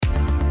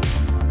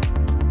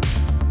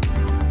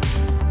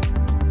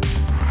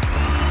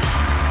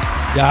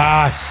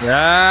Yes.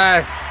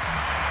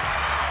 Yes.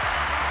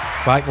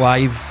 Back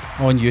live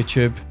on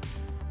YouTube,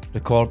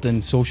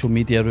 recording. Social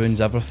media ruins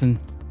everything.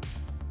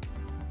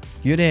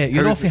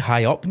 You're awfully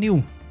high up,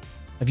 Neil.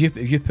 Have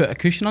you put a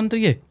cushion under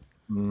you?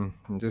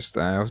 Just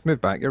let's move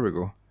back. Here we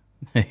go.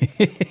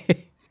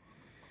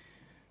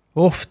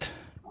 Oft.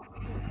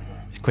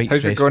 It's quite How's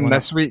stressful. it going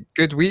this week?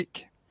 Good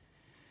week?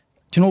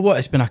 Do you know what?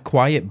 It's been a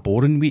quiet,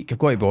 boring week. I've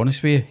got to be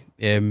honest with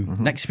you.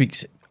 Next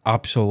week's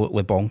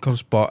absolutely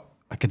bonkers, but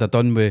I could have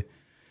done with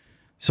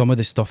some of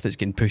the stuff that's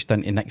getting pushed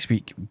into next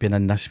week being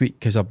in this week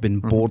because I've been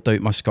bored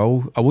out my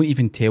skull. I won't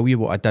even tell you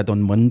what I did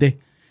on Monday,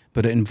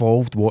 but it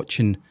involved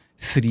watching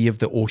 3 of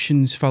the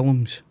Oceans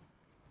films.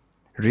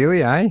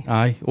 Really?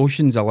 Aye.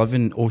 Oceans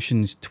 11,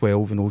 Oceans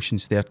 12 and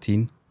Oceans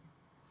 13.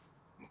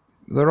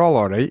 They're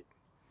all right.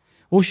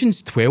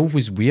 Oceans 12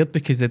 was weird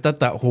because they did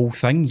that whole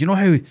thing. Do you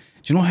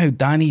know how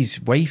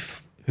Danny's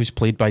wife, who's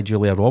played by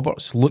Julia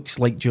Roberts, looks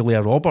like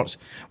Julia Roberts?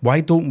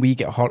 Why don't we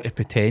get her to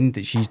pretend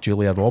that she's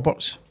Julia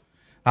Roberts?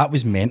 That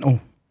was mental.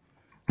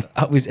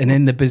 And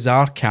then the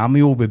bizarre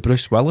cameo with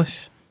Bruce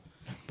Willis.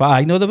 But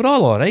I know they were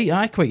all right.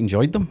 I quite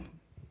enjoyed them.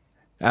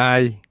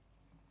 Aye,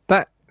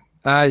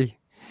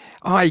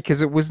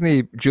 because it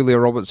wasn't Julia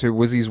Roberts who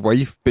was his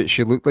wife, but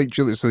she looked like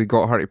Julia, so they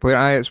got her to play it.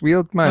 Aye, it's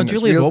weird, man. No,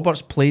 Julia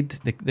Roberts played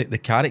the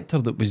character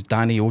that was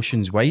Danny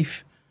Ocean's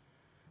wife.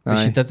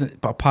 But she doesn't.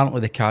 But apparently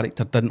the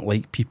character didn't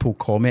like people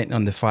commenting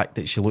on the fact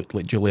that she looked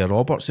like Julia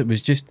Roberts. It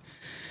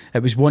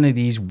was one of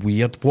these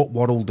weird, what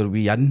world are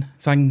we in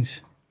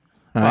things.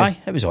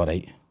 Aye, it was all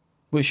right.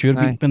 What's your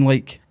week been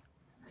like?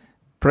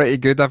 Pretty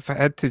good. I've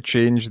had to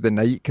change the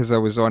night because I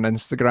was on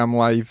Instagram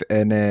Live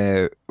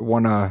and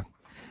one of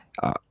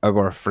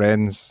our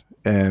friends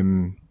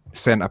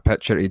sent a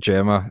picture to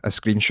Gemma, a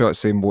screenshot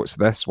saying, "What's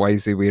this? Why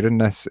is he wearing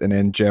this?" And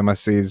then Gemma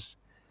says,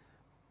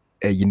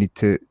 "You need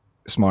to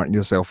smarten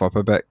yourself up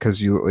a bit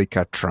because you look like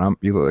a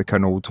tramp. You look like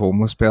an old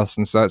homeless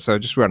person." So I was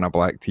just wearing a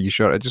black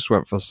t-shirt. I just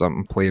went for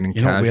something plain and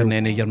You're casual. not wearing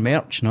any of your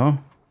merch, no?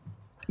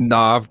 No,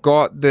 I've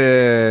got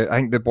I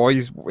think the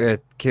boys,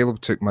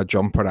 Caleb took my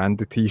jumper and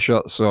the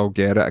t-shirt, so I'll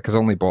get it because I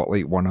only bought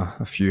like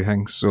a few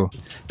things. So,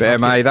 but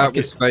that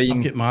was fine. I'll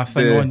get my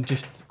thing on,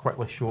 just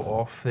quickly show it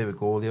off. There we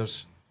go,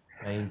 there's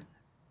mine.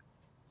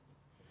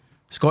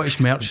 Scottish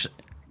Merch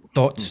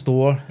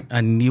 .store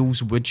and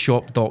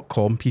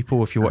neilswoodshop.com,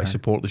 people, if you want to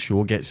support the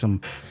show, get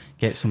some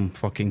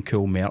fucking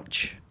cool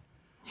merch.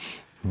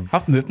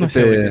 I've moved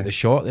myself into the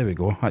shot. There we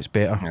go, that's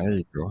better. There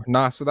you go.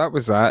 Nah, so that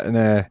was that.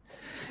 And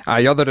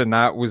other than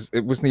that,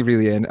 it wasn't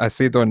really I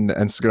said on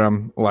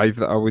Instagram Live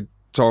that I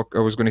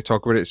was going to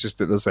talk about it. It's just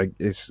that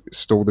it's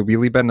stole the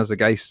wheelie bin. There's a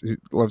guy who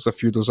lives a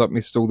few doors up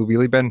me, stole the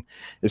wheelie bin.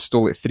 He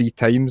stole it 3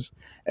 times,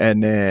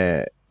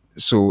 and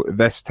so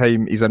this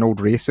time he's an old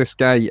racist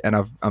guy,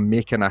 and I'm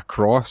making a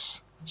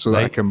cross so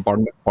that I can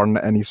burn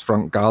it in his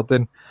front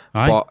garden.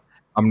 Aye. But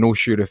I'm not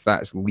sure if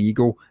that's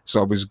legal.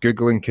 So I was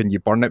Googling, can you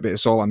burn it? But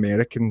it's all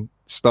American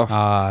stuff.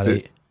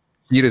 Right.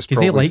 Because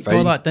they liked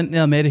all that, didn't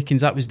the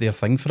Americans? That was their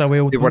thing for a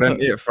while. They were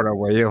into it for a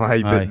while,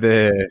 but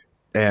they were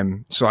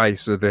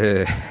into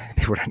it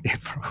for a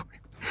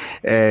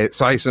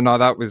while. So no,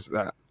 that was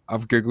that.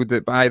 I've Googled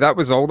it, but that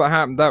was all that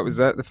happened. That was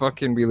it. The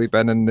fucking wheelie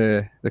bin and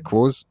the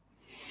clothes.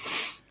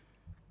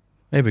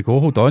 There we go.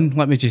 Hold on.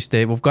 Let me just.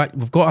 We've got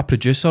a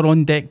producer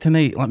on deck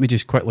tonight. Let me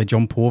just quickly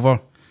jump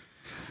over.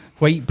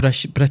 White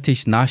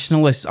British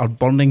nationalists are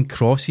burning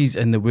crosses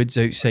in the woods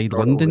outside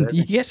London.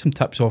 You can get some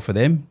tips off of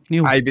them,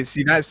 Neil. Aye, but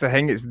see, that's the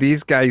thing. It's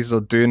these guys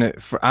are doing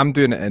it I'm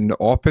doing it in the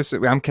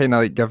opposite way. I'm kind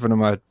of like giving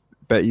him a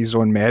bit of his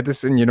own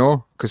medicine,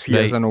 because he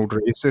is an old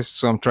racist.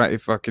 So I'm trying to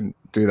fucking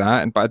do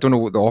that. But I don't know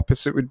what the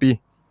opposite would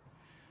be.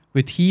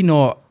 Would he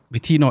not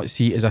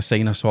see it as a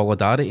sign of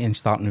solidarity and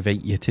start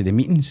invite you to the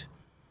meetings?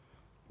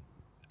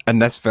 In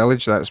this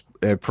village, that's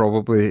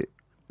probably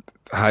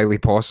highly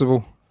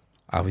possible.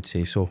 I would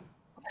say so.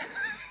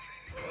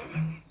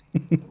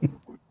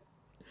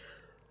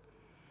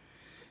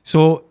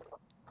 So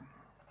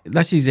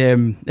this is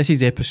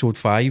episode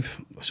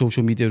 5.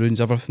 Social media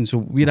ruins everything. So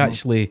we're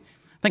actually,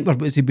 I think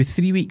we're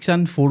 3 weeks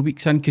in, 4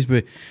 weeks in, because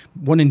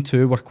 1 and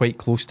 2 were quite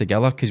close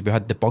together because we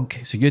had the bug.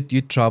 So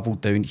you'd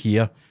travelled down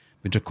here,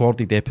 we'd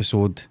recorded the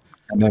episode,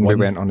 and then we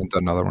went on and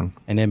did another one,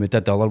 and then we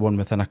did the other one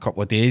within a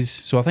couple of days.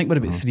 So I think we're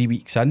about 3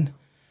 weeks in.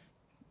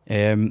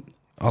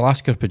 I'll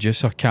ask our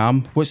producer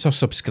Cam, what's our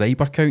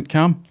subscriber count,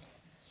 Cam?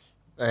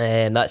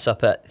 That's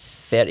up at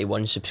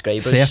 31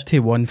 subscribers.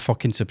 31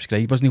 fucking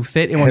subscribers. Neil,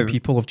 31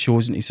 people have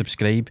chosen to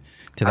subscribe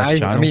to this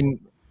channel. I mean,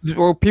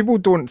 people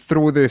don't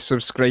throw the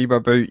subscribe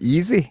about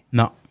easy.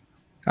 No.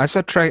 That's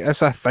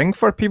a thing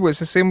for people. It's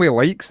the same way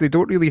likes. They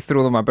don't really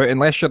throw them about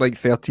unless you're like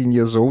 13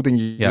 years old and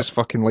you just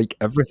fucking like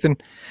everything.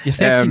 You're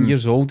 13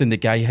 years old and the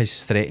guy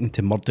has threatened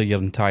to murder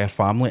your entire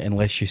family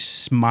unless you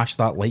smash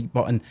that like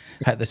button,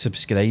 hit the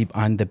subscribe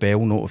and the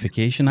bell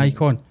notification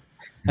icon.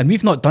 And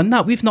we've not done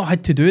that. We've not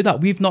had to do that.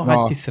 We've not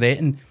had to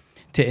threaten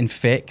to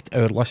infect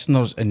our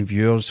listeners and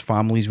viewers'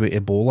 families with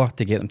Ebola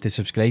to get them to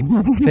subscribe.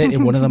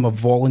 31 of them have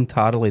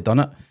voluntarily done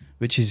it,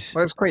 which is...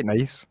 Well, it's quite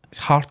nice. It's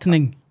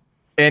heartening.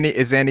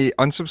 Is any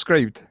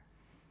unsubscribed?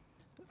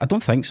 I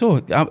don't think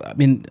so. I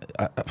mean,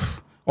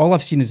 all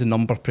I've seen is the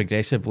number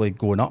progressively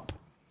going up.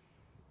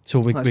 So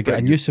we got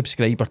a new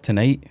subscriber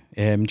tonight.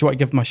 Do you want to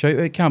give him a shout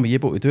out, Cam? Are you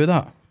able to do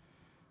that?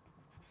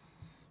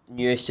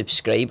 New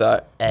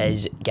subscriber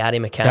is Gary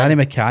McCann. Gary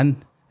McCann.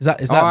 Is that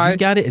the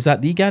Gary? Is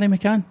that the Gary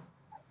McCann?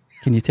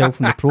 Can you tell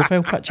from the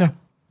profile picture?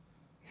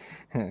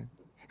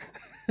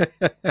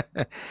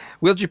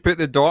 Where'd you put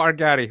the daughter,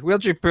 Gary?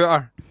 Where'd you put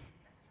her?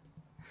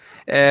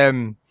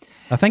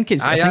 I think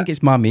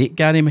it's my mate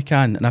Gary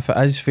McCann, and if it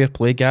is, fair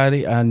play,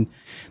 Gary. And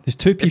there's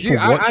two people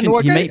watching.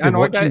 He might be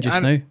watching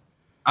just now.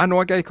 I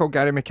know a guy called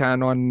Gary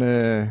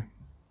McCann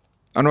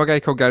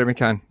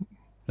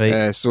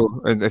Right.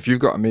 So if you've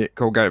got a mate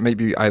called Gary, it might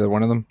be either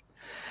one of them.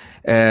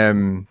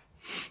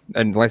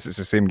 Unless it's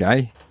the same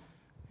guy,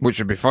 which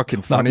would be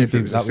fucking funny if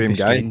it was the same guy.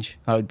 Strange.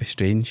 That would be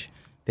strange.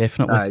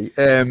 Definitely.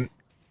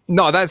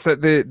 No, that's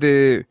it.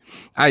 The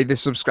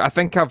subscribe. I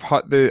think I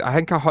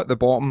hit the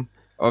bottom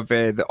of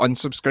the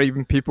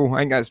unsubscribing people. I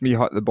think that's me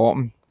hit the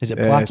bottom. Is it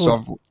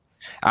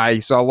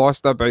plateaued? So I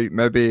lost about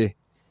maybe,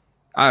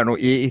 I don't know,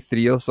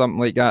 83 or something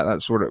like that.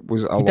 That's what it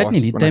was. You didn't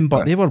need them,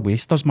 but they were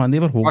wasters, man. They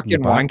were holding you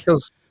back.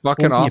 Wankers,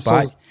 fucking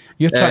arseholes.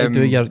 You're trying to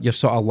do your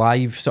sort of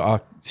live sort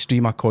of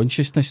stream of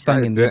consciousness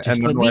thing, and they're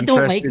just like, we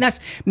don't like this.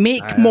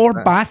 Make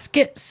more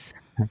baskets.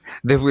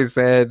 There was,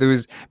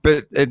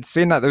 but in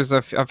saying that,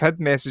 I've had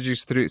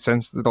messages through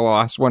since the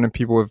last one, and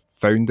people have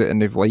found it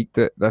and they've liked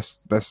it.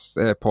 This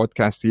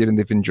podcast here, and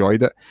they've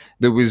enjoyed it.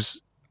 There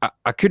was,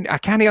 I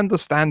can't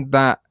understand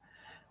that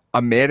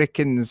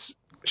Americans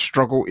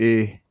struggle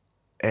to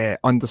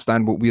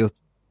understand what we're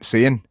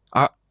saying.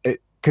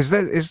 Because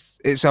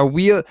it's a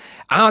weird.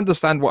 I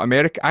understand what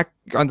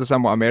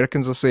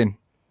Americans are saying,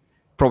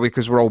 probably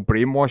because we're all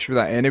brainwashed with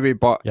that anyway.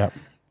 But yeah.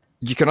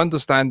 You can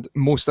understand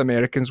most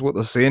Americans what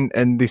they're saying,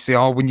 and they say,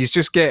 "Oh, when you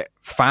just get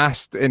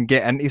fast and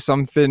get into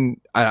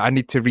something, I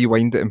need to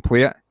rewind it and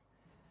play it."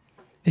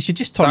 They should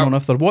just turn on,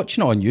 if they're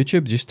watching it on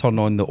YouTube, just turn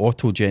on the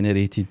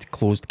auto-generated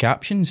closed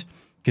captions,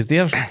 because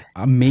they're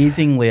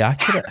amazingly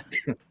accurate.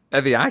 Are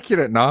they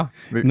accurate? No,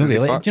 no,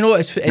 really. Do you know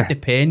what? It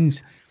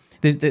depends.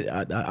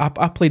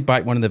 I played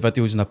back one of the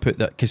videos and I put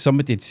that because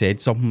somebody had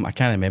said something. I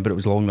can't remember. It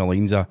was along the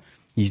lines of,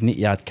 "You need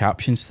to add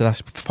captions to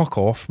this." Fuck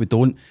off. We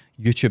don't.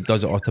 YouTube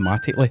does it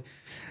automatically.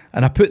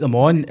 And I put them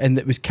on and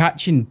it was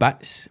catching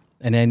bits.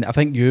 And then I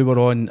think you were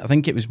on, I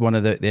think it was one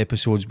of the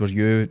episodes where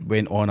you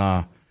went on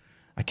a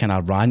kind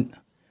of rant.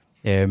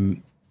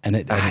 And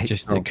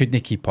it couldn't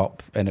keep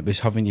up. And it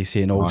was having you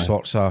saying all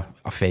sorts of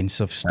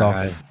offensive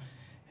stuff.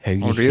 How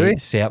you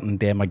hate certain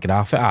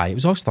demographic. It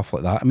was all stuff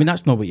like that. I mean,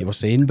 that's not what you were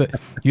saying, but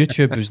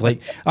YouTube was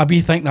like, I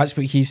think that's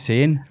what he's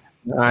saying.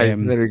 There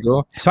we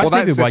go. So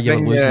that's maybe why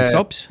you were losing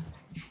subs.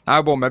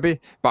 Well, maybe,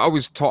 but I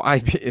was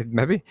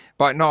maybe,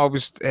 but no, I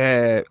was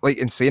like,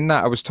 in saying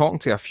that, I was talking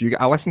to a few.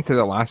 I listened to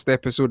the last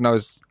episode, and I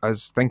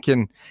was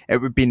thinking it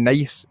would be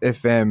nice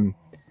if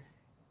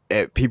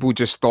people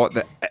just thought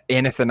that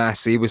anything I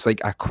say was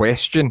like a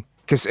question,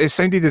 because it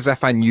sounded as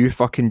if I knew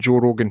fucking Joe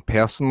Rogan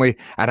personally,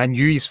 and I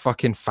knew his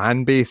fucking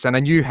fan base, and I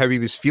knew how he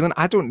was feeling.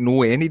 I don't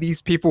know any of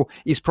these people.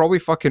 He's probably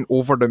fucking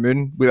over the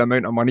moon with the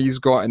amount of money he's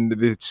got and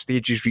the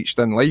stage he's reached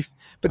in life.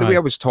 But the way I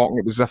was talking,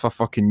 it was as if I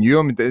fucking knew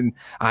him. And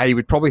he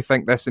would probably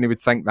think this and he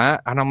would think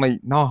that. And I'm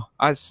like, no,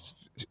 that's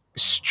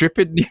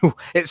stupid, Neil.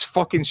 It's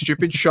fucking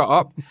stupid. Shut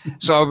up.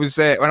 So I was,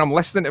 when I'm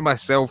listening to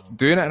myself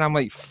doing it, and I'm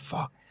like,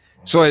 fuck.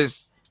 So I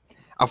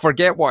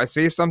forget what I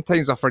say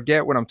sometimes. I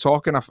forget when I'm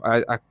talking.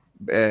 I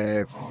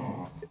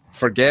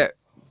forget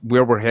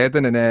where we're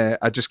heading, and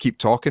I just keep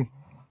talking,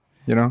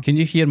 you know. Can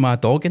you hear my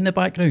dog in the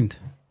background?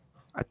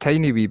 A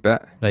tiny wee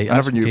bit. Right, I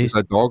never knew it was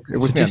a dog. It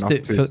wasn't so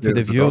enough for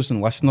the viewers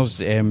and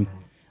listeners,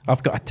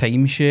 I've got a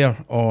timeshare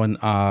on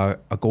a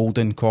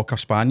golden cocker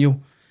spaniel,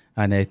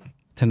 and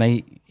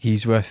tonight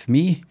he's with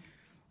me,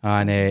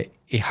 and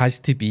he has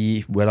to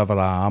be wherever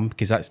I am,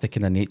 because that's the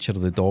kind of nature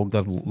of the dog.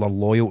 They're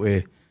loyal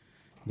to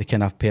the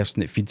kind of person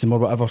that feeds him or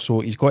whatever.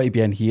 So he's got to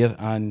be in here,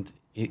 and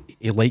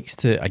he likes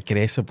to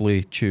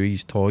aggressively chew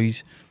his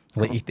toys.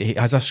 Like he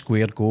has a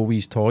square go with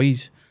his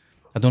toys.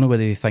 I don't know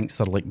whether he thinks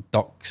they're like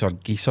ducks or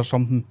geese or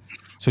something.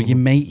 So you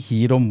might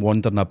hear him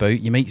wandering about.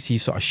 You might see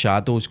sort of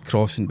shadows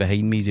crossing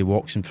behind me as he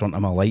walks in front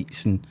of my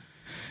lights.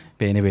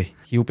 But anyway,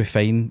 he'll be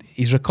fine.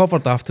 He's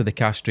recovered after the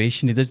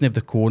castration. He doesn't have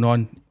the cone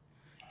on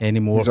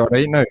anymore. He's all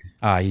right now?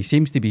 He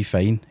seems to be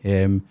fine.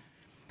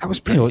 That was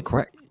pretty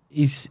quick.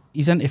 He's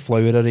into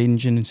flower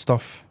arranging and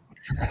stuff.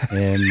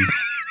 I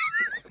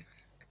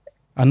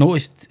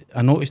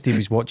noticed he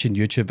was watching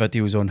YouTube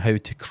videos on how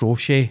to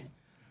crochet.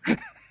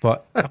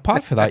 But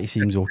apart from that, he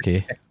seems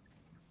okay.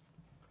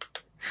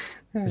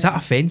 Is that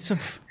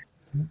offensive?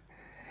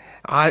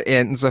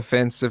 It's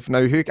offensive. Now,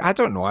 I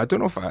don't know. In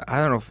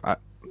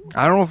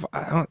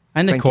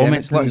the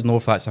comments, let us know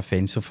if that's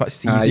offensive. That's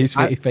the easiest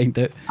way to find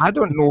out. I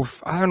don't know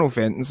if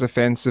anything's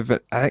offensive.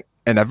 And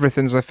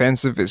everything's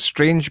offensive. It's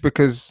strange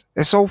because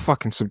it's all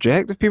fucking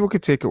subjective. People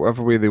could take it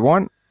whatever way they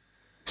want.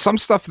 Some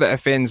stuff that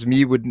offends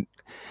me would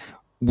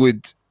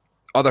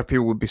other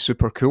people would be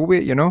super cool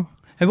with, you know?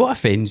 Hey, what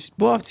offends?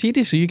 What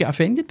seriously? You get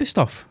offended by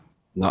stuff?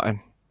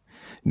 Nothing.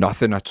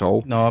 nothing at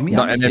all. No, I mean,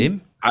 I'm the And then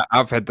same.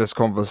 I've had this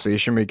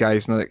conversation with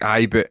guys and they're like,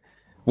 aye, but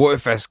what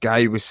if this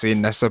guy was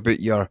saying this about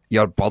your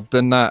bird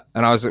and that?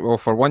 And I was like, well,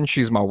 for one,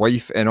 she's my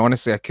wife, and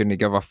honestly, I couldn't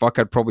give a fuck.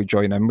 I'd probably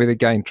join in with the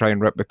guy and try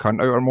and rip the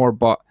cunt out her more.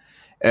 But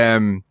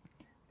I'm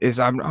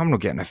not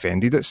getting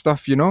offended at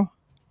stuff, you know.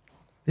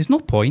 There's no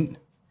point.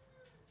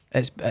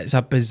 It's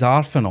a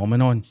bizarre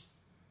phenomenon.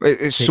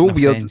 It's so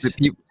Taking weird offence. that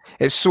people.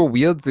 It's so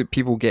weird that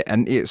people get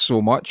into it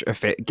so much.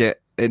 And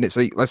it's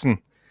like, listen,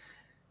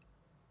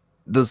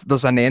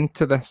 there's an end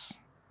to this.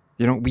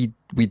 You know,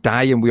 we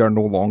die and we are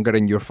no longer,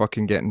 and you're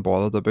fucking getting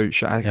bothered about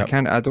shit.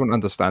 I don't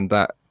understand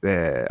that.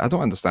 I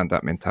don't understand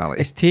that mentality.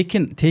 It's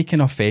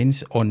taking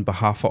offence on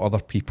behalf of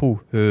other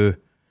people who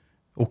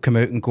will come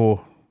out and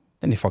go,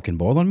 didn't fucking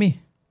bother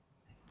me.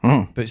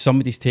 But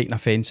somebody's taking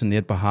offence on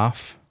their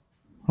behalf.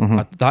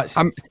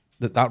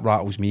 That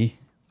rattles me.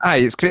 Aye,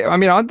 it's great. I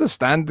mean, I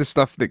understand the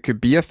stuff that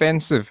could be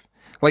offensive.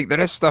 Like, there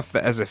is stuff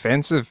that is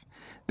offensive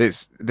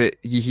that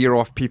you hear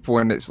off people,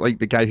 and it's like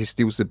the guy who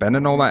steals the bin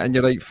and all that, and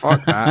you're like,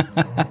 fuck that.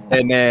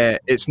 And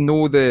it's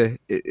no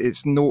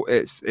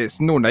nice. It's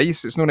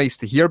no nice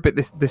to hear, but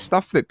the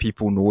stuff that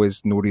people know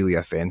is no really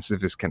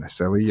offensive is kind of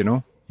silly, you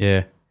know?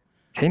 Yeah.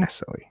 Kind of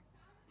silly.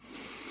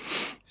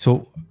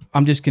 So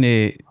I'm just going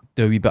to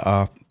do a wee bit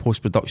of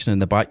post-production in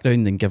the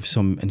background and give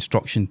some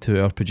instruction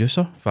to our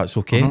producer, if that's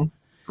okay.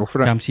 Go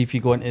for it. Cam, see if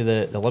you go into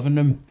the living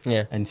room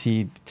Yeah. and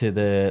see to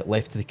the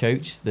left of the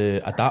couch,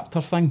 the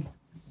adapter thing.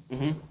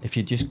 If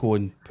you just go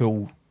and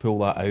pull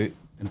that out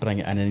and bring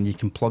it in, and then you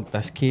can plug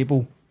this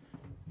cable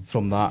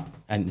from that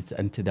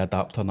into the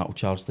adapter, and that'll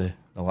charge the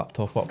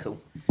laptop up.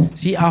 Cool.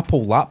 See,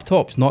 Apple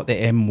laptops, not the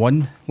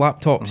M1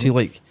 laptop. See,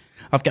 like,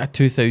 I've got a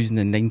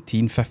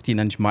 2019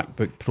 15-inch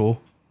MacBook Pro,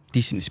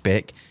 decent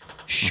spec,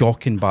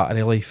 shocking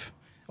battery life.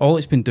 All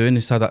it's been doing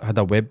is had a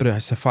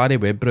a Safari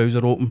web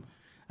browser open,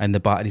 and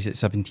the battery's at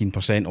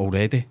 17%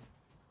 already.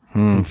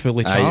 I'm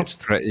fully Aye, it's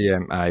charged. pretty.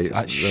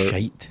 That's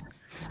shite.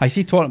 I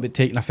see, talking about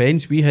taking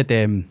offence, we had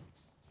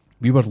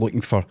we were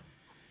looking for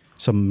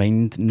some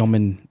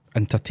mind-numbing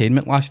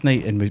entertainment last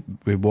night, and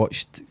we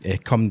watched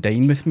Come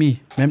Dine With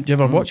Me. Remember, do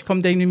you ever watch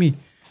Come Dine With Me?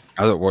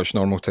 I don't watch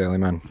normal telly,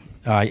 man.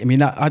 I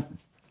mean,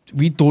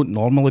 we don't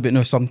normally, but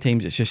no,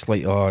 sometimes it's just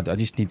like, oh, I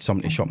just need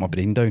something to shut my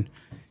brain down.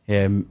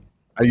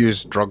 I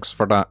use drugs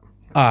for that.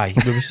 Aye,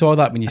 we saw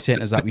that when you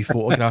sent us that wee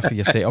photograph of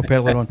your setup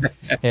earlier on.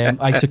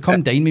 So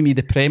Come Dine With Me,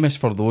 the premise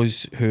for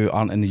those who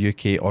aren't in the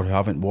UK or who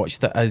haven't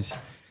watched it is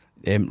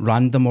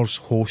randomers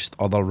host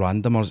other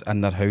randomers in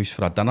their house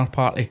for a dinner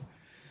party.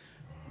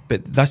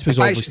 But this was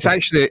It's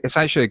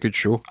actually a good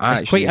show.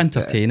 It's quite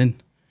entertaining.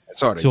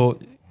 Sorry. So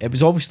it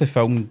was obviously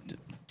filmed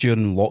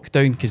during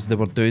lockdown because they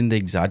were doing the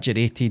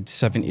exaggerated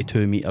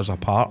 72 metres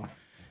apart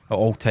at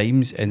all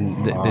times,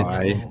 and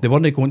they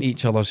weren't going to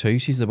each other's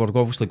houses. They were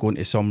obviously going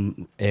to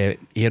some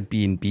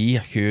Airbnb, a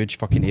huge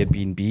fucking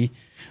Airbnb,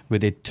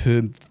 with the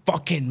two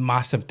fucking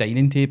massive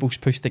dining tables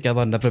pushed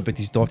together and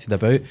everybody's dotted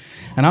about.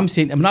 And I'm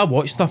saying, when I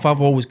watch stuff, I've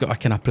always got a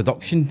kind of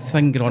production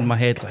thing going on in my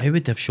head. Like, how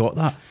would they have shot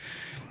that?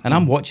 And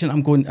I'm watching it,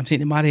 I'm saying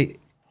to Mary,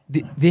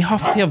 they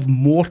have to have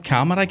more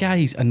camera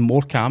guys and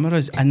more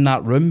cameras in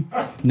that room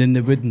than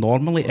they would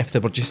normally if they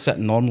were just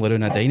sitting normally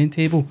around a dining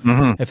table.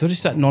 If they're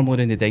just sitting normally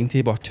around the dining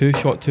table, two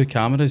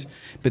cameras,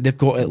 but they've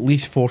got at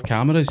least 4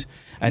 cameras,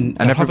 and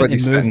they're having to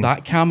everybody's move sitting-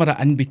 that camera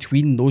in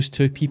between those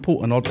two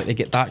people in order to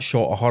get that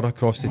shot of her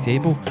across the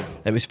table.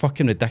 It was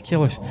fucking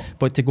ridiculous.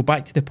 But to go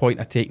back to the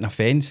point of taking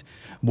offence,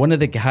 one of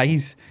the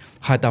guys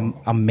had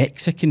a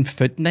Mexican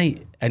food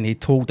night, and he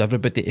told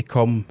everybody to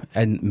come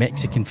in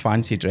Mexican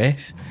fancy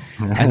dress,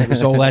 and it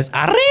was all this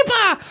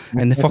arriba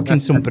and the fucking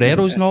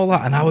sombreros and all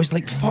that, and I was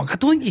like, fuck, I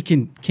don't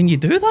think can you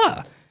do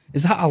that?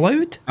 Is that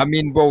allowed? I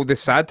mean, well, the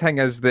sad thing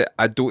is that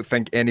I don't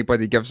think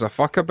anybody gives a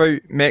fuck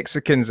about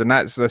Mexicans, and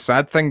that's the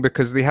sad thing,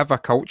 because they have a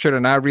culture,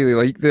 and I really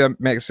like the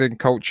Mexican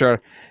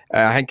culture.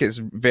 I think it's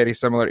very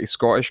similar to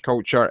Scottish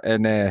culture,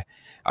 and I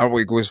don't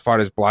want to go as far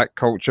as black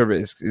culture, but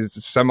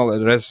it's similar.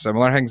 There is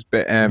similar things,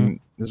 but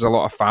there's a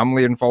lot of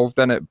family involved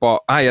in it.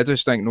 But I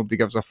just think nobody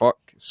gives a fuck.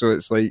 So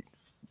it's like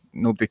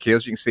nobody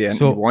cares. You can say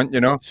anything you want,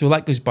 you know. So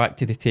that goes back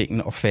to the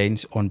taking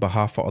offence on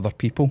behalf of other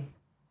people.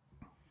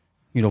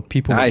 You know,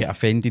 people that get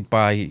offended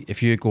by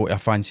if you go to a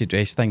fancy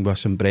dress thing with a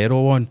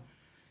sombrero on.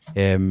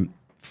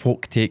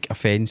 Folk take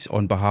offence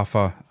on behalf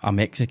of a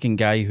Mexican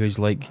guy who's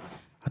like,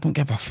 I don't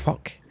give a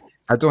fuck.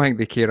 I don't think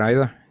they care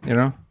either, you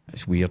know.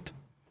 It's weird.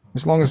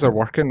 As long as they're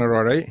working, they're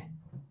all right.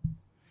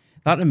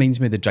 That reminds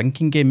me of the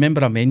drinking game.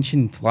 Remember I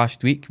mentioned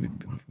last week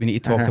we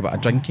need to talk about a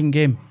drinking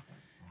game.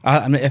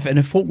 And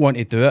if folk want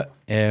to do it,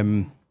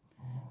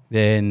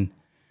 then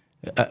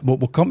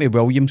we'll come to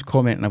William's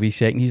comment in a wee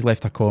second. He's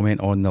left a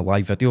comment on the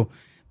live video.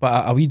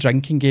 But a wee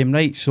drinking game,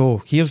 right?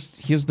 So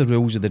here's the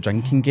rules of the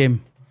drinking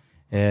game.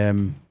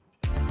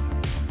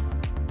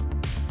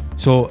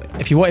 So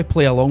if you want to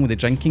play along with the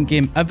drinking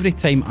game, every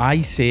time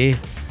I say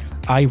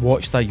I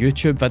watched a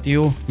YouTube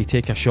video, you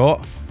take a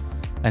shot.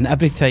 And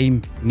every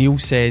time Neil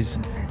says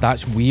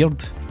that's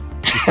weird,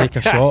 you take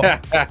a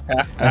shot.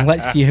 And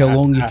let's see how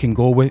long you can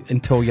go with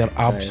until you're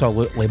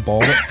absolutely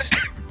bollocksed.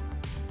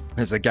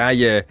 There's a guy,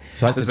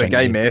 So that's there's the a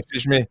guy drink,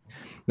 messaged me.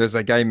 There's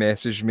a guy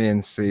messaged me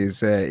and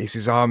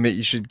says, "Oh mate,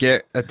 you should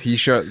get a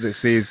T-shirt that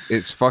says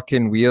it's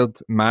fucking weird,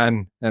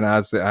 man." And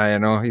as I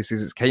know, he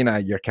says it's kind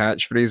of your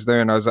catchphrase now.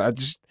 And I was like,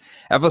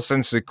 ever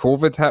since the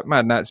COVID hit,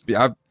 man,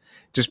 I've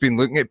just been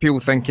looking at people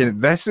thinking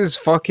this is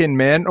fucking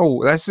mental.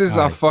 This is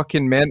a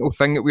fucking mental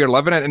thing that we're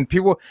living in, and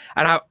people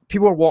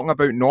are walking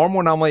about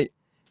normal, and I'm like,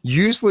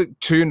 yous look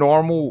too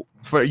normal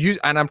for you,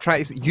 and I'm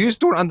trying to say, yous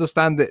don't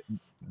understand that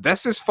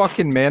this is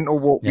fucking mental.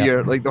 What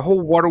we're like, the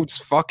whole world's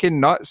fucking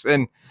nuts,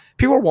 and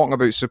people are walking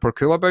about super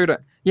cool about it.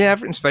 Yeah,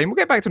 everything's fine. We'll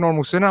get back to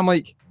normal soon. I'm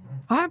like,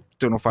 I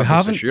don't know if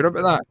I'm so sure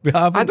about that. We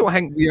haven't.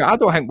 I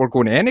don't think we're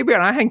going anywhere.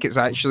 I think it's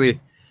actually,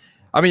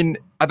 I mean,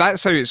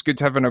 that's how it's good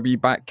having a wee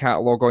back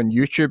catalogue on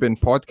YouTube and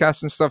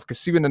podcasts and stuff. Because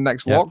see, when the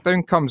next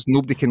lockdown comes,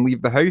 nobody can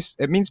leave the house.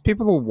 It means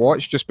people will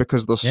watch just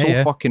because they're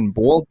so fucking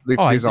bored. They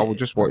say, "I will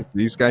just watch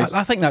these guys."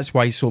 I think that's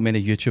why so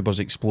many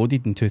YouTubers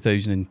exploded in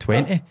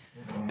 2020.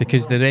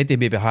 Because they already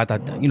maybe had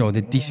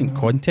the decent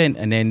content,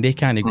 and then they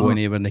can't go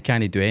anywhere and they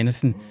can't do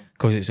anything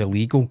because it's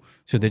illegal.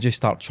 So they just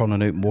start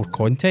churning out more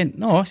content.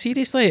 No,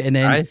 seriously. And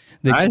then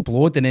they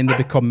explode, and then they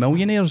become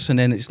millionaires. And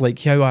then it's like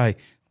how I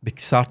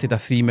started a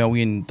 $3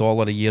 million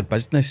a year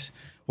business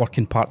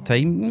working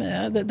part-time.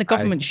 The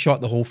government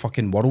shut the whole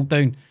fucking world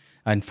down,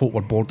 and folk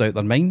were bored out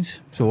their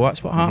minds. So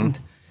that's what happened.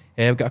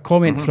 We've got a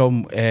comment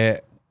from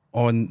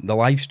on the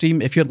live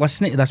stream. If you're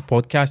listening to this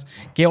podcast,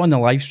 get on the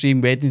live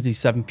stream Wednesday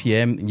 7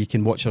 p.m. and you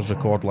can watch us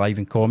record live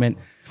and comment.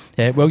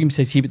 William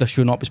says he would have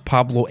shown up as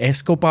Pablo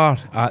Escobar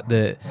at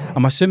the,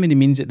 I'm assuming he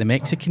means at the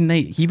Mexican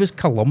night. He was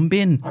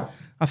Colombian,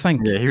 I think.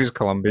 Yeah, he was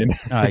Colombian.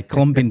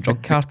 Colombian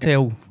drug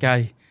cartel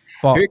guy.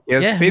 But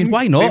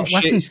why not?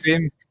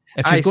 Listen,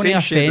 if you're going to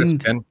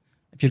offend,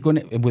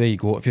 well, there you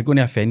go. If you're going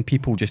to offend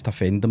people, just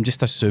offend them.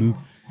 Just assume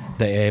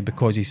that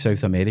because he's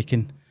South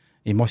American,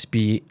 he must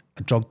be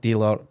a drug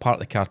dealer, part of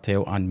the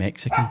cartel, and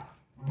Mexican.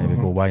 There we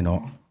go. Why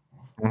not?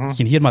 You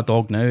can hear my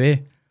dog now, eh?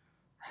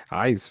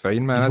 He's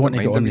fine, man. He's wanting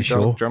to get on the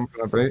show.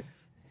 Jumping about.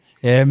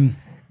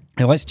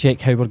 Now let's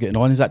check how we're getting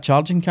on. Is that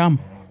charging, Cam?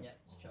 Yeah,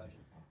 it's charging.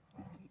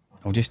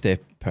 I'll just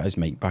put his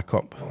mic back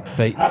up.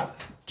 Right.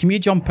 Can you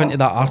jump into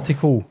that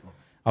article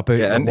about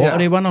the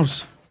lottery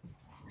winners?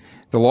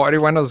 The lottery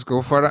winners,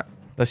 go for it.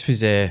 This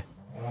was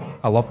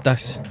I loved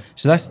this.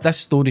 So this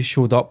story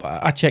showed up.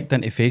 I checked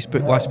into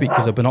Facebook last week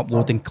because I've been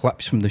uploading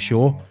clips from the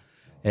show,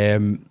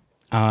 and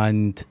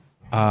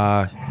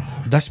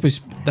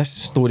this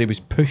story was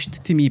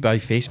pushed to me by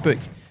Facebook,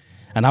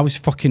 and I was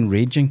fucking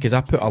raging because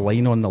I put a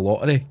line on the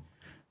lottery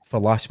for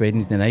last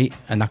Wednesday night,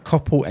 and a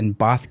couple in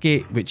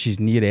Bathgate, which is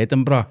near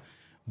Edinburgh,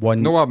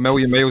 won. Not a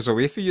million miles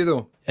away for you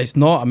though. It's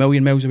not a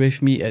million miles away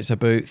from me. It's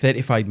about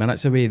 35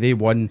 minutes away. They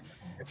won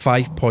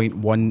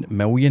 5.1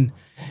 million.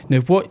 Now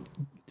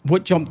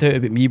what jumped out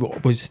about me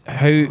was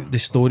how the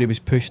story was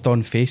pushed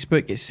on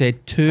Facebook. It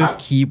said 2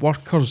 key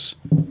workers.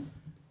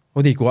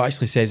 Well, there you go. It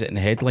actually says it in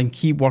the headline.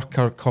 Key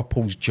worker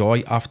couples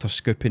joy after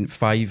scooping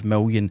 5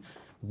 million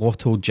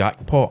lotto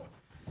jackpot.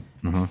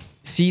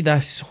 See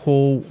this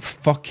whole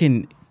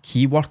fucking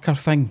key worker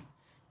thing.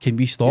 Can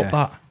we stop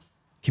that?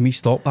 Can we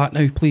stop that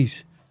now,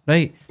 please?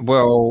 Right.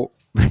 Well,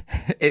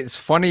 it's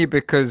funny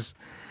because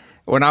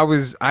when I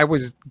was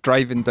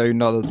driving down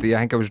the other day, I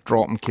think I was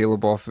dropping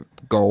Caleb off at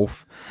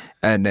golf,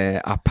 and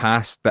I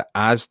passed the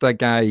Asda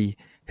guy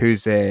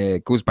who's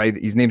goes by,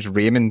 his name's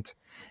Raymond,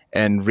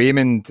 and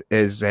Raymond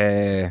is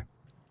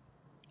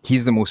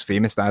he's the most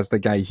famous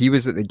Asda guy. He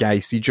was at the guy,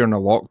 see, during the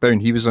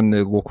lockdown, he was on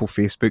the local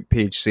Facebook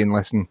page saying,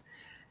 "Listen,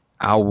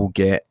 I will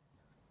get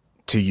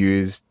to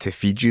use to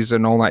feed yous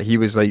and all that." He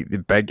was like the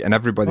big, and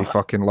everybody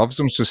fucking loves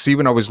him. So see,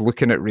 when I was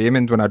looking at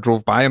Raymond, when I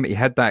drove by him, he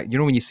had that, you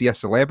know, when you see a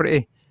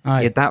celebrity,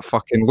 he had that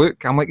fucking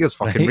look. I'm like, there's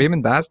fucking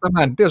Raymond Asda,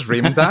 man. There's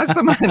Raymond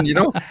Asda, man, you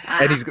know?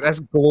 And he's got this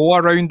glow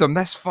around him,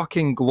 this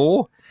fucking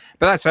glow.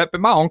 But that's it. But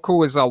my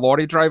uncle is a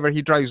lorry driver.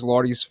 He drives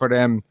lorries for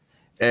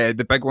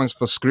the big ones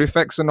for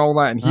Screwfix and all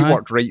that, and he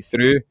worked right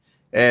through.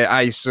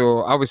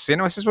 So I was saying,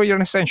 I says, "Well, you're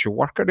an essential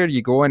worker. There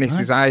you go." And he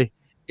says,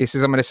 He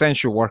says, "I'm an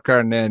essential worker,"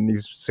 and then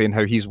he's saying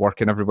how he's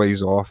working,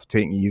 everybody's off,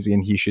 taking it easy,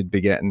 and he should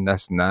be getting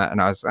this and that.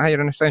 And I was,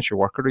 "You're an essential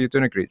worker. You're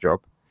doing a great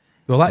job."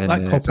 Well, that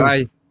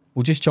couple,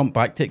 we'll just jump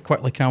back to it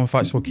quickly, Cam, if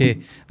that's okay.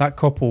 That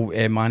couple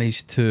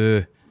managed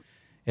to,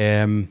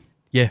 they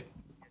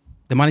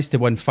managed to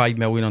win 5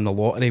 million on the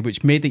lottery,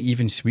 which made it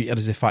even sweeter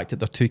is the fact that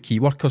they're 2 key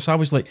workers. So I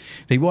was like,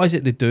 right, what is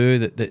it they do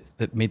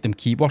that made them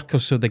key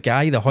workers? So the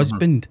guy, the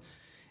husband,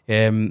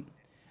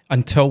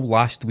 until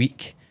last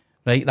week,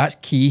 right, that's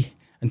key.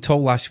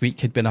 Until last week,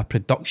 had been a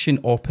production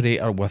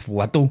operator with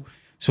Lidl.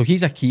 So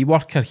he's a key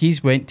worker.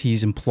 He's went to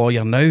his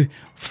employer now.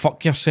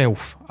 "Fuck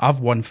yourself.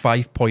 I've won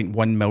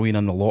 5.1 million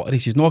on the lottery."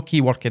 She's not a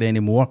key worker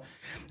anymore.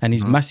 And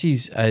his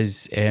missus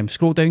is,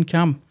 scroll down,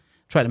 Cam.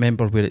 Try to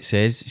remember where it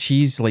says.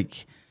 She's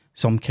like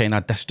some kind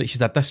of district.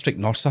 She's a district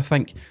nurse, I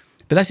think.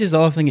 But this is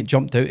the other thing that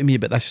jumped out at me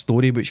about this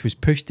story, which was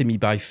pushed to me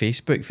by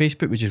Facebook.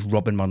 Facebook was just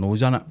rubbing my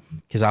nose on it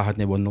because I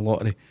hadn't won the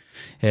lottery.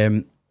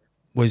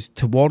 Was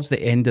towards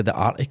the end of the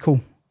article,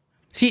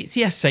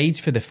 See, aside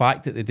for the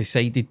fact that they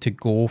decided to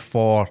go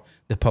for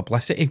the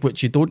publicity,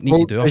 which you don't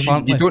need to do,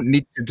 apparently. You don't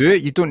need to do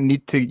it. You don't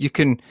need to. You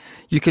can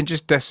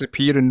just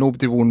disappear and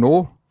nobody will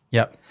know.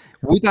 Yep.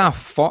 Would I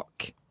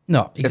fuck?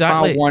 No,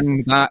 exactly. If I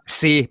won that,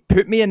 say,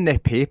 put me in the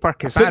paper,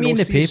 because put me in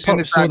the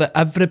paper so that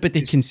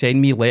everybody can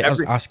send me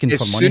letters asking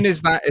for money.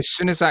 As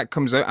soon as that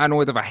comes out, I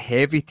know I'd have a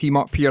heavy team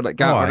up here like,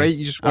 all right,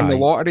 you just won the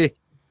lottery.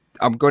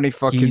 I'm going to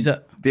fucking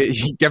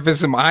give us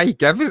some eye.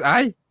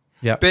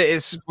 Yeah. But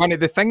it's funny.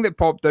 The thing that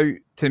popped out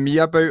to me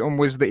about him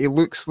was that he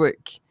looks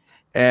like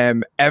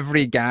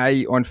every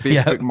guy on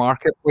Facebook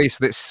Marketplace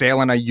that's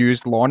selling a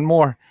used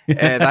lawnmower.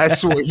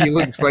 That's what he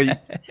looks like.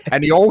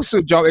 And he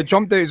also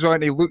jumped out as well,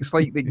 and he looks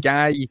like the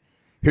guy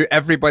who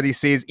everybody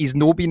says he's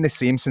no been the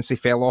same since he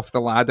fell off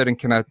the ladder and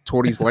kind of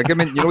tore his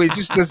ligament. You know, he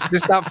just there's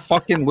just that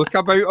fucking look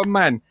about him,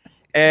 man.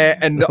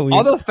 And the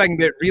other thing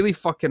that really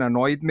fucking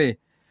annoyed me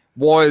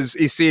was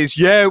he says,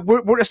 yeah,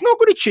 it's not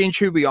going to change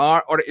who we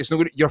are, or it's not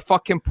going to, you're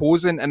fucking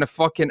posing and the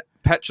fucking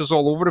pictures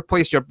all over the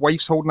place. Your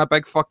wife's holding a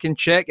big fucking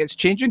check. It's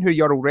changing who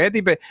you're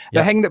already. But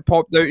the thing that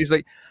popped out is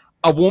like,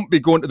 I won't be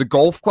going to the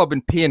golf club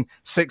and paying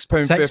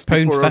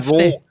 £6.50 for a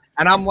roll.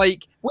 And I'm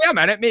like, wait a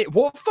minute, mate,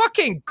 what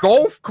fucking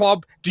golf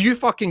club do you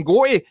fucking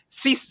go to?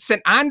 See,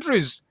 St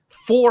Andrews,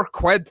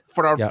 £4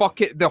 for our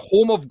fucking, the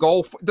home of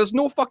golf. There's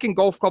no fucking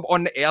golf club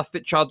on the earth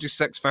that charges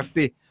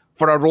 £6.50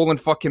 for a rolling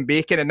fucking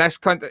bacon in this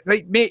country.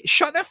 Like, mate,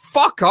 shut the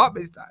fuck up.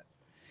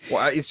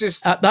 It's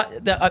just...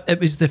 it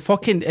was the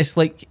fucking... It's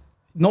like,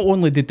 not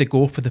only did they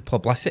go for the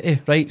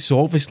publicity, right? So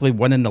obviously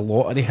winning the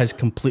lottery has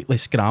completely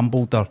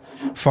scrambled their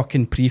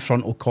fucking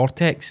prefrontal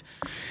cortex.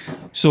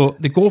 So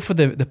they go for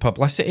the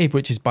publicity,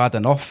 which is bad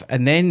enough.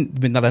 And then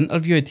when they're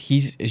interviewed,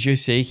 he's, as you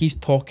say, he's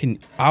talking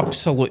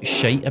absolute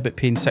shite about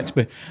paying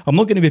 £6. I'm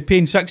not going to be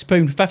paying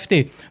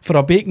 £6.50 for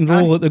a bacon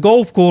roll at the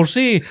golf course,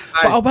 eh?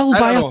 But I will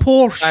buy a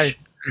Porsche.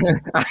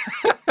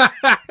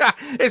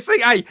 It's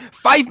like,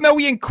 £5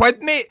 million,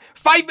 mate.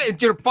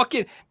 You're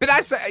fucking. But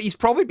he's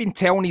probably been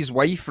telling his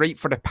wife, right,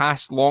 for the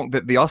past long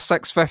that they are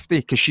 £6.50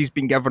 because she's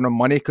been giving him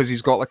money because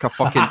he's got like a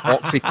fucking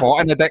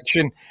Oxycontin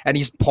addiction and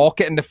he's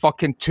pocketing the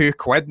fucking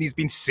 £2 and he's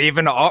been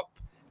saving it up,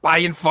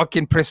 buying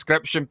fucking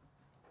prescription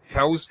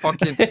pills.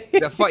 Fucking,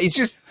 it's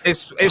just,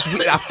 it's.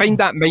 I find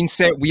that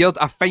mindset weird.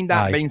 I find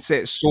that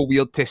mindset so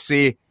weird to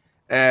say.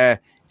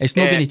 It's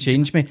not going to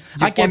change me.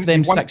 I give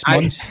them 6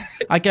 months.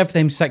 I give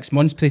them 6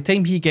 months. By the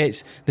time he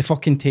gets the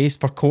fucking taste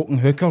for coke and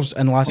hookers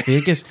in Las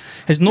Vegas,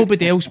 has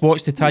nobody else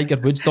watched the Tiger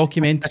Woods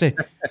documentary?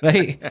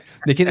 Right?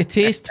 They get the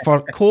taste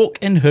for coke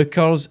and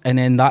hookers, and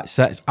then that's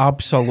it. It's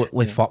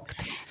absolutely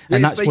fucked.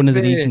 And that's like one of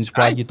the reasons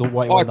why you don't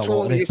want to win the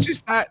lottery. It's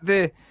just that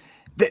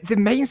the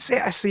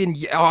mindset of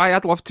saying,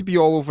 I'd love to be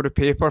all over the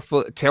paper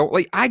for tell.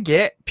 Like, I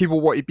get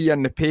people want to be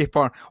in the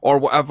paper or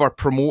whatever,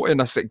 promoting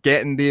us at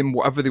getting them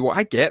whatever they want.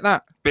 I get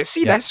that, but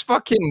see this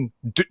fucking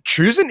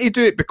choosing to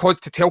do it because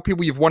to tell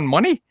people you've won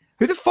money.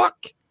 Who the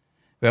fuck?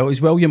 Well, as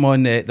William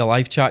on the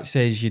live chat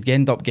says, you'd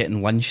end up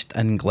getting lynched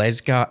in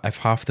Glasgow if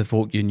half the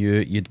folk you knew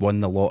you'd won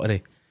the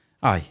lottery.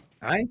 Aye.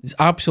 It's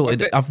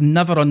absolutely. I've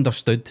never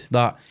understood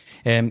that.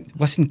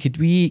 Listen, could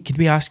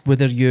we ask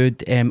whether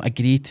you'd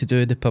agree to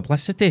do the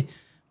publicity?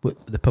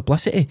 The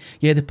publicity?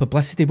 Yeah, the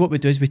publicity. What we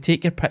do is we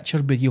take your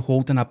picture with you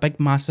holding a big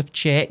massive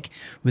cheque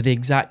with the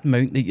exact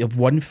amount that you've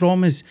won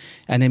from us,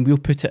 and then we'll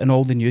put it in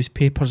all the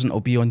newspapers and it'll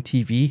be on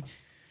TV.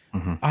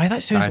 Mm-hmm. Aye,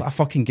 that sounds like a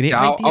fucking great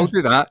idea. I'll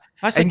do that.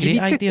 That's a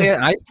great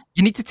idea.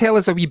 You need to tell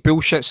us a wee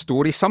bullshit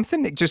story,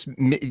 something that just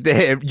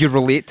you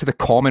relate to the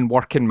common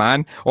working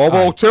man. Oh,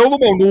 well, I'll tell them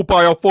I'll no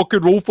buy a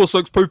fucking roll for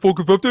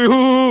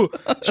 £6.50.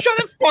 Shut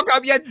the fuck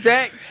up, you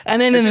dick.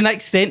 And then in the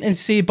next sentence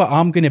say, but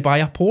I'm going to buy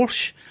a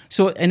Porsche.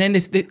 So, and then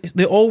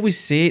they always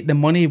say the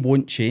money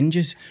won't change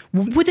us.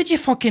 What did you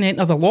fucking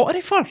enter the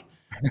lottery for?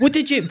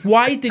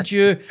 Why did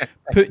you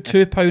put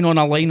 £2 on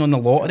a line on the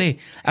lottery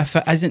if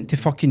it isn't to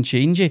fucking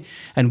change you?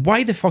 And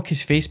why the fuck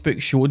is Facebook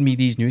showing me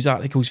these news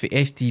articles for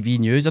STV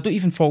News? I don't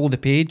even follow the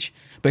page,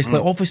 but it's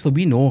like, obviously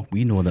we know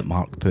that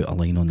Mark put a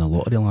line on the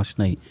lottery last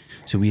night,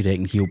 so we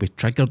reckon he'll be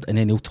triggered and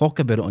then he'll talk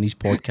about it on his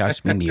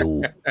podcast with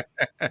Neil.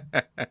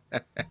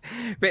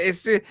 But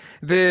it's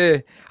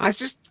the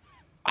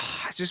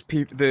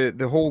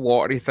whole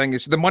lottery thing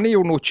is the money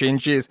will no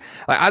changes.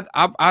 Like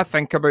I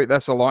think about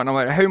this a lot, and I'm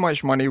like, how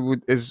much money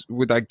would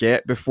I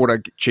get before I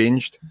get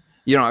changed?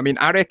 You know what I mean?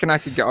 I reckon I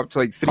could get up to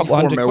like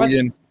 3-4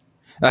 million.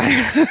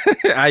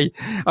 I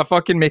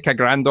fucking make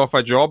 $1,000 off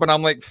a job, and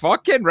I'm like,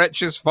 fucking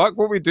rich as fuck.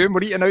 What we doing?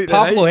 We're eating out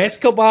Pablo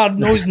Escobar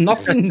knows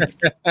nothing.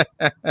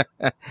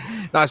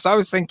 No, so I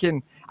was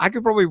thinking I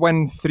could probably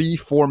win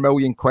 3-4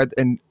 million quid,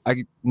 and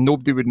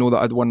nobody would know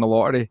that I'd won the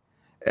lottery.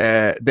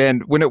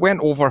 Then when it went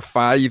over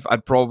 5,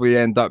 I'd probably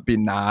end up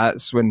being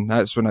that's when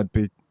I'd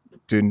be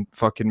doing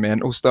fucking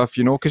mental stuff,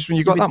 you know, because when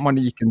you got that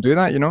money, you can do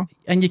that, you know.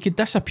 And you could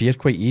disappear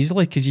quite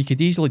easily because you could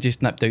easily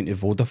just nip down to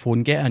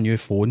Vodafone, get a new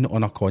phone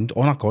on a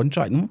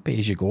contract, not pay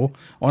as you go,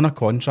 on a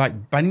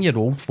contract, bin your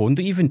old phone,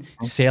 don't even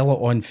sell it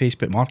on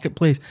Facebook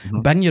Marketplace,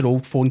 bin your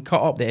old phone,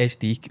 cut up the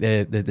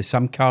SD, the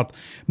SIM card,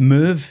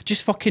 move,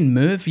 just fucking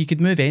move. You could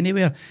move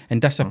anywhere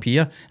and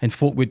disappear and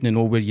folk wouldn't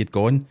know where you'd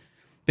gone.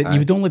 But you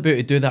would only be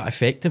able to do that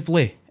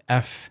effectively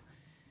if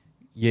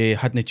you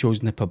hadn't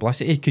chosen the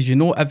publicity, because you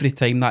know every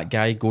time that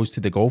guy goes to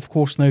the golf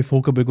course now,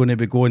 folk are going to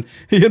be going,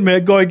 here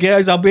mate, go get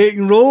us a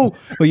bacon roll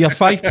with your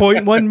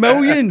 5.1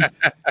 million.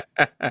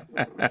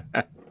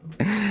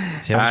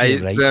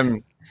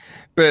 Right.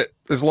 But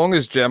as long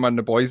as Gemma and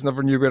the boys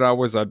never knew where I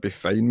was, I'd be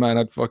fine, man.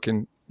 I'd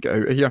fucking get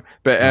out of here.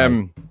 But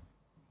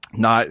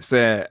nah, it's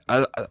the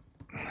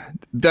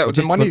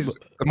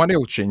money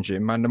will change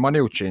them, man. The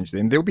money will change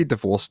them. They'll be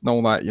divorced and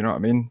all that, you know what I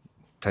mean?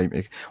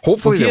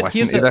 Hopefully they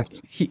listen to this.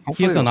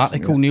 Here's an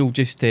article, Neil,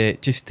 just to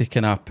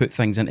kind of put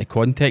things into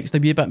context a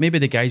wee bit. Maybe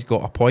the guy's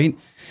got a point.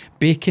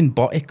 Bacon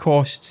butter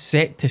costs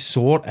set to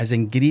soar as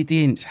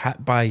ingredients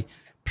hit by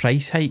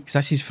price hikes.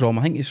 This is from,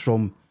 I think it's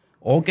from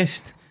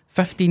August,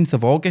 15th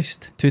of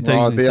August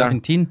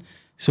 2017.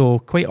 So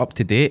quite up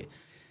to date.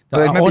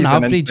 On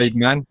average,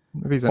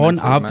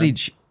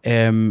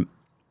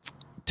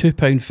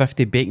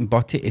 £2.50 bacon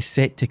butter is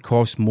set to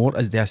cost more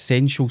as the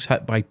essentials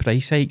hit by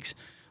price hikes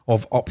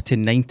of up to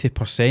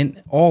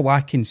 90%. All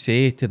I can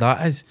say to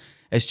that is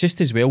it's just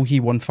as well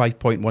he won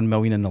 5.1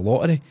 million in the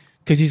lottery,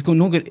 because he's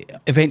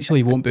eventually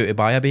he won't be able to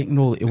buy a bacon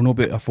roll. He'll not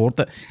be able to afford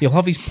it. He'll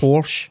have his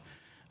Porsche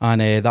and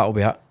that'll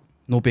be it.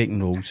 No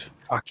bacon rolls.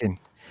 Fucking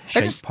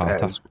it's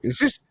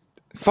just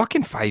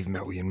fucking 5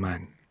 million,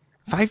 man.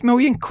 5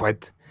 million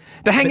quid.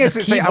 The thing is,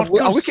 it's like I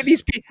look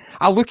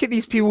at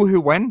these people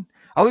who win.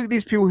 I look at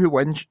these people who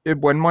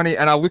win money,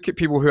 and I look at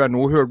people who I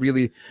know who are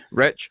really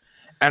rich.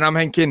 And I'm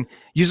thinking,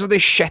 these are the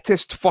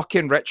shittest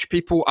fucking rich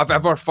people I've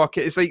ever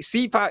fucking... It's like,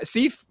 see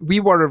if we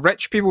were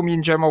rich people, me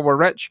and Gemma were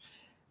rich,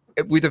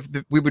 we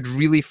would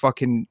really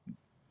fucking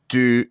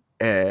do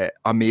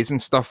amazing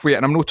stuff with it.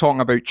 And I'm not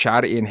talking about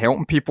charity and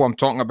helping people. I'm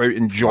talking about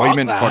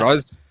enjoyment for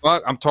us.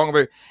 I'm talking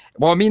about...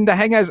 Well, I mean, the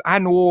thing is, I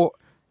know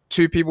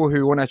two people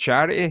who own a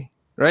charity,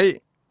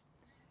 right?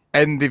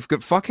 And they've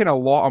got fucking a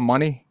lot of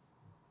money.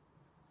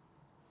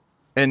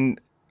 And...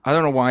 I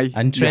don't know why.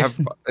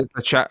 Interesting. It's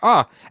a chat.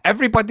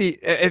 Everybody,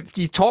 if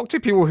you talk to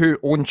people who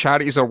own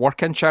charities or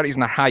work in charities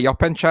and they're high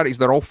up in charities,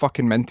 they're all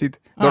fucking minted.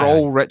 They're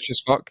all rich as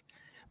fuck.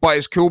 But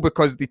it's cool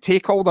because they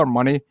take all their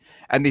money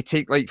and they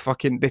take like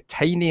fucking the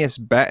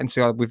tiniest bit and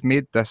say, we've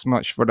made this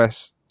much for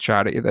this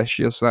charity this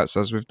year, so that's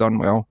us, we've done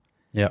well.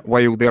 Yeah.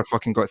 While they're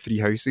fucking got 3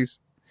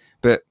 houses.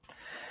 But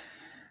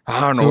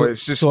I don't know,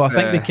 it's just... So I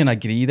think we can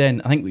agree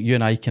then. I think you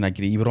and I can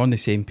agree. We're on the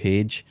same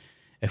page.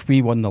 If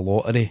we won the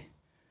lottery...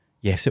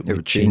 Yes, it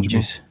would change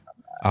us.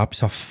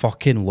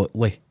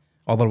 Abso-fucking-lutely.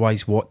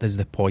 Otherwise, what is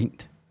the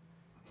point?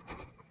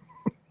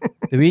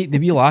 the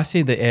wee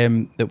lassie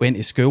that went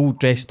to school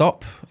dressed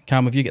up.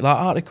 Cam, have you got that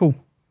article?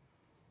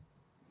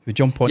 We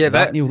jump on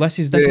that, Neil. This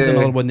is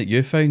another one that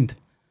you found.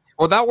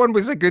 Well, that one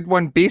was a good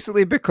one,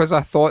 basically because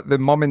I thought the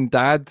mum and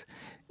dad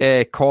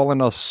calling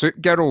her suit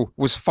girl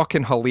was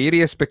fucking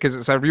hilarious, because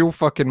it's a real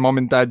fucking mum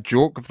and dad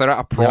joke. If they're at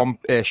a prom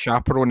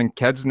chaperoning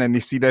kids and then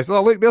they see this,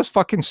 oh, look, there's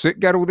fucking suit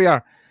girl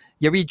there.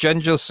 Yeah, wee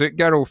ginger suit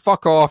girl,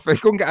 fuck off.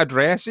 Go and get a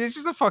dress. It's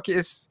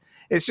just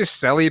it's just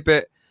silly.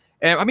 But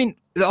I mean,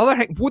 the other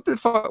thing, what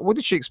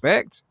did she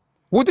expect?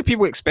 What do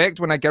people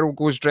expect when a girl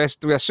goes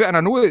dressed with a suit? And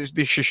I know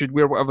that she should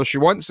wear whatever she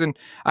wants, and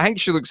I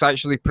think she looks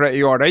actually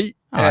pretty all right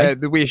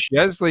the way she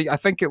is. Like, I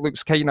think it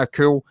looks kind of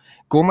cool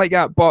going like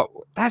that. But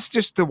that's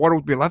just the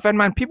world we live in,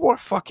 man. People are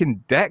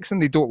fucking dicks,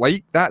 and they don't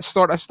like that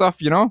sort of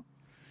stuff, you know.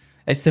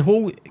 It's the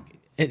whole.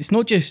 It's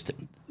not just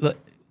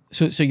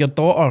so your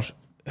daughter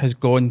has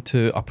gone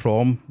to a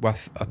prom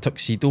with a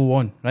tuxedo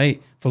on,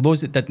 right? For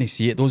those that didn't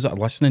see it, those that are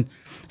listening,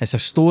 it's a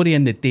story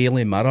in the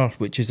Daily Mirror,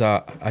 which is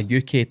a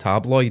UK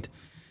tabloid.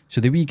 So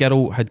the wee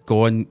girl had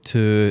gone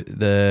to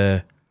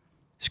the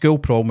school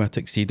prom with a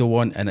tuxedo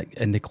on,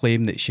 and they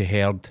claim that she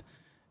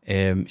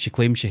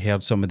claimed she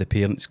heard some of the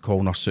parents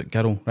calling her suit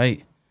girl,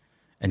 right?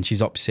 And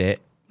she's upset,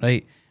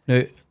 right?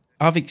 Now,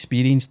 I've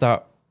experienced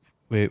that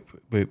with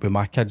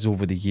my kids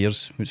over the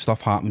years. When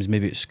stuff happens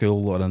maybe at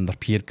school or in their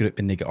peer group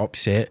and they get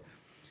upset.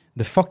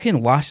 The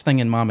fucking last thing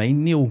in my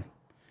mind, Neil,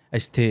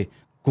 is to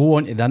go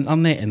onto the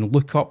internet and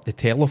look up the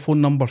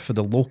telephone number for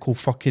the local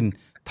fucking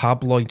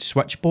tabloid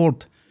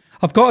switchboard.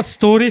 I've got a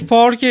story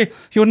for you.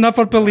 You'll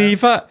never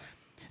believe it.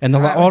 And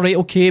they're like, all right,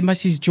 okay,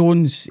 Mrs.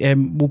 Jones,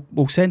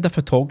 we'll send a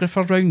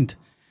photographer round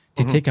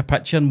to take a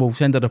picture, and we'll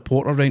send a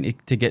reporter round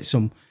to get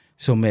some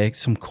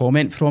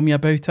comment from you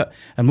about it.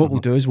 And what we'll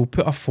do is we'll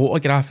put a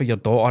photograph of your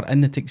daughter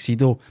in the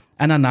tuxedo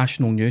in a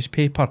national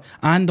newspaper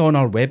and on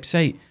our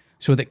website,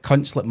 so that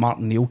cunts like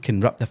Martin Neal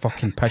can rip the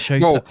fucking piss out.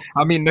 Well,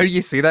 I mean, now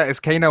you say that, it's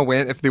kind of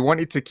when, if they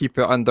wanted to keep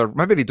it under,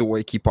 maybe they don't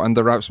want to keep it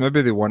under wraps,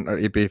 maybe they want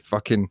her to be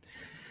fucking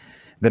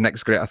the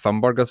next Greta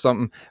Thunberg or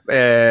something,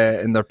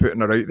 and they're putting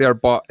her out there.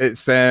 But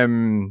it's,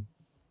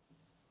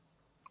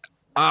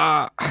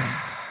 Uh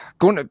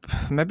going to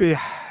maybe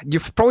you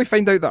probably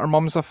find out that her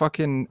mum's a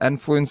fucking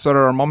influencer,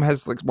 or her mum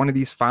has like one of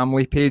these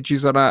family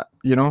pages or that,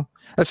 you know.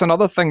 That's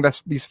another thing.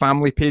 These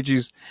family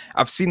pages,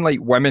 I've seen like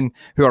women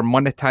who are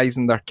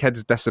monetizing their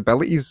kids'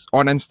 disabilities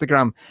on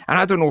Instagram, and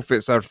I don't know if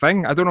it's a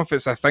thing. I don't know if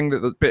it's a thing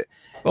but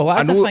Well, I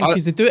that's the know. thing,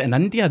 because they do it in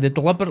India. They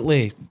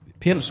deliberately,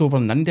 parents over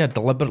in India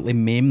deliberately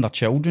maim their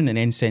children and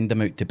then send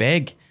them out to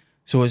beg.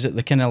 So is it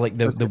the kind of like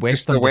the It's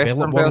Western the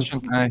Western developed world?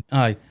 version. Aye.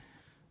 Aye.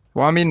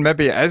 Well, I mean,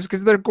 maybe it is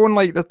because they're going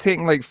like they're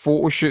taking like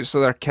photo shoots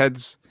of their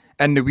kids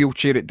in the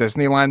wheelchair at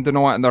Disneyland and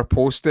all that, and they're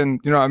posting.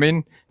 You know what I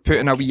mean?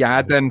 Putting a wee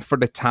ad in for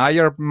the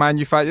tire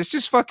manufacturer. It's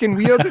just fucking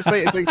weird. It's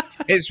like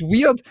it's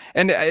weird,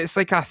 and it's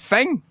like a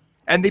thing,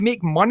 and they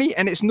make money,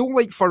 and it's no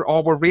like for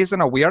we're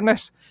raising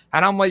awareness,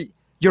 and I'm like.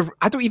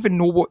 I don't even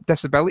know what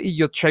disability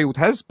your child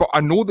has, but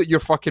I know that you're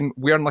fucking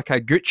wearing like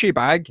a Gucci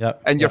bag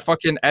Yep, and you're yep.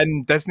 fucking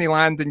in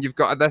Disneyland and you've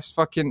got this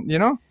fucking, you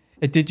know?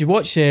 Did you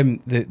watch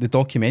the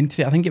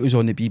documentary? I think it was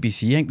on the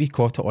BBC. I think we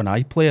caught it on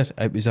iPlayer.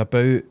 It was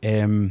about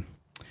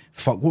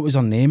what was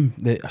her name?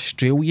 The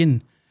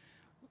Australian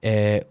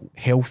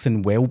health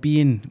and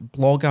well-being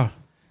blogger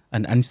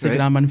and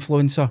Instagram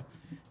influencer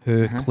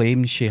who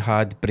claimed she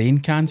had brain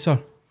cancer,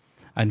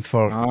 and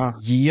for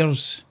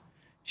years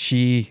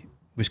she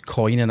was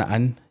coining it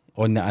in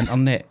on the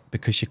internet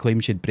because she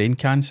claimed she had brain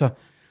cancer,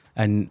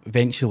 and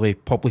eventually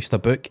published a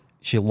book.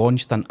 She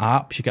launched an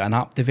app. She got an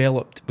app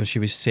developed where she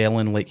was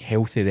selling like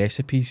healthy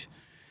recipes.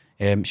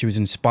 She was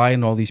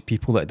inspiring all these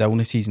people that had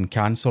illnesses and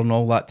cancer and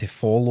all that to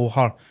follow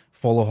her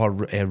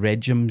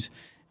regimens,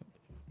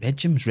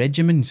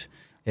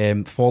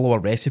 follow her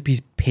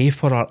recipes, pay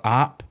for her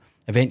app,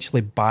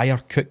 eventually buy her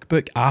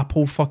cookbook.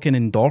 Apple fucking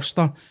endorsed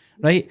her,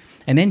 right?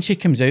 And then she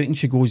comes out and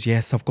she goes,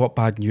 "Yes, I've got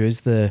bad news.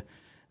 The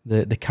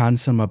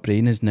cancer in my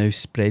brain is now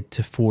spread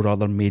to 4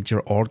 other major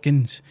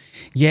organs."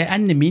 Yeah,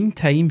 in the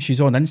meantime, she's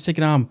on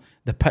Instagram,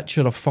 the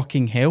picture of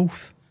fucking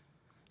health.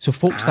 So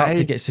folks start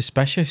to get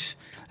suspicious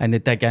and they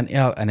dig into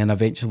her and then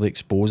eventually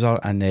expose her,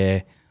 and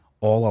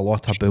all a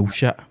lot of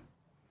bullshit.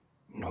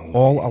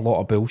 All a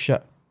lot of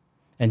bullshit.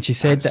 And she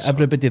said that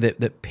everybody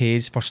that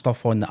pays for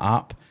stuff on the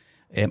app,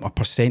 a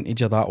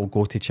percentage of that will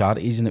go to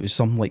charities, and it was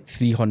something like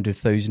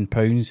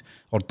 £300,000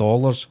 or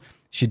dollars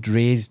she'd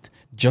raised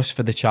just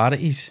for the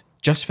charities.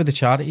 Just for the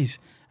charities,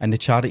 and the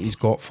charities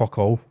got fuck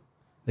all.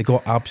 They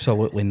got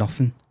absolutely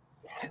nothing.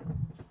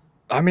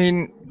 I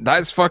mean,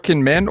 that's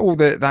fucking mental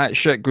that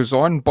shit goes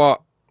on,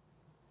 but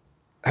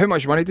how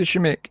much money did she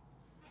make?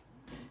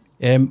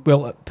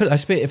 Well, put it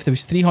this way, if there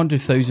was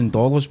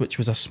 $300,000, which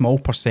was a small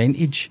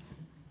percentage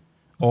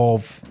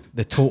of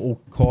the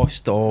total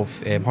cost of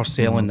her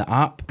selling the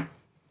app,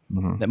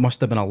 that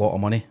must have been a lot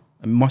of money.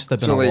 It must have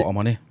been a lot of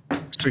money.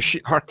 So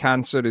her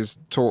cancer is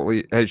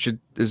totally, is She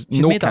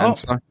no made it up.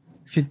 cancer.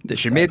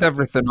 She made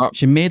everything up.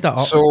 She made it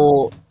up.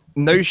 So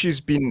now she's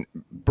been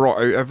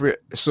brought out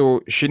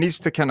so she needs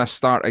to kind of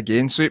start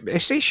again. So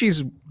say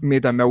she's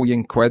made £1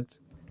 million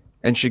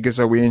and she goes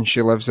away and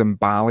she lives in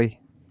Bali,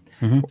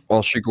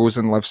 while she goes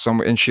and lives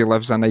somewhere, and she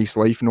lives a nice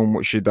life knowing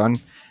what she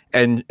done.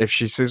 And if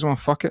she says, "Well,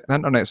 fuck it, the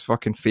internet's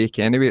fucking fake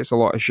anyway, it's a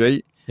lot of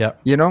shit," yeah,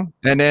 you know.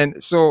 And then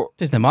so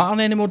doesn't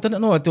matter anymore, didn't it?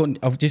 No, I don't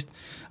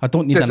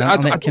need an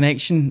internet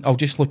connection. I'll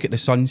just look at the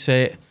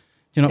sunset.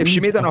 You know, if she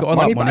made enough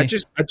money, but I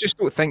just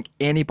don't think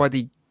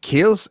anybody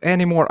cares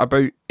anymore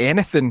about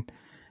anything,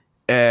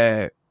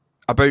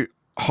 about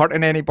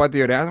hurting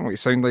anybody. Or I don't want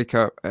to sound like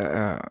a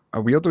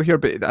weirdo here,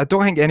 but I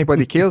don't think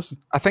anybody cares.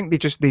 I think they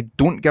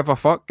don't give a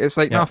fuck. It's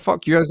like, nah,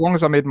 fuck you. As long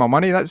as I made my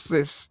money, But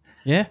it's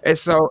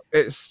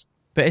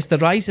the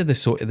rise of the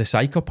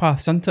psychopaths,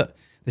 isn't it?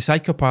 The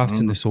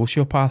psychopaths and the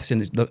sociopaths,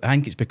 and I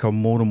think it's become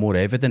more and more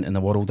evident in the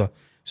world of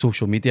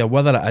social media,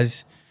 whether it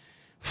is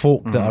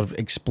folk that are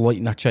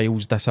exploiting a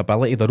child's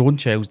disability, their own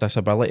child's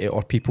disability,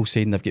 or people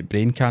saying they've got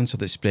brain cancer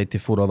that's spread to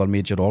 4 other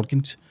major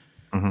organs.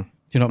 Do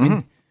you know what I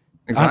mean?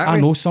 Exactly. I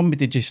know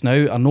somebody just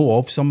now. I know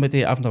of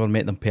somebody. I've never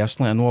met them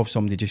personally. I know of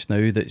somebody just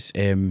now that's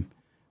in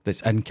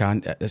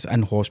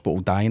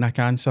hospital dying of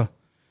cancer,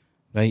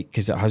 right?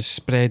 Because it has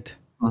spread,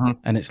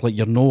 and it's like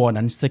you're no on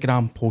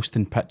Instagram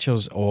posting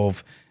pictures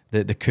of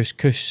the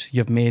couscous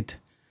you've made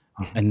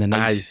and the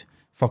nice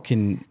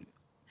fucking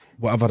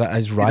whatever it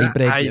is rye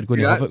bread that you're going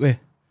to have it with.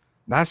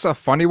 That's a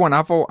funny one.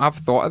 I've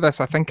thought of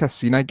this. I think I've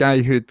seen a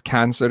guy who had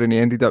cancer and he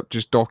ended up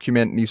just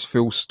documenting his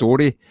full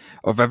story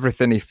of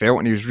everything he felt,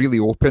 and he was really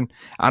open.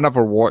 I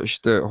never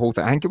watched the whole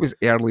thing. I think it was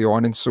early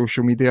on in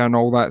social media and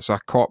all that, so I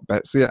caught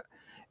bits of it.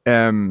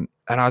 And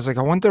I was like,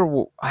 I wonder.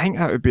 I think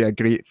that would be a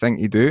great thing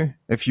to do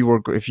if you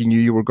knew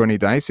you were going to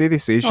die. Say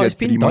she had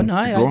 3 months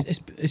to go.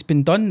 It's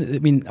been done. I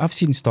mean, I've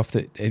seen stuff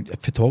that a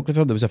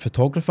photographer. There was a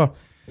photographer.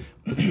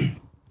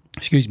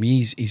 Excuse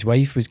me, his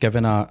wife was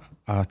given a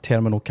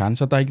terminal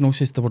cancer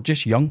diagnosis. They were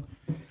just young,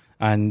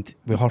 and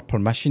with her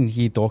permission,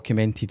 he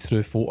documented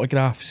through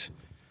photographs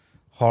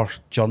her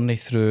journey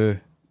through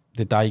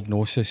the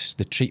diagnosis,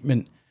 the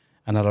treatment,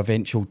 and her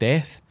eventual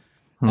death.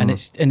 And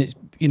it's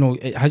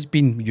it has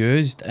been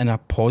used in a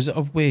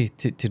positive way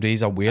to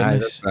raise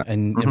awareness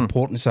and the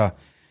importance of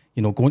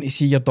you know, going to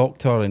see your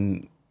doctor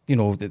and, you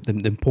know, the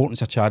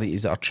importance of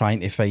charities that are trying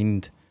to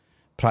find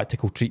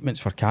practical treatments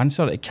for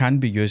cancer. It can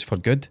be used for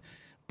good,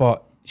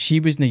 but she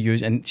wasn't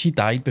used, and she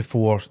died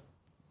before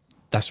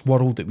this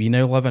world that we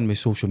now live in with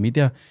social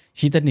media.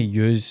 She didn't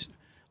use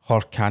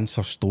her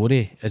cancer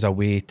story as a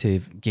way to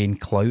gain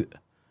clout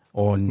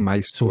on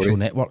My story. social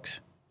networks.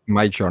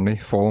 My journey,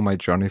 follow my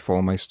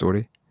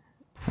story.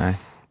 Aye.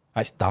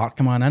 That's dark,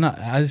 man, innit?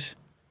 It is.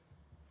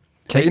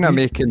 Kind of we-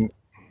 making.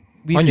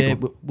 On you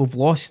go. We've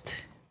lost.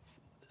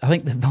 I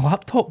think the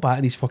laptop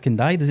battery's fucking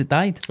died. Has it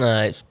died?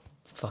 Nah, it's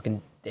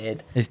fucking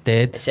dead. It's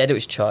dead. They said it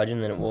was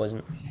charging, then it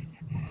wasn't.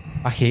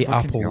 I hate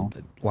Fucking Apple hell.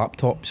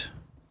 laptops.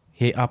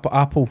 Hate Apple.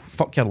 Apple,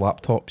 fuck your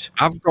laptops.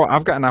 I've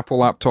got an Apple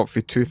laptop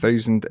for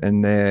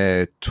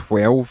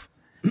 2012,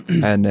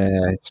 and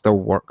it still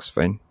works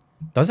fine.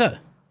 Does it?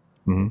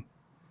 I've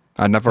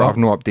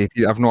not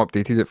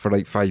updated it for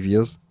like 5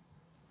 years.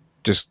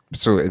 Just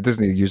so it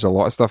doesn't use a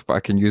lot of stuff, but I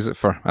can use it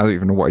for. I don't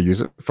even know what I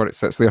use it for. It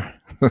sits there.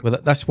 Well,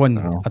 this one,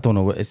 know. I don't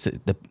know. It's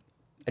the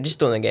I just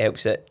don't think it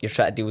helps that you're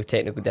trying to deal with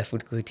technical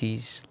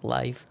difficulties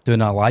live.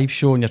 doing a live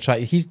show and you're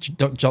trying. He's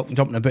jumping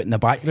about in the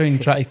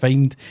background trying to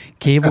find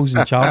cables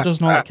and chargers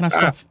and all that kind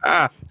of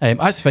stuff.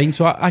 That's fine.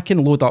 So I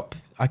can load up.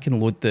 I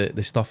can load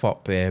the stuff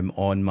up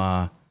on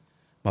my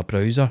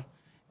browser.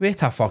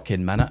 Wait a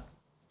fucking minute.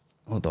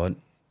 Hold on.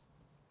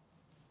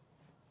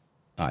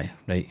 Aye,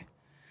 right.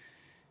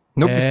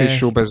 Nobody says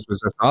showbiz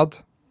was this hard.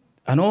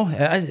 I know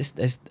it is.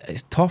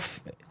 It's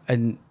tough,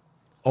 and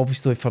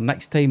obviously for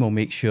next time I'll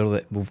make sure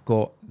that we've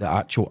got the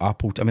actual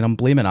Apple. I mean, I'm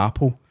blaming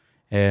Apple,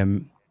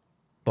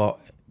 but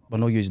we're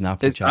not using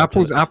Apple. It's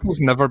chargers. Apple's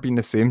never been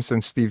the same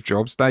since Steve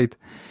Jobs died.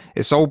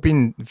 It's all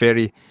been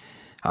very.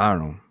 I don't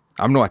know.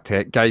 I'm not a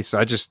tech guy, so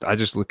I just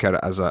look at it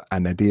as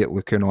an idiot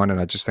looking on, and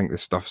I just think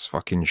this stuff's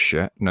fucking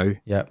shit now.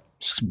 Yeah.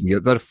 It's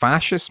weird. They're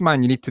fascists,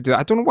 man. You need to do it.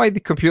 I don't know why the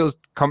computer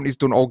companies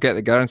don't all get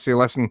together and say,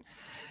 listen,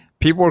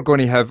 people are going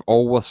to have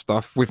all this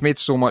stuff. We've made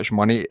so much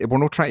money. We're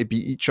not trying to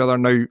beat each other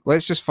now.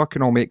 Let's just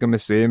fucking all make them the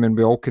same, and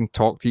we all can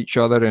talk to each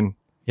other. And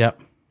Yeah.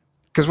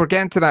 because we're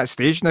getting to that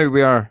stage now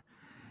where,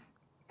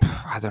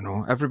 I don't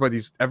know,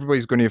 everybody's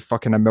going to have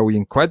fucking £1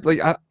 million.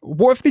 Like,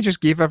 what if they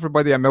just gave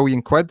everybody £1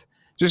 million?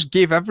 Just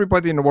gave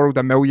everybody in the world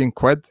 £1 million.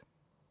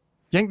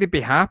 You think they'd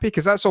be happy?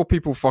 Because that's all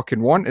people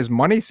fucking want is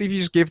money. See if you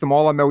just gave them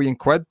all £1 million,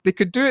 they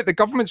could do it. The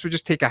governments would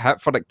just take a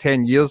hit for like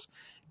 10 years,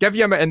 give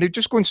you and they'd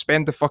just go and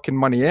spend the fucking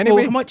money anyway.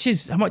 Well, how much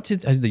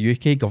has the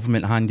UK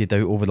government handed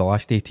out over the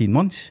last 18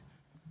 months?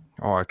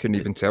 Oh, I couldn't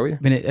even tell you. I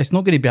mean, it's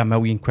not going to be £1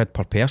 million per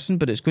person,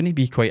 but it's going to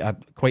be quite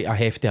a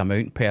hefty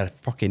amount per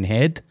fucking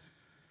head.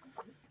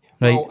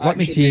 Right, Well, let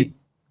me see.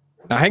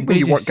 I think I'm when gonna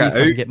you work just see that if I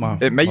can out, get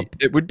my-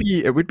 it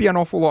would be an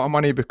awful lot of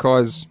money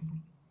because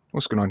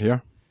what's going on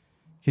here?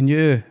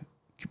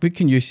 What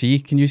can you see?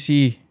 Can you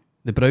see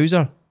the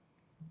browser?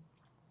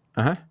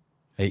 Uh-huh.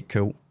 Right,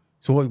 cool.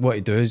 So what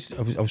to do is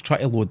I was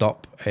trying to load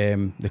up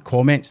the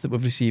comments that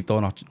we've received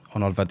on our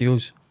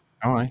videos.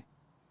 All right.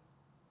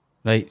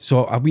 Right,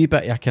 so a wee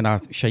bit of a kind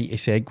of shitey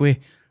segue.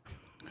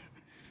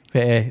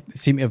 But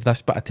seem to have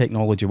this bit of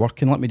technology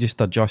working. Let me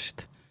just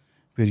adjust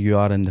where you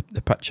are in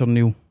the picture,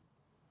 Neil.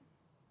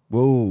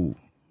 Whoa,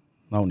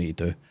 that'll need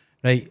to do.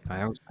 Right,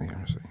 I was thinking,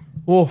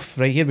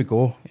 right, here we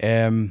go.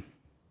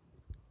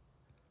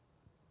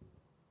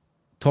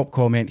 Top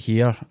comment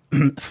here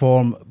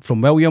from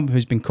William,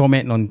 who's been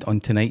commenting on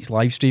tonight's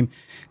live stream.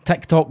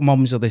 TikTok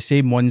mums are the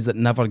same ones that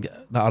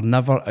are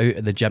never out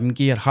of the gym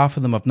gear. Half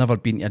of them have never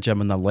been to a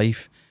gym in their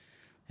life.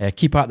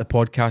 Keep at the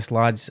podcast,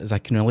 lads, as I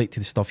can relate to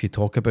the stuff you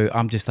talk about.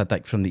 I'm just a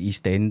dick from the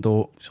East End,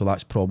 though, so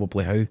that's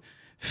probably how.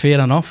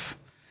 Fair enough.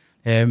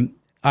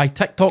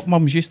 TikTok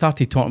mums, you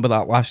started talking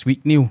about that last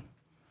week, Neil.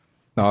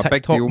 no, a big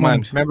TikTok deal, man.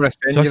 mums. Remember I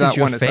sent So you this is that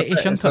your one?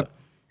 fetish, isn't it?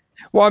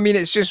 Well, I mean,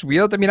 it's just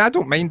weird. I mean, I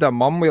don't mind a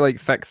mum with like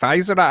thick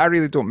thighs or that. I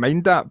really don't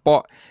mind that.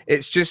 But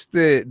it's just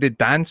the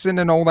dancing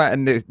and all that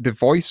and the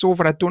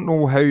voiceover. I don't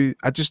know how.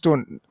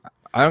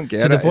 I don't get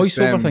it. So the It's,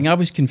 voiceover thing, I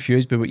was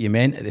confused by what you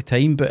meant at the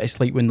time, but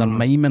it's like when they're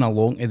miming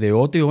along to the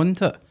audio,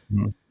 isn't it?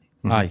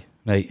 Aye,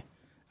 right.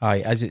 Aye,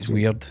 as it's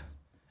weird.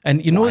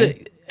 And you know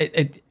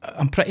that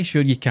I'm pretty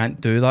sure you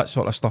can't do that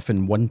sort of stuff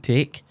in one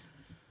take.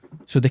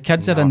 So the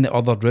kids are in the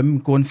other room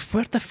going,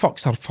 where the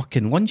fuck's our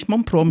fucking lunch?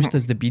 Mum promised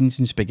us the beans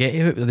and spaghetti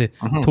hoops, the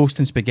toast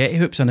and spaghetti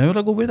hoops an hour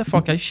ago. Where the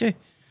fuck is she?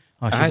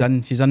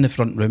 Oh, she's in the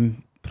front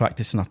room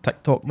practicing her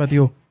TikTok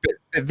video.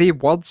 But they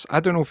words,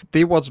 I don't know if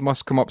they words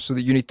must come up so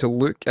that you need to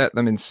look at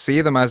them and say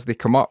them as they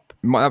come up.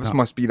 That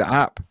must be the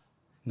app.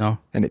 No.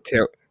 And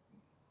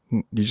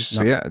you just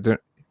say it.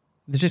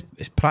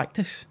 It's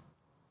practice.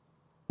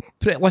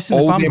 Listen,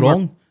 All if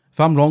them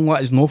I'm wrong,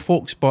 let us know,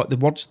 folks, but the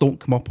words don't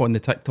come up on the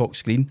TikTok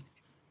screen.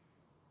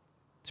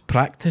 It's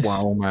practice.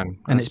 Wow, man.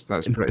 And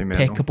That's pretty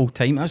mental. impeccable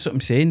time. That's what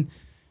I'm saying. You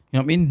know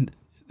what I mean?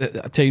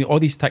 I tell you, all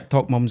these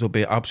TikTok mums will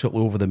be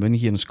absolutely over the moon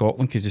here in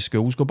Scotland because the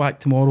schools go back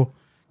tomorrow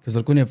because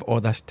they're going to have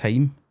all this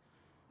time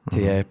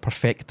to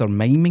perfect their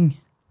miming.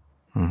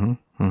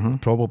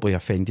 Probably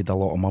offended a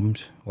lot of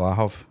mums. Well, I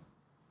have.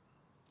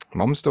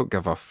 Mums don't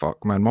give a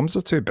fuck, man. Mums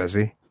are too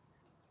busy.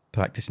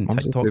 practicing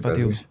Mums are TikTok too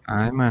busy. videos.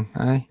 Aye, man.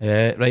 Aye.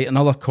 Right,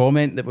 another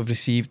comment that we've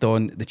received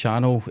on the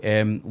channel.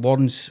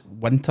 Lawrence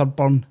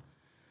Winterburn.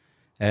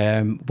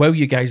 While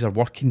you guys are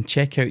working,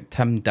 check out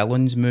Tim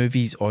Dillon's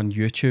movies on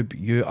YouTube.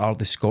 You are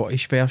the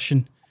Scottish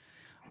version.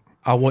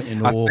 I want to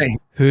know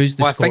who's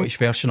the Scottish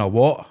version of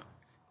what?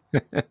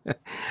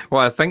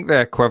 Well, I think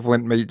the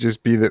equivalent might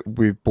just be that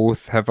we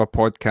both have a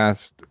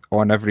podcast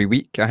on every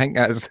week. I think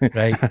that's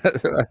right.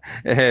 But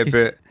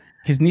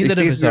because neither of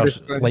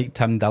us are like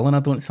Tim Dillon, I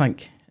don't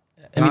think.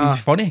 I mean, he's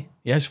funny.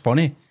 He is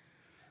funny.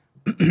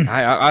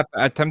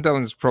 Tim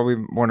Dillon's probably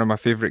one of my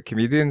favourite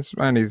comedians,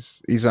 man.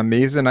 He's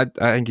amazing. I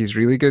think he's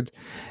really good.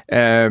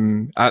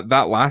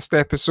 That last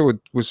episode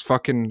was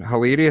fucking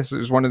hilarious. It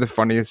was one of the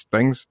funniest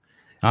things.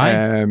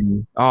 Aye.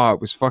 It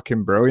was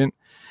fucking brilliant.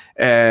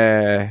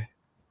 He's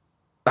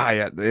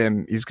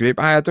great.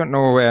 I don't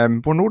know. Well,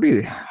 no,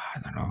 really. I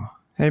don't know.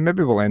 Hey,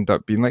 maybe we'll end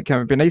up being like him.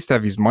 It'd be nice to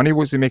have his money.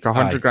 What's he make?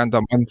 $100,000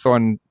 a month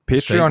on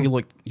Patreon?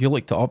 Right. You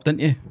looked it up,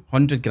 didn't you?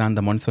 $100,000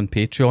 a month on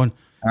Patreon.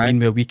 Aye.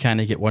 Meanwhile, we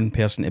can't get one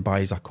person to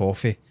buy us a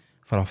coffee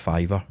for a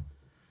 $5.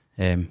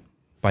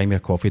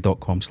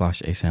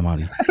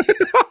 Buymeacoffee.com/SMRE.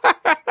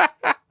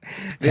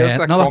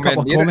 Another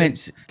couple of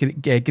comments.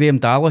 Graham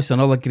Dallas,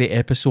 another great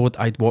episode.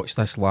 I'd watch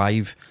this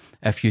live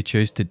if you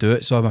choose to do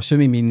it. So I'm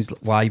assuming he means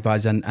live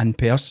as in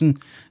person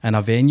in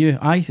a venue.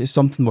 Aye, it's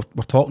something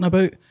we're talking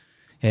about.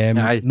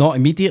 Not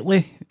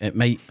immediately. It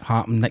might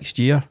happen next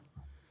year.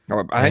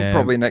 I think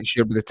probably next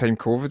year by the time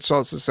COVID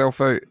sorts itself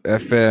out,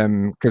 if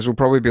because we'll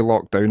probably be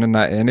locked down in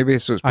that anyway,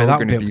 so it's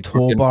probably going to be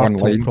October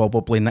online.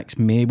 Probably next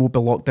May we'll be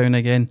locked down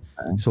again.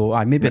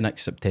 So maybe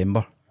next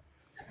September.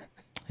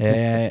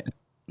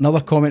 Another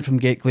comment from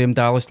Graham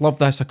Dallas. Love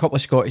this. A couple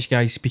of Scottish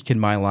guys speaking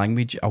my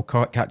language. I'll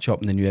catch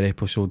up in the newer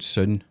episodes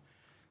soon.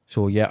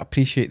 So yeah,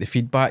 appreciate the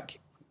feedback.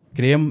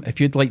 Graham, if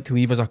you'd like to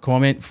leave us a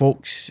comment,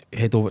 folks,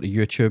 head over to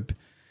YouTube.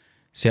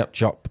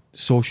 Search up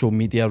Social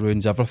Media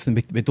Ruins Everything.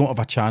 We don't have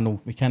a channel.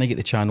 We can't get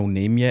the channel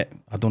name yet.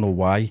 I don't know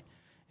why.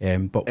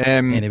 But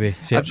anyway,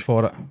 search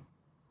for it.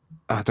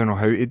 I don't know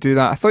how to do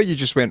that. I thought you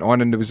just went on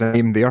and there was a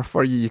name there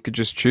for you. You could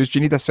just choose. Do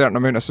you need a certain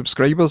amount of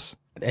subscribers?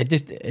 It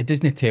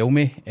doesn't tell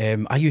me.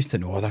 I used to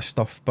know all this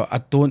stuff, but I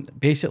don't.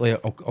 Basically,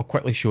 I'll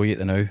quickly show you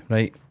it now,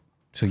 right?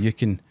 So you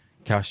can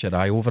cast your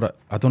eye over it.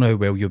 I don't know how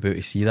well you'll be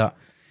able to see that.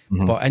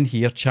 Mm-hmm. But in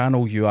here,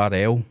 channel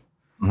URL,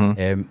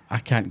 I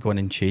can't go in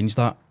and change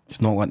that.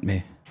 It's not letting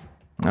me.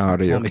 Let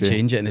me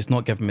change it, and it's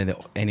not giving me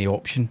any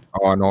option.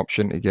 Oh, an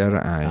option to get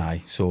it.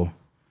 Aye. So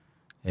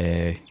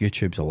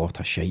YouTube's a lot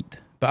of shite.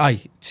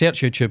 But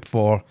search YouTube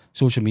for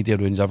Social Media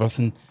Ruins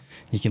Everything.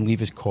 You can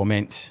leave us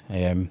comments.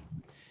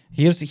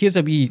 Here's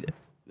a wee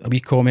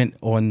comment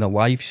on the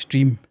live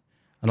stream.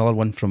 Another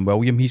one from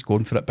William. He's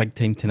going for it big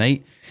time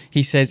tonight.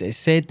 He says, it's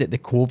said that the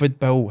COVID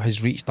bill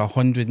has reached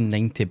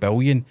 190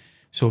 billion.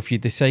 So if you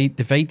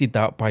divided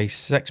that by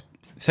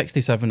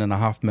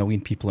 67.5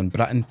 million people in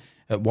Britain,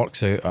 it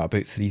works out at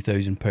about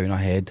 £3,000 a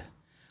head.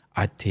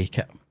 I'd take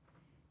it.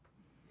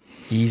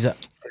 Ease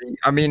it.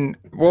 I mean,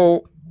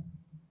 well,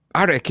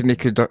 I reckon they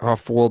could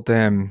afford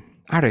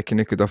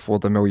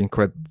 £1 million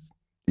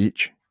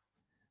each.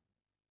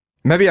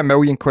 Maybe £1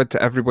 million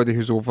to everybody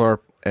who's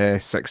over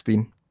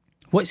 16.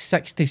 What's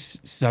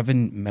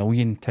 67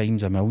 million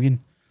times a million?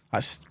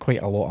 That's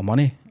quite a lot of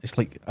money. That's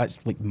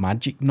like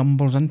magic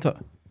numbers, isn't it?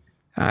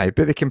 Aye,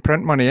 but they can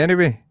print money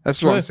anyway.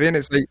 That's what I'm saying.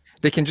 It's like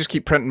they can just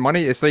keep printing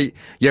money. It's like,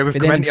 we've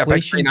come into a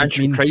big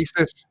financial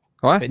crisis.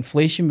 What? But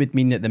inflation would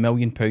mean that the £1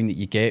 million that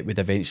you get would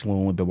eventually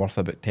only be worth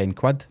about 10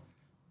 quid.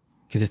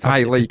 Because to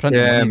print money,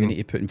 they need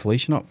to put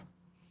inflation up.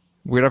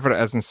 Wherever it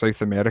is in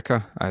South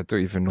America, I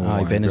don't even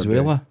know.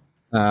 Venezuela.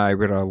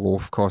 Where a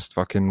loaf cost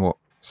fucking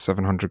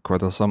 700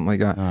 quid or something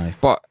like that. Aye.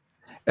 But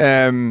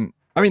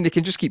I mean, they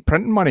can just keep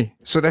printing money.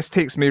 So this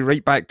takes me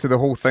right back to the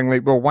whole thing.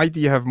 Like, well, why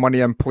do you have money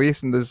in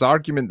place? And there's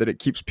argument that it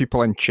keeps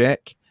people in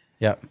check.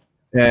 Yeah.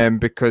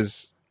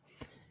 Because,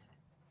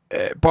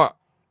 but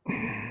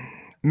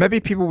maybe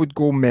people would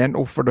go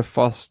mental for the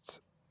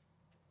first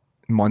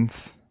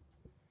month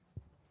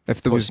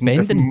if there was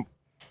spending.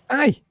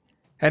 Aye.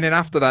 And then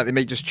after that, they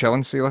might just chill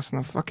and say, listen,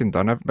 I've fucking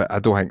done it. But I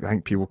don't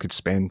think people could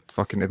spend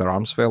fucking till their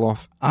arms fell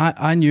off.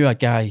 I knew a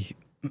guy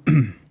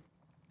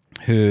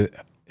who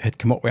had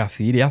come up with a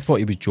theory. I thought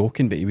he was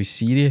joking, but he was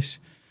serious.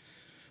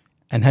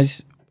 And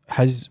his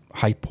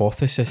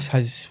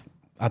hypothesis,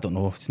 I don't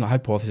know, it's not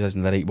hypothesis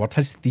isn't the right word,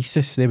 his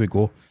thesis, there we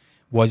go,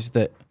 was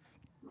that,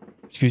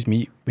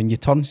 when you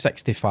turn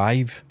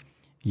 65,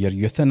 you're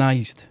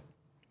euthanized.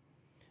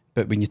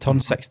 But when you turn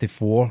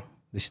 64,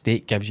 the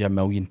state gives you £1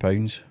 million.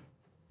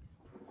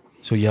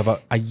 So you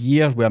have a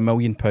year with £1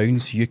 million,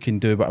 you can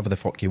do whatever the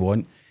fuck you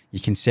want. You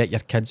can set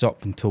your kids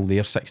up until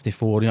they're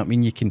 64. You know what I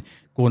mean? You can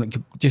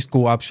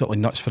go absolutely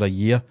nuts for a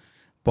year.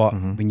 But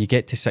when you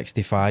get to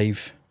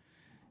 65,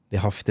 they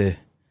have to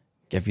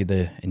give you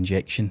the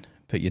injection,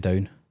 put you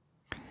down.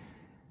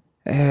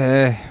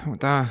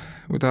 Would I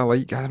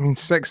like? I mean,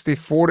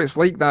 64. It's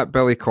like that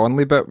Billy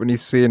Connolly bit when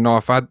he's saying, "No,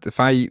 if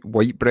I eat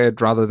white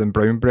bread rather than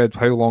brown bread,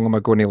 how long am I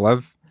going to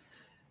live?"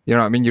 You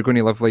know what I mean? You're going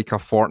to live like a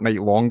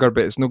fortnight longer,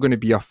 but it's not going to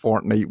be a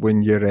fortnight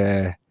when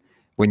you're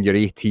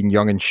 18,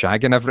 young and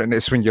shagging everything.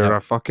 It's when you're Yeah.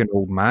 a fucking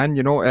old man,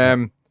 you know.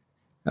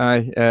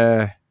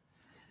 I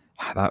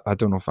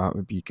don't know if that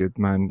would be good,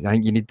 man. I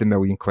think you need the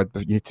 £1,000,000,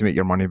 but you need to make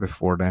your money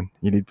before then.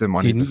 You need the So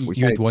money before.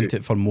 you'd want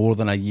it for more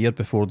than a year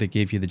before they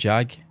gave you the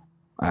jag?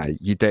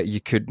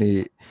 You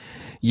couldn't.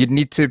 You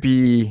need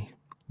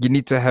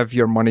to have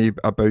your money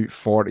about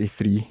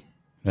 43.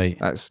 Right.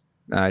 That's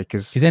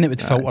because then it would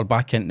filter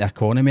back into the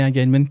economy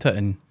again, wouldn't it?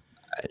 And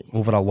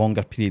over a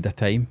longer period of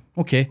time.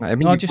 Okay. I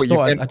mean, No, I just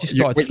thought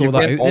I'd throw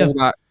that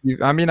out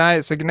there.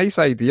 It's a nice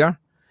idea.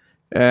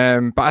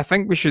 But I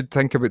think we should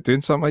think about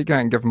doing something like that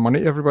and giving money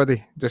to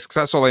everybody. Just 'cause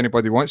that's all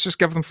anybody wants. Just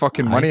give them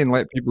fucking money and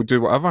let people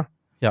do whatever.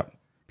 Yeah.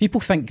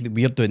 People think that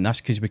we're doing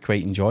this because we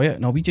quite enjoy it.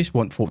 No, we just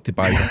want folk to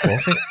buy their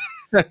coffee.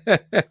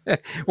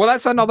 Well,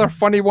 that's another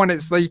funny one.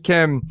 It's like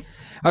I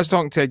was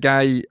talking to a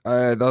guy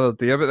the other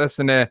day about this,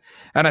 and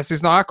I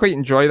says, no, I quite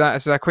enjoy that. I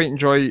said I quite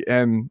enjoy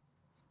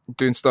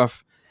doing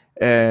stuff,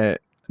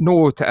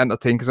 no to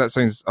entertain, because that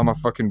sounds, I'm a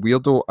fucking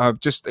weirdo. I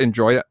just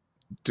enjoy it,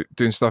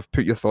 doing stuff.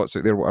 Put your thoughts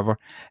out there, whatever.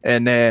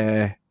 And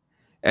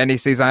he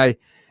says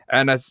but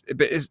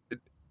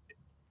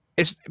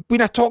it's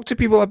when I talk to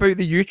people about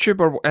the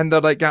YouTube, and they're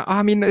like,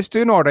 I mean, it's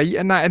doing all right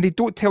and that, and they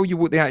don't tell you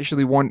what they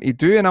actually want to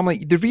do. And I'm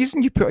like, the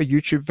reason you put a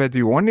YouTube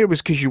video on there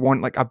was because you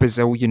want like a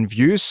bazillion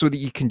views so that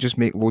you can just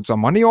make loads of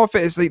money off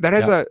it. It's like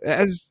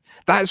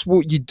that's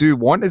what you do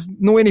want. There's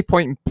no any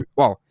point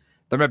well,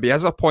 there maybe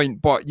is a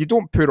point, but you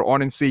don't put it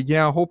on and say,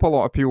 yeah, I hope a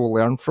lot of people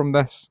learn from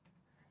this.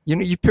 You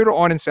know, you put it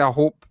on and say, I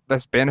hope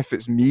this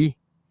benefits me.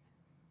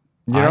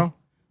 You know?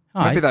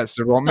 Maybe that's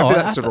the wrong way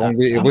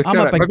to look at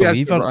it. Maybe that's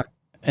the wrong.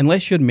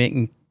 Unless you're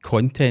making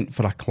content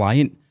for a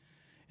client,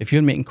 if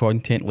you're making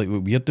content like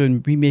what we're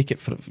doing, you make it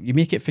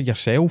for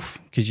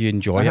yourself because you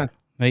enjoy it.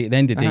 Right? At the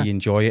end of the day, you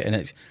enjoy it,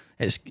 and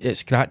it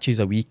scratches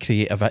a wee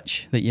creative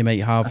itch that you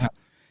might have.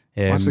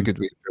 That's a good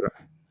way to put it.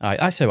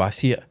 That's how I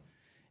see it.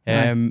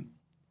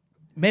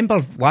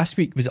 Remember last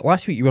week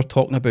you were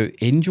talking about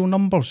angel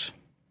numbers?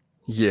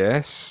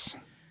 Yes.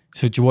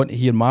 So do you want to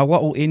hear my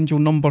little angel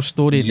number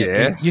story?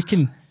 Yes.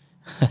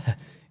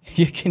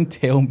 You can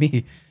tell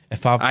me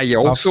if I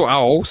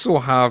also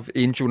have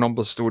angel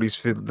number stories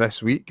for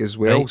this week as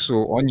well. Right. So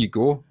on you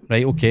go.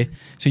 Right, okay.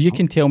 So you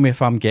can tell me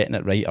if I'm getting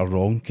it right or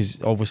wrong, because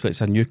obviously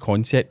it's a new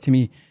concept to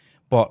me.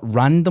 But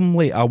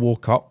randomly I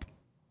woke up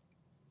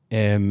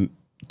during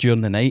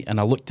the night and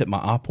I looked at my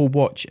Apple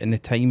Watch and the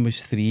time was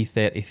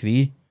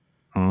 3:33.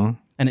 And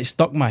it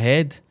stuck in my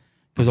head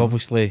because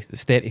obviously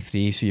it's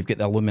 33, so you've got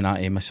the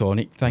Illuminati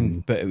Masonic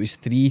thing, but it was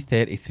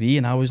 3:33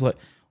 and I was like,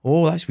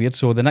 oh, that's weird.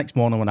 So the next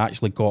morning when I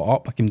actually got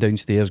up, I came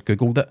downstairs,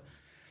 Googled it,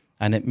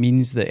 and it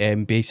means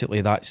that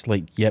basically that's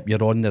like, yep,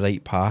 you're on the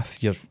right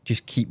path. You're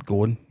just keep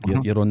going.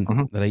 You're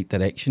on the right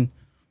direction.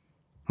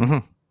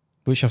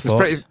 What's your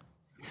thoughts?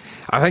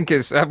 I think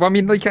it's, I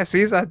mean, like I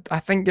says, I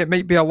think it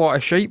might be a lot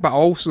of shite, but I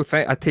also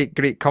think I take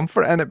great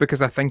comfort in it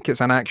because I think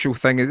it's an actual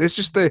thing. It's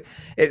just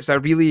it's a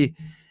really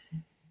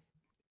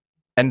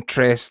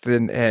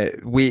interesting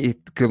way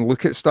to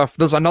look at stuff.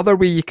 There's another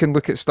way you can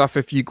look at stuff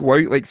if you go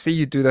out, like say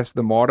you do this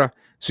the morrow.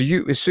 So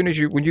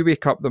when you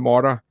wake up the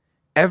morrow,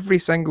 every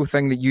single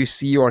thing that you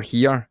see or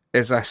hear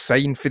is a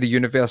sign for the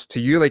universe to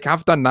you. Like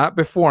I've done that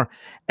before,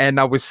 and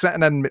I was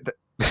sitting in,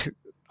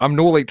 I'm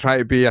no like trying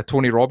to be a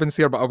Tony Robbins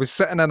here, but I was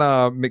sitting in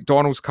a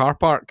McDonald's car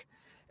park,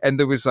 and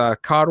there was a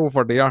car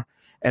over there,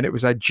 and it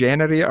was a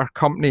generator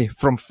company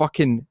from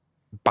fucking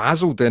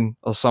Basildon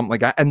or something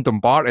like that in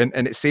Dumbarton,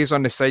 and it says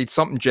on the side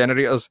something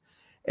generators,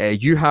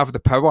 you have the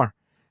power.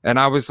 And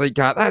I was like,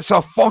 that's a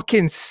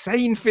fucking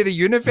sign for the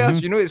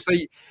universe. You know, it's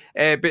like,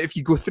 but if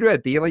you go through a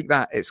day like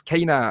that, it's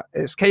kind of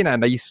a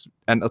nice,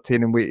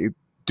 entertaining way to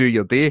do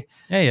your day.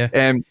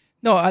 Yeah.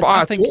 No,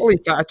 I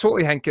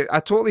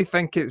totally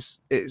think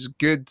it's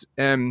good.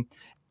 I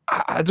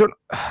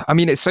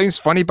mean, it sounds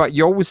funny, but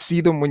you always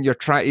see them when you're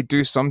trying to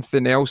do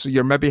something else, or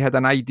you're maybe had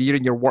an idea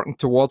and you're working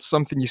towards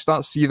something. You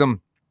start to see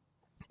them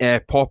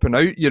popping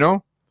out, you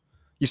know,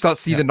 you start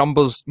to see the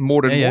numbers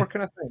more and more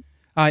kind of thing.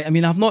 I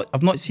mean, I've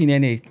not seen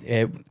any.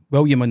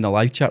 William in the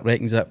live chat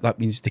reckons that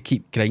means to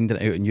keep grinding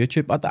it out on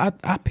YouTube.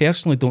 I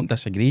personally don't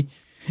disagree.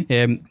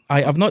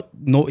 I've not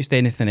noticed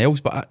anything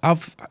else, but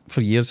I've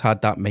for years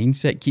had that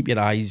mindset: keep your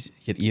eyes,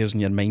 your ears, and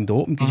your mind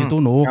open because you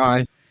don't know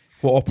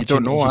what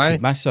opportunities you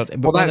could miss,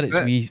 but whether it's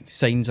wee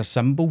signs or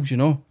symbols, you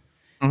know.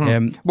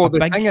 Well,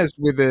 the thing is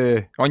with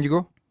the on you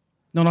go.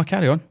 No,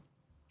 carry on.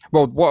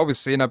 Well, what I was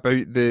saying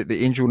about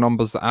the angel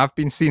numbers that I've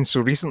been seeing.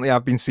 So recently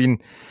I've been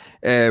seeing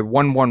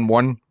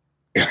 111,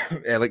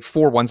 like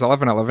 4 ones,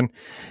 1111,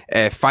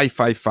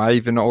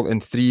 555, and all in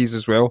threes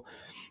as well.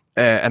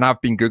 And I've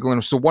been Googling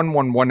them. So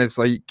 111 is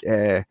like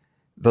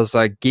there's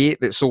a gate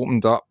that's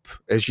opened up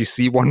as you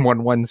see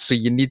 111. So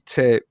you need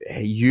to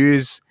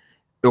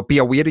be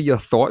aware of your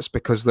thoughts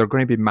because they're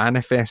going to be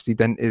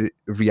manifested into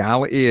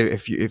reality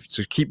if you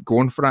keep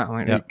going for that. I'm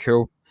like, right,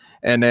 cool.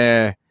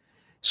 And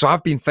So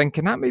I've been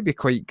thinking that may be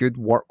quite good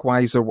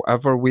work-wise or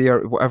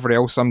whatever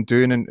else I'm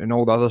doing and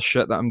all the other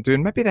shit that I'm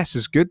doing. Maybe this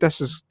is good.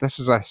 This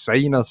is a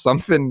sign or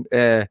something.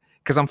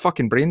 Because I'm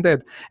fucking brain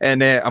dead,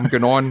 and I'm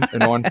going on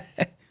and on.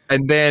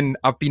 And then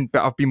I've been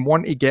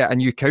wanting to get a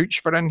new couch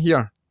for in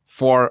here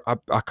for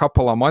a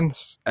couple of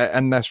months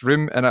in this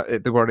room,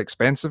 and they were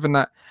expensive and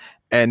that.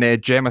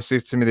 And Gemma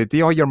says to me the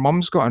day, "Oh, your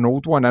mum's got an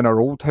old one in her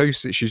old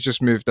house that she's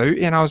just moved out."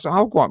 And I was like,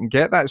 "I'll go up and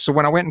get that." So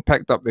when I went and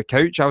picked up the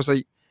couch, I was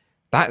like,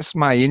 "That's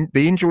the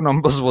angel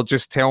numbers will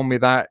just tell me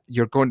that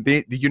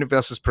the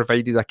universe has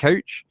provided a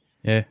couch."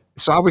 Yeah.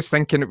 So I was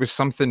thinking it was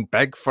something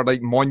big for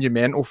like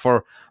monumental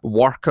for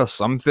work or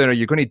something. Or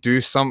you're going to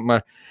do something,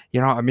 or, you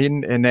know what I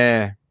mean? And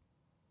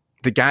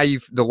the guy,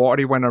 the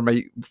lottery winner,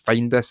 might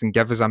find this and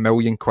give us £1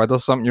 million or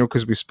something, you know,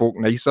 because we spoke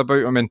nice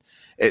about him. And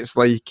it's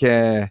like,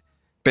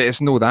 but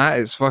it's no that.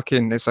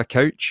 It's a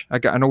couch. I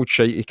got an old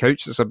shitey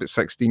couch that's about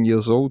 16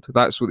 years old.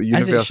 That's what the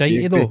universe Is it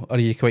shitey gave though? me. Or are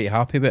you quite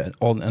happy with it?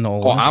 In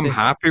all Oh, honesty?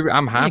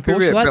 I'm happy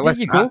with it. So But there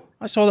listen, you go.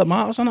 That's all that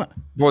matters, isn't it?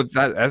 well,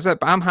 that is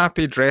it. But I'm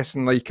happy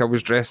dressing like I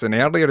was dressing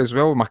earlier as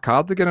well, with my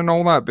cardigan and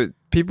all that. But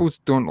people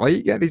don't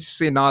like it. They just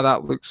say, "Nah,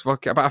 that looks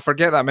fucking." But I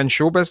forget that I'm in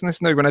show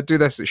business now. When I do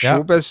this, it's Yeah.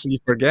 showbiz, so you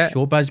forget.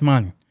 Showbiz,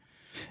 man.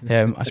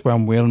 That's why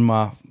I'm wearing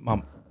my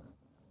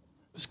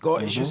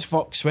Scottish as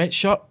fuck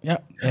sweatshirt. Yeah.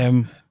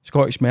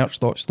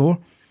 Scottish-merch.store.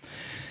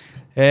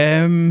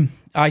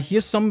 I hear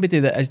somebody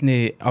that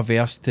isn't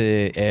averse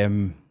to.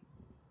 Do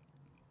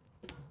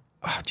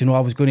you know?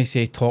 I was going to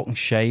say talking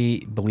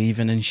shite,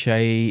 believing in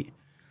shite.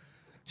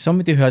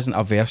 Somebody who isn't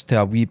averse to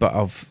a wee bit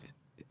of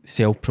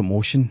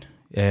self-promotion.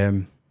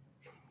 Greta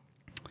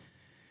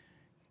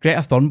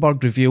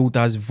Thunberg revealed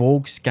as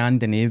Vogue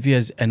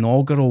Scandinavia's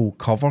inaugural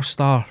cover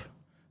star.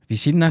 Have you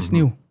seen this,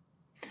 Neil?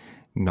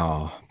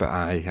 No, but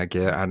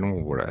I know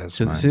what it is.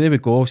 So Man. there we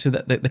go. So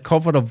the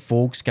cover of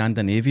Vogue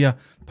Scandinavia,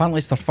 apparently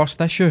it's their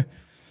first issue.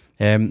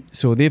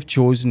 So they've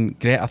chosen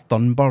Greta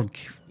Thunberg,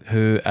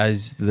 who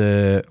is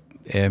the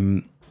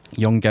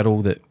young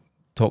girl that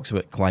talks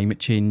about climate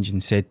change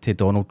and said to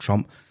Donald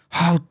Trump,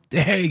 "How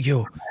dare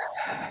you?"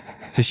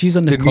 So she's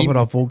on the cover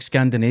of Vogue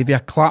Scandinavia,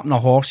 clapping a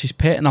horse. She's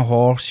petting a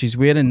horse. She's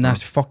wearing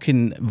this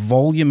fucking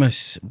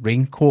voluminous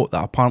raincoat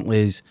that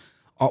apparently is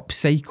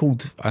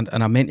upcycled.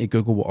 And I meant to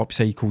Google what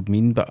upcycled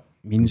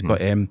means,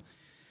 but in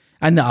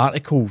the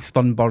article,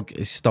 Thunberg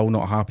is still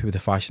not happy with the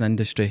fashion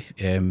industry.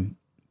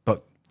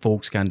 But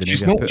Vogue Scandinavia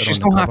She's put her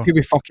not on the cover. happy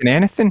with fucking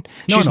anything.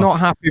 No, She's no. not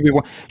happy with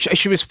what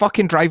she was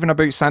fucking driving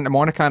about Santa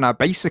Monica on a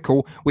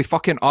bicycle with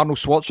fucking Arnold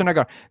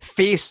Schwarzenegger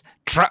face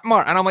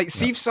Tripmer, and I'm like,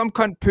 see if some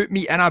cunt put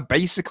me in a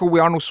bicycle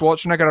with Arnold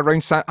Schwarzenegger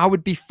around Santa, I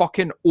would be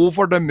fucking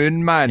over the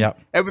moon, man. Yep.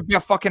 It would be a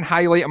fucking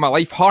highlight of my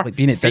life. Her Like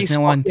being at face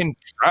Disneyland. fucking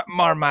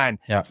Tripmer, man.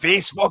 Yep.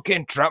 Face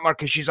fucking Tripmer,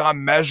 because she's a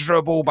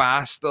miserable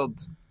bastard.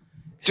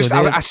 So Just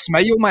a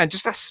smile, man.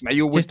 Just a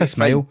smile. Would Just be a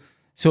smile. fine.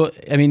 So,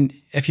 I mean,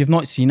 if you've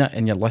not seen it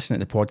and you're listening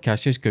to the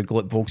podcast, just Google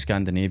it, Vogue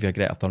Scandinavia,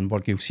 Greta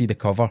Thunberg. You'll see the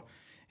cover.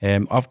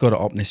 I've got it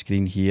up on the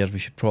screen here. We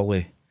should probably,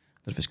 I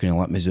don't know if it's going to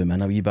let me zoom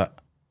in a wee bit.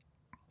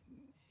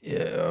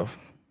 Yeah,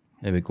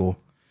 there we go.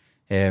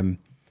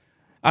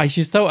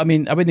 She's still, I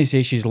mean, I wouldn't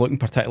say she's looking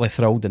particularly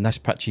thrilled in this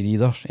picture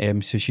either.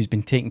 So she's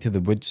been taken to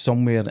the woods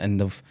somewhere and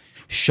they've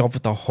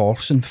shoved a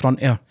horse in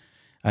front of her.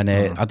 And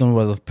I don't know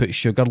whether they've put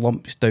sugar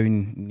lumps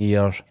down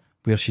near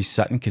where she's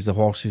sitting, because the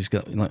horse is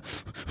got like,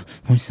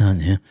 "What's that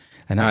there?"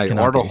 And that's kind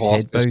of his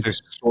head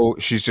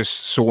bowed. She's just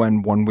so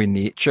in one with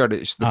nature.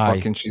 It's the Aye.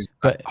 fucking she's.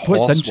 But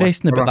what's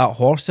interesting about that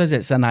horse is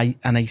it's an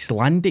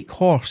Icelandic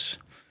horse,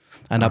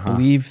 and I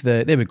believe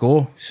there we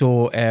go.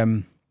 So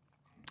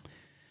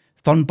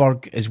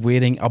Thunberg is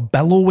wearing a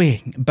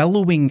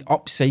billowing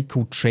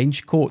upcycled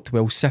trench coat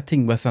while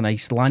sitting with an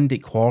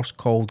Icelandic horse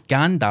called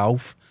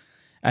Gandalf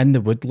in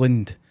the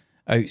woodland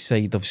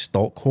outside of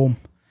Stockholm.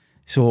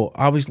 So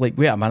I was like,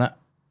 wait a minute,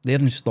 they're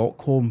in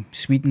Stockholm.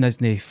 Sweden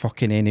isn't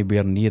fucking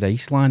anywhere near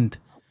Iceland.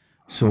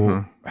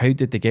 So how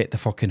did they get the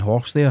fucking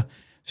horse there?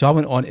 So I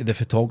went on to the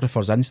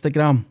photographer's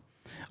Instagram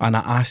and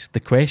I asked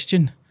the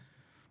question.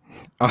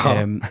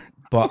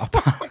 But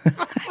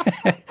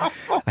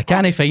I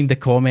can't find the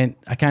comment.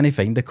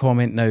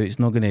 Now. It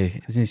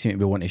doesn't seem to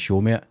be wanting to show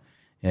me it.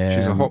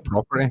 She's a hot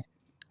property.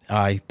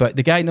 Aye, but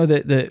the guy,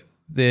 the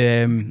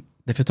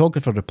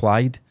photographer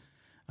replied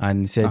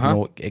and said,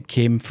 no, it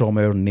came from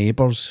our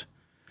neighbours.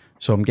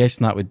 So I'm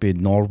guessing that would be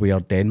Norway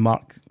or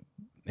Denmark.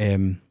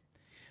 But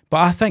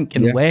I think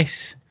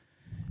unless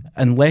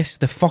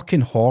the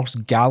fucking horse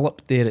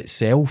galloped there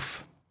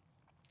itself,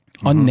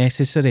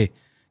 unnecessary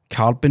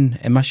carbon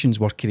emissions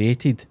were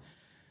created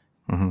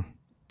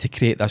to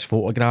create this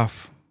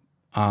photograph.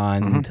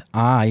 And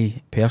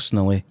I,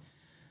 personally,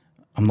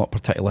 I'm not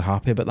particularly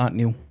happy about that,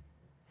 Neil.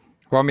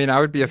 Well, I mean, I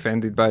would be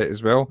offended by it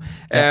as well.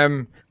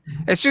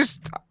 It's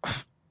just,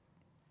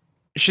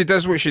 she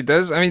does what she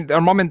does. I mean, her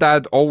mum and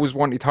dad always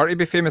wanted her to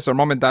be famous. Her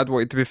mum and dad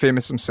wanted to be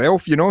famous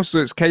himself, you know? So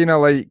it's kind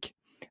of like,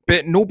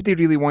 but nobody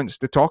really wants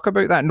to talk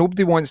about that.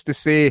 Nobody wants to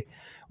say,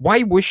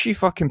 why was she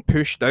fucking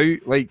pushed out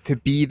like to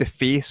be the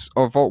face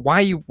of all? Why?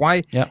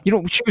 Yeah. You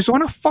know, she was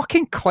on a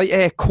fucking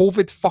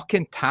COVID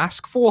fucking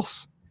task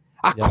force.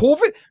 Yeah.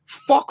 COVID,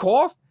 fuck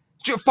off.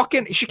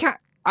 She can't.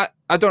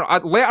 I don't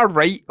know. Let her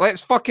write. Let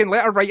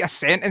her write a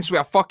sentence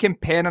with a fucking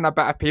pen and a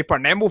bit of paper,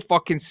 and then we'll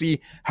fucking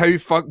see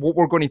what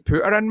we're going to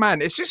put her in,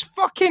 man. It's just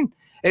fucking.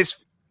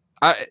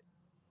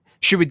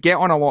 She would get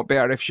on a lot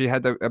better if she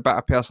had a bit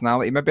of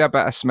personality, maybe a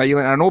bit of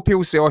smiling. I know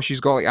people say, "Oh, she's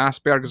got like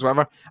Asperger's,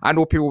 whatever." I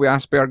know people with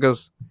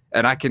Asperger's,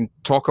 and I can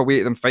talk away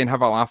to them, fine,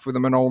 have a laugh with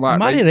them, and all that.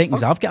 Mary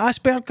reckons I've got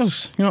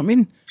Asperger's. You know what I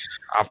mean?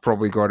 I've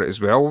probably got it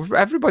as well.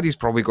 Everybody's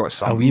probably got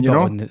something.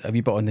 A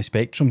wee bit on the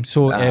spectrum.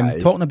 So,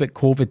 talking about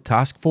COVID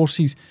task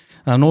forces,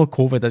 and I know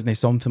COVID isn't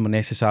something we're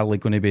necessarily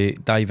going to be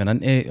diving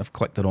into. I've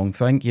clicked the wrong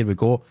thing. Here we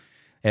go.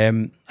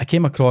 I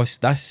came across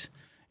this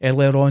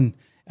earlier on.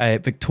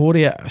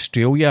 Victoria,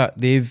 Australia,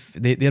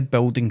 they're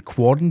building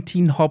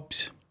quarantine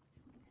hubs.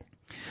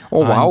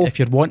 Oh wow! And if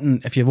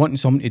you're wanting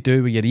something to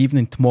do with your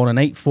evening tomorrow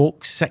night,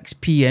 folks, 6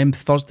 p.m.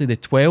 Thursday the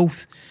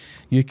 12th,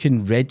 you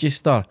can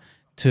register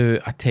to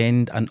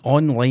attend an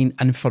online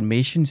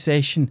information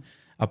session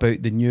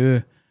about the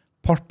new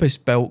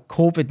purpose-built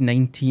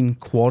COVID-19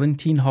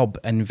 quarantine hub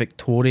in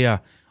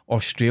Victoria,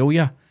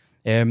 Australia.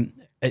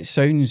 It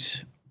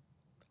sounds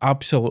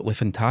absolutely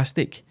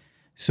fantastic.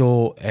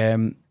 So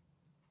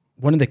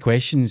one of the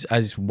questions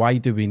is, why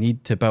do we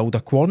need to build a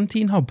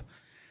quarantine hub?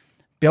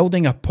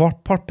 Building a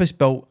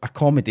purpose-built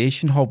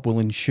accommodation hub will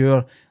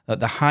ensure that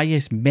the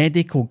highest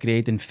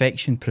medical-grade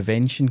infection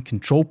prevention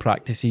control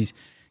practices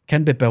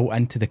can be built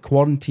into the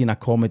quarantine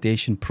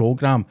accommodation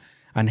programme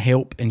and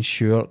help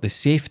ensure the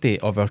safety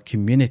of our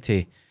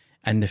community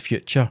in the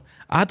future.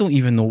 I don't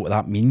even know what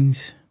that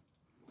means.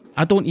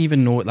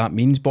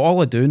 But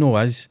all I do know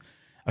is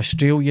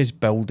Australia's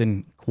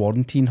building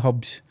quarantine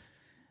hubs.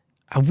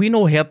 Have we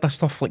not heard of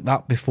stuff like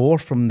that before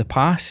from the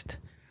past?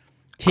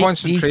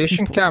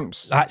 Concentration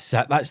camps. That's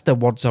it. That's the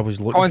words I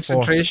was looking for.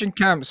 Concentration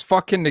camps.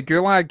 Fucking the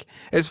gulag.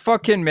 It's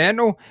fucking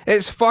mental.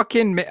 It's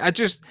fucking...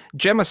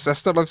 Gemma's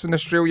sister lives in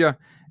Australia.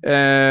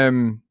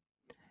 And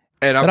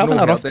They're having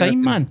a rough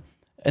time, man.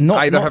 And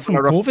not from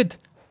COVID.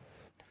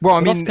 Well,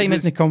 I mean... rough time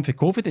isn't come for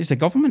COVID, it's the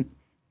government.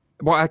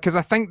 Well, because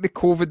I think the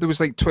COVID, there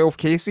was like 12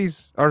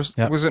 cases, or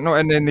was it not?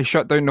 And then they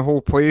shut down the whole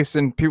place.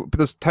 And people,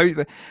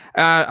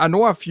 I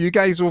know a few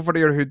guys over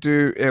there who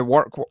do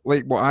work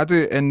like what I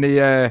do, and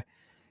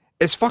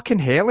it's fucking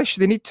hellish.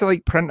 They need to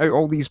like print out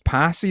all these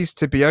passes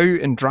to be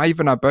out and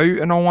driving about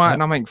and all that. Yep.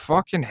 And I'm like,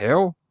 fucking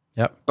hell.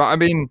 Yep. But I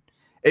mean,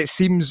 it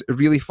seems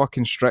really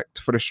fucking strict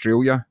for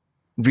Australia.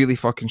 Really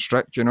fucking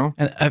strict, you know?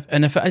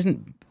 And if it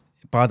isn't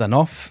bad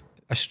enough,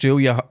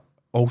 Australia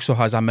also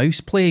has a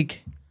mouse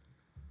plague.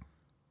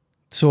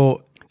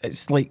 So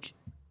it's like...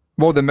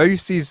 Well, the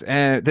mouses,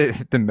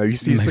 the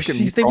mouses. Look at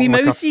me, the wee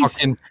mouses.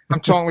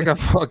 I'm talking like a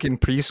fucking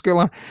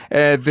preschooler.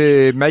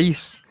 The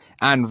mice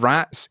and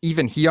rats,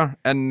 even here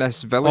in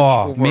this village,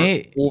 over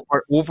the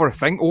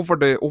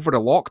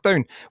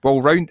lockdown.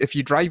 Well, if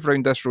you drive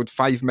round this road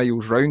 5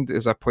 miles round,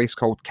 is a place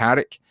called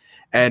Carrick,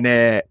 and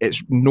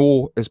it's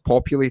not as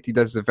populated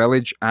as the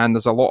village, and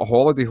there's a lot of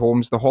holiday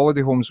homes. The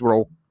holiday homes were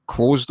all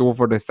closed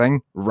over the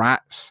thing.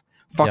 Rats.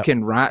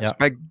 Fucking rats,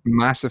 big,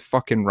 massive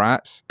fucking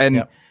rats.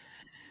 And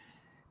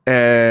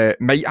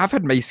I've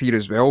had mice here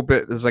as well,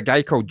 but there's a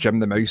guy called Jim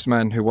the Mouse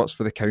Man who works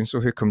for the council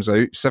who comes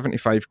out,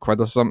 75 quid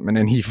or something, and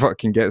then he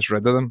fucking gets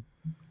rid of them.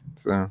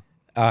 So,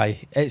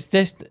 aye, it's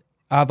just,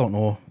 I don't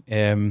know.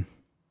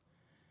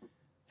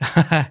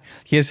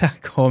 Here's a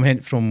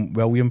comment from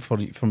William for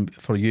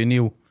you,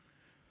 Neil.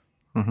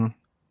 Mm-hmm.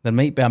 There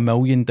might be $1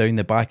 million down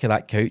the back of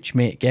that couch,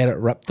 mate. Get it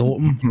ripped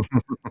open.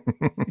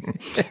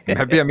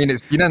 Maybe. I mean,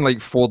 it's been in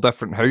like 4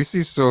 different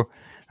houses, so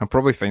I'll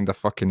probably find a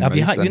fucking. Have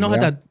you not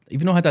had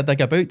a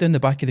dig about down the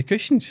back of the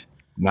cushions?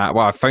 Nah.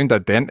 Well, I found a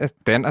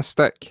dentist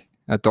stick,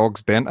 a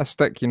dog's dentist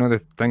stick. You know the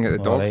thing that the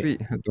dogs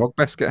eat, a dog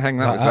biscuit thing.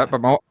 That was it.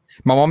 But my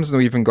mum's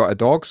not even got a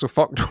dog, so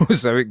fuck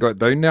knows how it got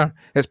down there.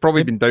 It's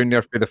probably been down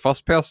there for the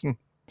first person.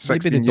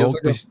 16 years ago.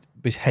 Maybe the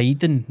dog was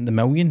hiding the $1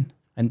 million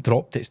and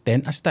dropped its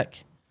dentist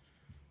stick.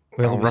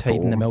 Well, it was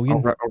hiding the $1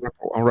 million.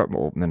 I'll rip it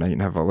open tonight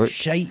and have a look.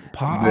 Shite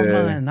patter,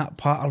 man. That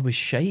patter was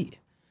shite.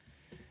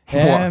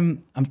 My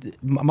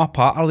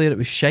patter there, it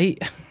was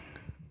shite.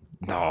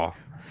 No.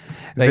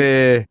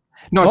 Right.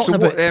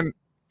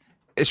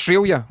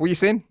 Australia, what are you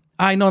saying?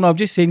 No, I'm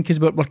just saying because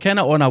we're kind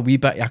of on a wee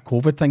bit of a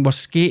COVID thing. We're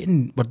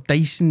skating, we're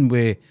dicing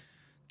with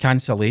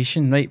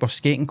cancellation, right? We're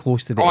skating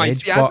close to the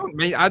edge. See,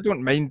 I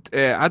don't mind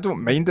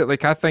it.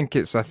 Like, I think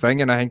it's a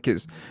thing, and I think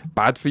it's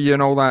bad for you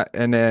and all that.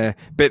 And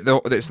but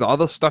it's the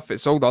other stuff.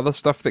 It's all the other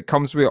stuff that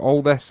comes with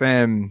all this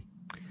that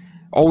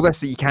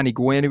you can't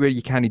go anywhere,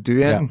 you can't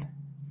do it.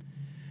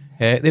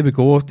 There we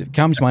go.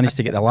 Cam's managed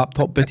to get the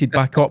laptop booted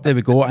back up. There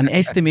we go. An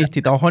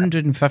estimated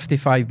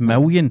 155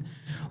 million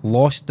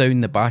lost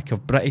down the back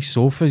of British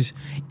sofas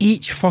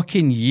each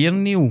fucking year,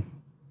 Neil.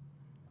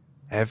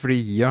 Every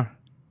year.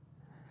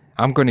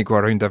 I'm going to go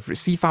around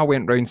see if I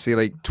went round, say,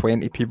 like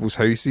 20 people's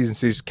houses and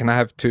says, can I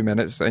have 2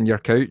 minutes in your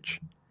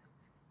couch?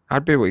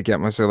 I'd be able to get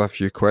myself a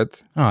few quid.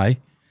 Aye.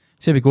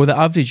 So there we go. The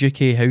average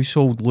UK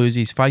household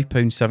loses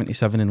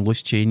 £5.77 in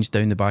loose change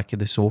down the back of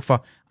the sofa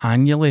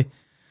annually.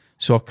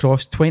 So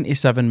across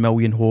 27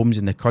 million homes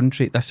in the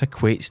country, this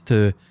equates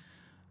to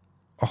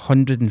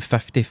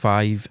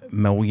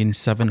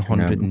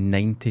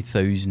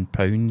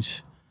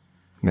 £155,790,000.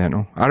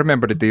 Mental. I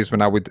remember the days when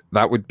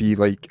that would be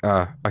like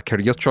a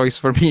career choice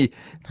for me,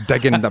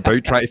 digging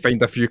about trying to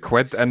find a few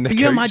quid in the But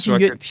you couch.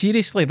 imagine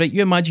seriously, right?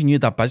 You imagine you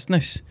had a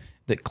business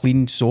that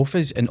cleaned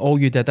sofas, and all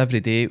you did every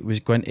day was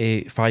go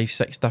into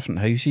 5-6 different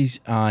houses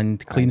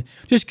and clean.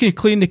 Just can you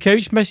clean the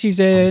couch,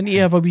 Mrs. Need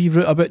to have a wee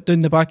route about down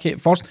the back of it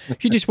first.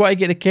 You just want to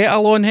get the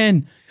kettle on,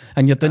 hen,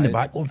 and you're down the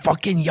back going,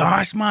 fucking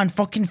yes, man,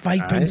 fucking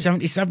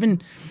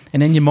 £5.77,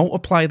 and then you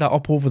multiply that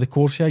up over the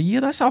course of a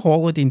year. That's a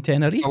holiday in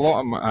Tenerife. A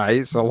lot of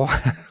it's a lot.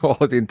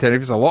 Holiday in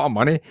Tenerife is a lot of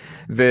money.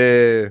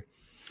 It's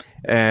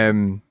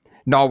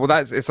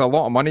a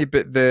lot of money,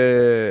 but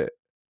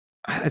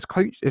is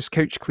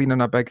couch cleaning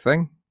a big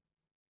thing?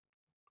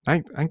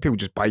 I think people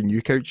just buy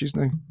new couches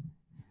now.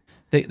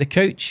 The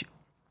couch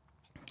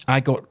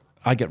I got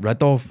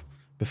rid of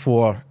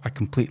before I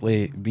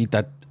completely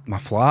redid my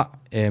flat.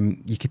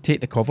 You could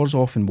take the covers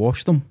off and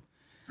wash them.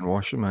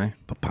 Aye.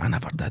 But I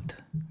never did.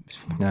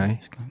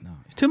 Aye.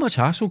 It's too much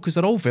hassle because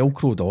they're all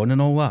velcroed on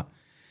and all that.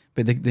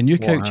 But the new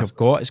couch I've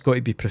got, it's got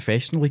to be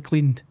professionally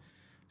cleaned.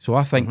 So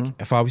I think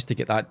if I was to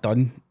get that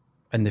done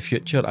in the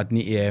future, I'd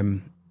need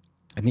to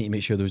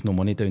make sure there was no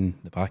money down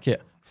the back of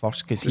it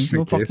first, because he's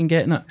not fucking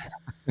getting it.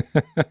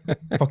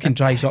 Fucking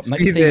drives up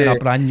next time in a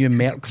brand new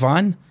Merc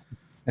van.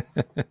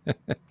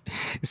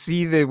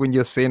 See, when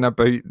you're saying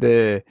about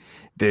the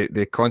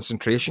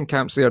concentration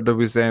camps there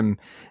was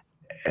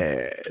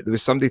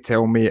somebody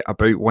telling me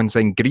about ones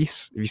in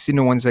Greece. Have you seen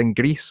the ones in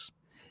Greece?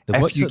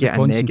 If you get the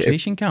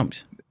concentration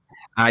camps?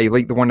 Aye,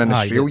 like the one in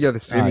Australia, the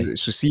same. Aye.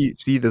 So see,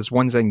 there's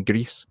ones in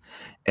Greece,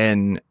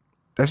 and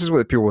this is what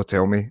the people will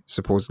tell me,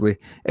 supposedly.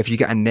 If you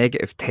get a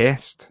negative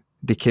test,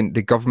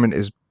 the government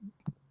has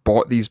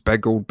bought these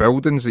big old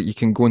buildings that you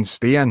can go and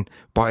stay in,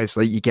 but it's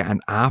like you get an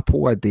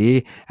apple a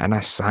day and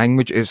a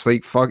sandwich. It's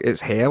like, fuck,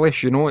 it's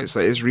hellish,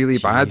 it's really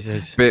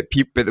Jesus. bad.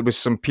 But there was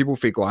some people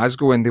from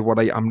Glasgow, and they were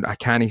like, I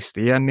can't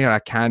stay in there,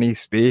 and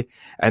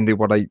they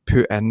were like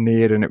put in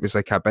there, and it was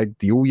like a big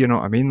deal, you know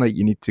what I mean? Like,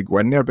 you need to go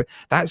in there. But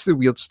that's the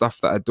weird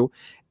stuff that I don't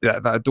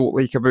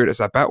like about it. It's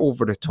a bit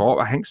over the top.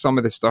 I think some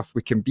of the stuff,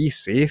 we can be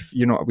safe,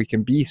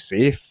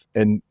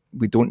 and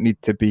we don't need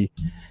to be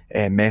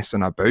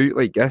messing about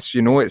like this,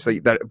 it's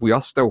like that we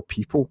are still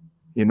people,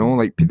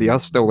 like they are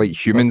still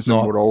like humans,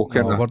 and we're all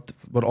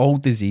we're all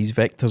disease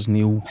vectors,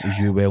 Neil, as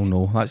you well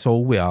know. That's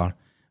all we are.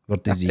 We're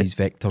disease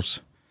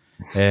vectors.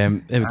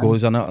 There we go.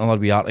 There's another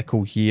wee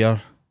article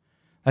here.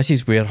 This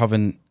is where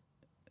having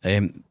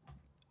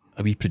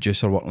a wee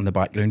producer working in the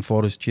background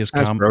for us. Cheers,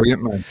 Cam. That's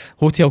brilliant, man.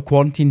 Hotel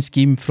quarantine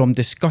scheme, from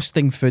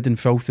disgusting food and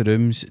filthy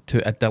rooms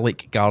to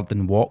idyllic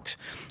garden walks.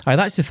 Aye,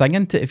 that's the thing,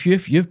 isn't it? If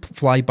you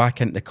fly back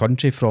into the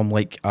country from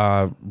like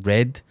a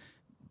red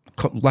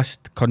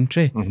list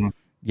country,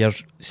 you're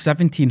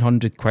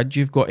 1,700 quid.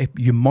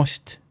 You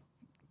must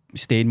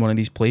stay in one of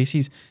these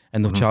places,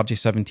 and they'll charge you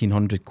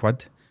 1,700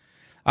 quid.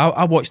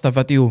 I watched a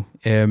video.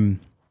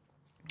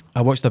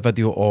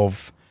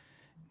 Of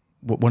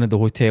one of the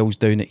hotels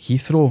down at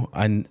Heathrow,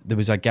 and there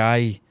was a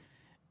guy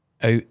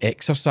out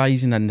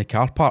exercising in the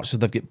car park. So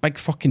they've got big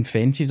fucking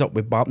fences up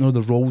with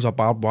the rolls of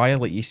barbed wire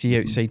like you see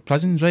outside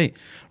prisons, right,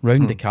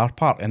 round the car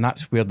park, and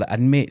that's where the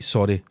inmates,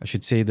 the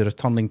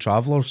returning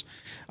travellers,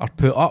 are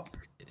put up.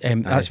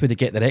 That's where they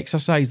get their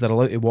exercise. They're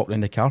allowed to walk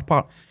around the car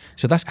park.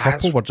 So this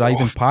couple were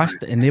driving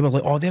past, and they were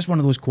like, "Oh, there's one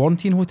of those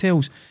quarantine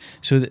hotels."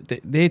 So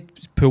they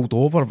pulled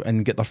over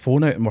and get their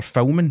phone out and were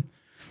filming,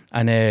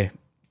 and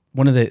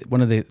one of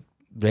the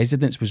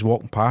residents was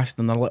walking past,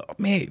 and they're like,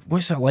 "Mate,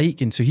 what's it like?"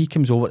 And so he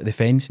comes over to the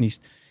fence, and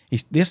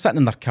they're sitting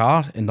in their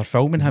car and they're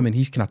filming him, and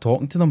he's kind of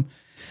talking to them.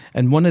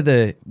 And one of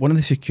the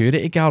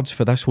security guards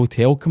for this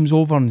hotel comes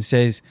over and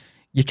says,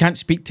 "You can't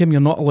speak to him.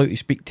 You're not allowed to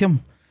speak to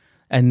him."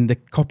 And the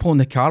couple in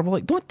the car were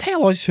like, "Don't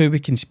tell us who we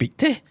can speak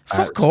to.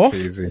 Fuck off."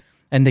 Crazy.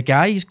 And the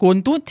guy is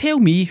going, "Don't tell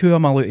me who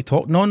I'm allowed to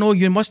talk. No,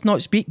 you must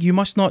not speak. You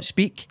must not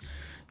speak.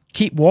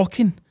 Keep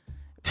walking."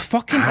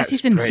 Fucking, this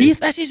is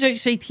this is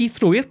outside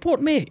Heathrow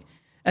Airport, mate.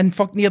 And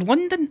fuck near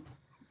London.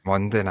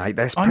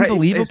 That's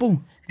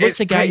unbelievable. What's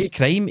the guy's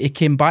crime? He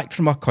came back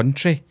from a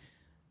country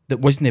that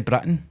wasn't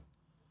Britain.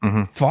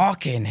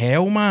 Fucking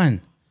hell,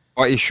 man.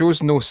 But he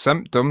shows no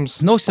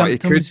symptoms. No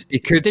symptoms. He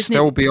could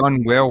still be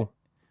unwell.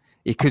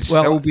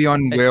 Still be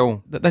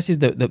unwell. This is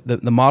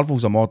the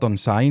marvels of modern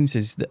science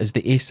is the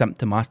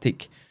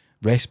asymptomatic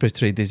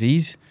respiratory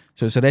disease.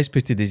 So it's a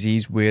respiratory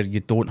disease where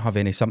you don't have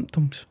any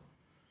symptoms.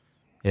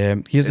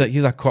 Here's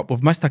a couple.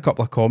 We've missed a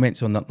couple of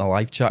comments on the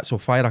live chat, so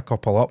fire a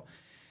couple up.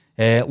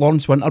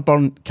 Lawrence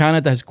Winterburn: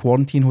 Canada has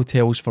quarantine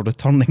hotels for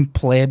returning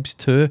plebs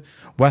too,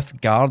 with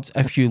guards.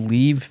 If you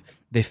leave,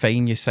 they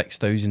fine you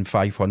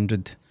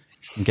 6,500.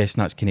 I'm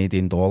guessing that's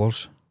Canadian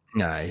dollars.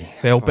 Aye.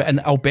 Well, but in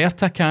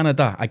Alberta,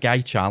 Canada, a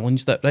guy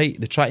challenged it, right?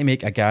 They try to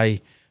make a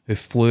guy who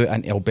flew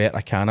into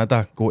Alberta,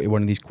 Canada, go to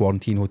one of these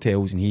quarantine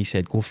hotels, and he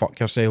said, "Go fuck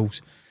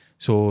yourselves."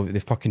 So they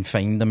fucking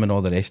fined him and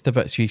all the rest of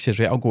it. So he says,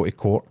 right, I'll go to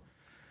court.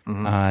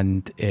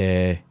 And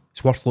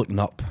it's worth looking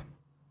up.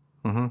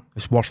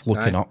 It's worth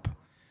looking up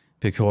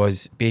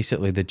because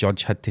basically the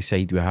judge had to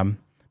side with him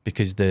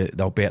because the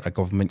Alberta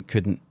government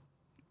couldn't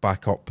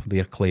back up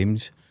their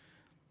claims.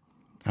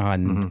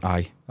 And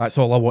that's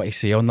all I want to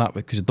say on that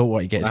because I don't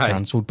want to get it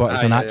cancelled. But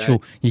it's an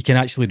actual, you can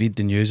actually read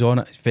the news on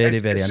it. It's very,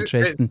 very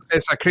interesting.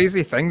 It's a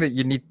crazy thing that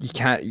you need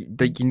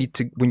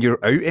to, when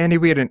you're out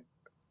anywhere and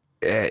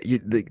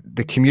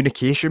the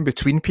communication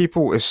between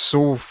people is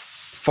so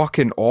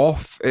fucking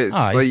off. It's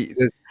like,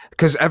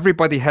 because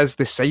everybody has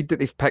the side that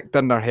they've picked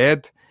in their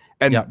head.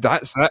 And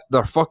that's it.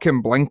 They're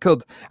fucking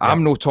blinkered.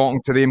 I'm no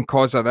talking to them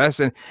because of this.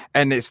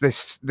 And it's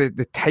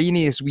the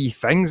tiniest wee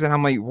things. And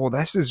I'm like, well,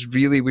 this is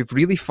really, we've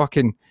really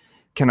fucking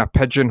kind of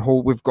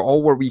pigeonholed. We've got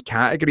all our wee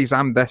categories.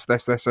 I'm this,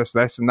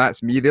 and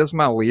that's me. There's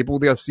my label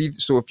there. See,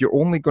 so if you're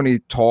only going to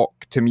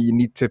talk to me, you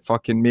need to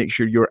fucking make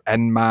sure you're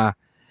in my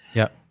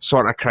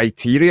sort of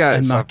criteria.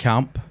 In my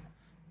camp.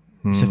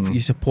 So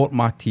you support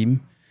my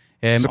team.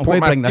 Support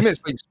my team.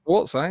 It's like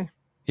sports, eh?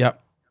 Yeah.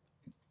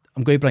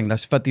 I'm going to bring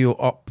this video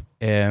up.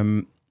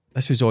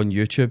 This was on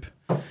YouTube.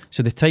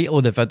 So the title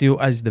of the video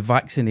is The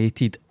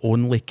Vaccinated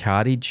Only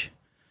Carriage.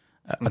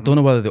 I don't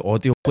know whether the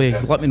audio play.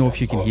 Let me know if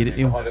you can hear it,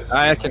 Neil.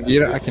 I can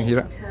hear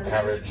it.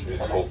 Carriage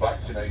is for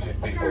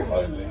vaccinated people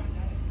only.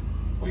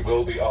 We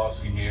will be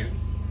asking you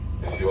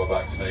if you are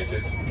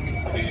vaccinated.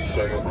 Please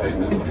show your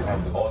papers if you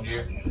have them on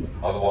you.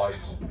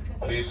 Otherwise,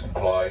 please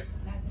comply.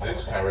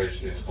 This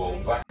carriage is for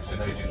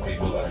vaccinated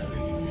people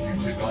only.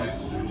 You two guys,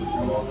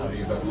 come on, are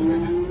you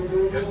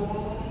vaccinated?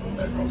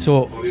 Yes.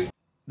 So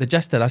the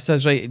gist of this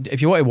is, right,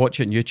 if you want to watch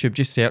it on YouTube,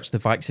 just search The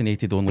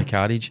Vaccinated Only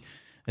Carriage.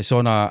 It's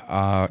on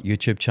a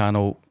YouTube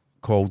channel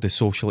called The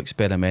Social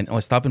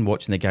Experimentalist. I've been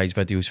watching the guy's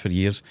videos for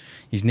years.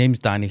 His name's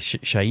Danny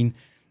Shine,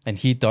 and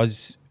he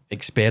does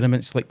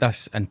experiments like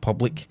this in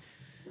public.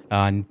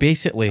 And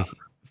basically,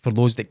 for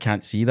those that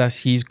can't see this,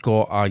 he's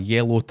got a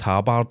yellow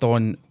tabard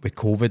on with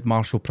COVID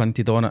Marshal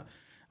printed on it,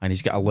 and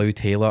he's got a loud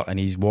hailer, and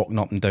he's walking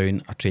up and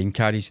down a train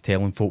carriage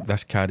telling folk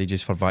this carriage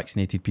is for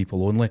vaccinated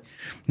people only.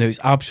 Now, it's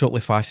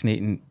absolutely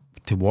fascinating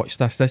to watch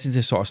this. This is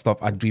the sort of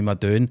stuff I dream of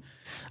doing.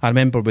 I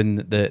remember when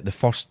the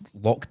first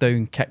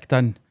lockdown kicked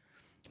in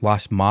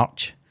last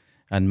March,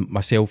 and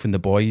myself and the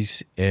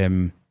boys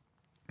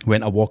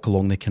went a walk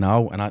along the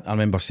canal, and I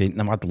remember saying to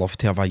them, I'd love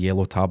to have a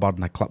yellow tabard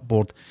and a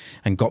clipboard,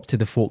 and go up to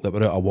the folk that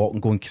were out a walk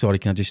and going, sorry,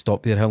 can I just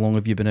stop there? How long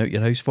have you been out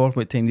your house for?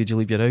 What time did you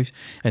leave your house?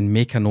 And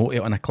make a note of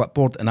it on a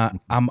clipboard. And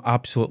I'm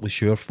absolutely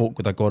sure folk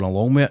would have gone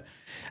along with it.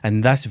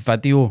 And this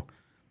video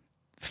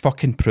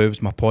fucking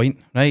proves my point,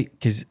 right?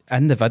 Because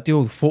in the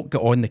video, the folk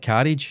got on the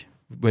carriage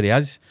where he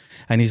is,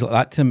 and he's like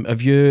that to him,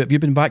 have you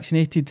been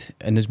vaccinated?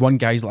 And there's one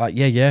guy's like,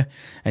 yeah.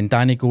 And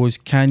Danny goes,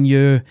 can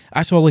you?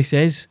 That's all he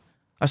says.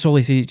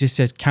 He just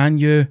says, can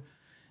you?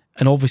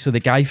 And obviously the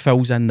guy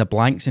fills in the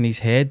blanks in his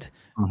head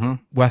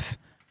with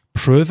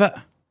prove it.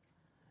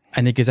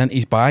 And he goes into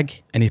his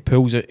bag and he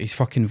pulls out his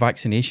fucking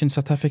vaccination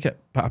certificate,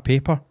 bit of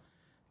paper,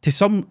 to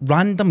some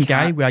random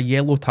guy with a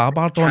yellow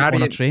tabard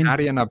on a train.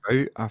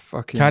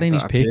 Carrying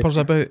his papers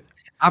about.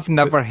 I've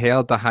never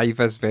heard a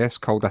high-vis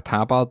vest called a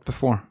tabard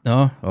before.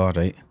 No? All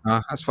right.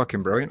 That's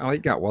fucking brilliant. I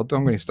like that word.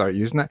 I'm going to start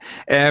using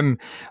it.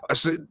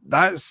 So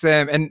that's...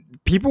 and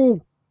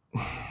people...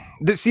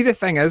 See, the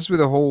thing is with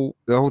the whole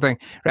thing,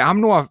 right? I'm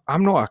not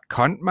a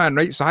cunt, man,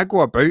 right? So I go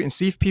about and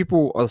see if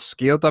people are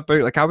scared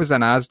about. Like I was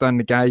in Asda and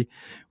the guy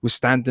was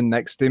standing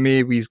next to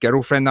me with his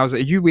girlfriend. I was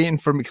like, "Are you waiting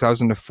for me?" Because I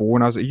was on the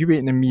phone. I was like, "Are you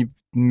waiting on me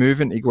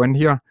moving to go in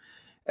here?"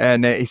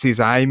 And he says,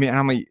 "Aye, mate." And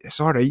I'm like, "It's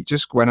all right,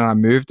 just go in." And I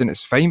moved, and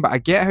it's fine. But I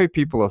get how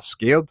people are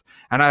scared,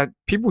 and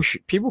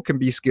people can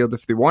be scared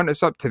if they want.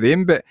 It's up to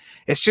them. But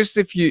it's just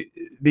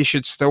they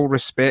should still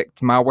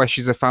respect my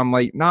wishes. If I'm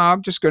like, nah,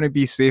 I'm just going to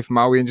be safe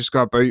my way and just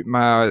go about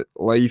my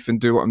life and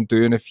do what I'm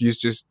doing. If you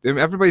just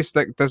everybody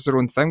does their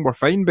own thing, we're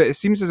fine. But it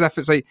seems as if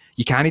it's like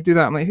you can't do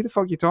that. I'm like, who the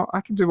fuck you talk?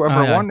 I can do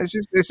whatever I want. It's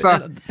just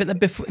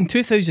but in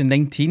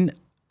 2019,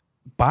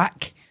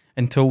 back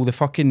until the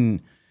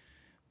fucking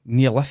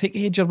Neolithic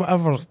age or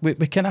whatever, we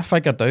kind of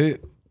figured out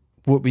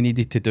what we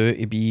needed to do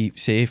to be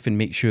safe and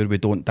make sure we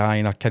don't die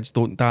and our kids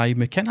don't die.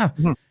 We kind of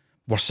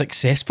were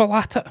successful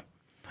at it,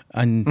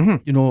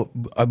 and you know,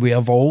 we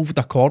evolved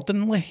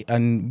accordingly,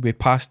 and we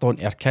passed on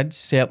to our kids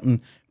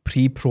certain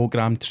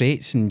pre-programmed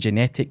traits and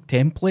genetic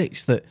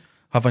templates that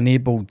have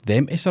enabled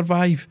them to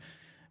survive.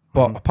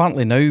 But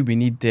apparently now we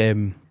need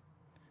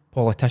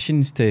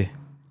politicians to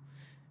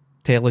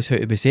tell us how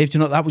to be safe. Do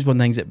you know, that was one of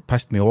the things that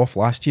pissed me off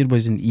last year,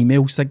 was in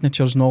email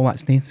signatures and all that.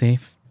 Stay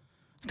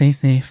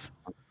safe.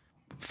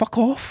 Fuck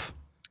off.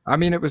 I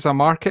mean, it was a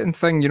marketing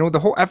thing, you know.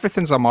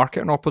 Everything's a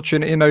marketing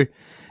opportunity now.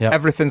 Yep.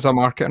 Everything's a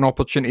marketing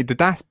opportunity.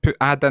 Did I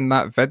add in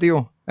that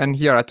video in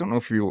here? I don't know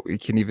if you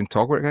can even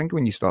talk about it. I think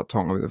when you start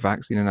talking about the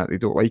vaccine and that, they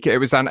don't like it. It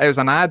was an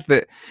ad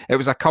that it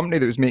was a company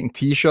that was making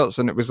T-shirts,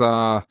 and it was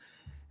a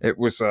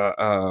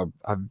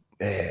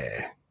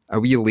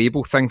wee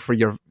label thing for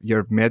your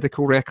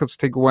medical records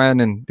to go in,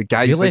 and the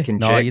guys really? like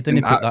injecting. No, you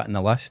didn't put that in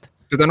the list.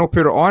 Did I not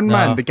put it on, No.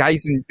 man? The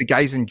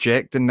guy's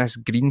injecting this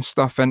green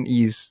stuff into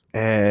his.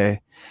 I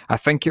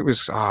think it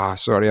was.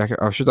 Sorry.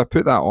 Should I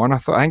put that on? I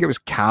think it was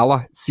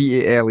Cala,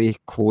 CALA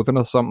clothing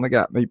or something like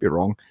that. Might be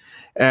wrong.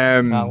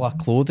 Cala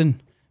clothing.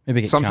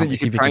 Maybe get Something Cam to you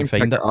see can if we try can and pick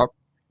find it it. up.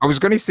 I was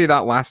going to say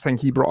that last thing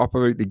he brought up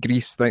about the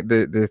grease thing.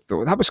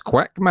 That was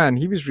quick, man.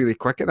 He was really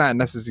quick at that, and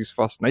this is his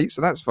first night,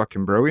 so that's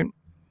fucking brilliant.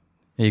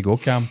 There you go,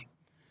 Cam.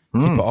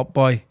 Keep it up,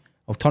 boy.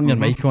 I'll turn your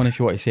mic on if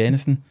you want to say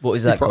anything. What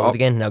was that Keep it called up.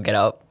 again? I'll get it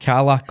up.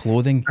 Cala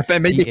clothing. I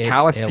think it might be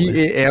Cala,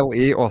 C-A-L-A.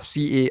 CALA or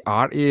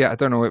CARA. I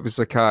don't know. It was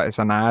it's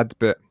an ad,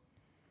 but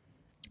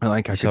I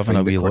think I Just could having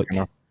find a it wee quick look.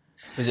 enough.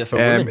 Was it for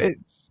women?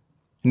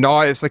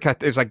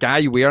 It's a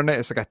guy wearing it.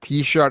 It's like a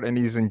t-shirt, and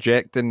he's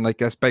injecting like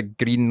this big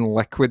green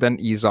liquid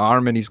into his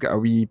arm, and he's got a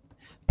wee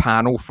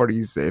panel for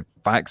his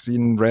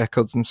vaccine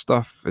records and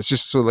stuff. It's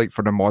just so like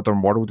for the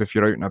modern world, if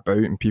you're out and about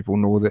and people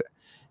know that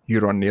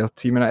you're on their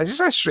team, and it's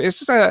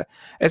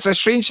a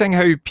strange thing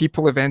how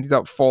people have ended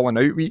up falling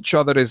out with each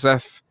other as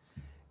if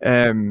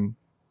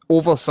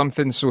over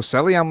something so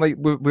silly. I'm like,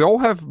 we all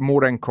have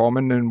more in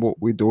common than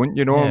what we don't,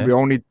 you know. Yeah.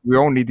 We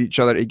all need each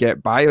other to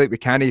get by. Like, we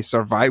can't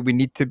survive. We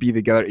need to be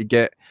together to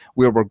get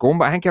where we're going.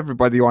 But I think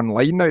everybody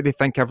online now, they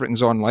think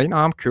everything's online.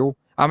 I'm cool.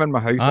 I'm in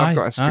my house. I've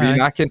got a screen.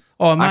 Aye.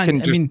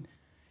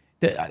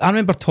 I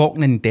remember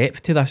talking in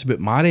depth to this about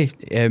Mary,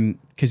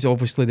 because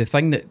obviously the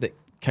thing that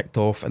kicked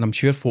off, and I'm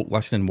sure folk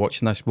listening and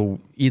watching this will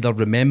either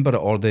remember it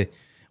or they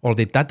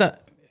did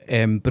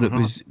it, but it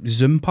was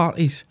Zoom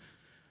parties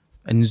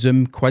and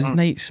Zoom quiz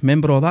nights.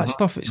 Remember all that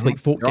stuff? It's like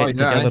folk getting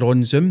together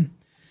on Zoom.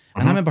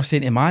 And I remember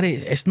saying to Mary,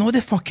 it's not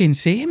the fucking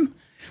same.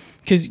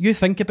 Because you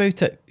think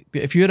about it,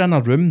 if you're in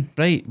a room,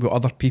 right, with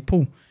other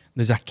people,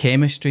 there's a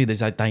chemistry,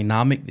 there's a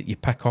dynamic that you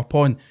pick up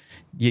on.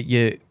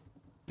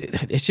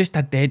 It's just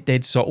a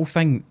dead subtle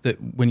thing that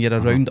when you're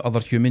around other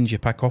humans, you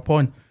pick up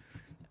on.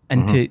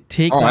 And to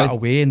take that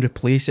away and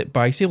replace it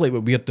by, say, like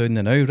what we're doing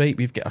now, right?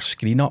 We've got our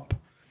screen up.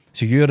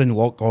 So you're in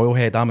Loch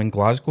Oilhead, I'm in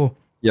Glasgow.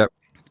 Yep.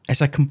 It's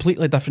a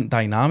completely different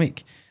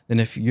dynamic than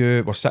if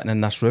you were sitting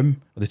in this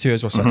room, or the two of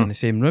us were sitting in the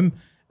same room,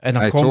 and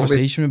our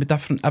conversation would be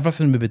different.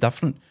 Everything would be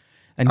different.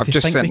 And I've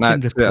just sent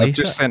that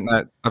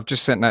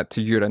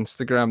to your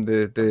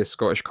Instagram, the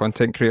Scottish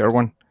content creator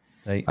one.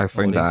 Right, I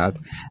found that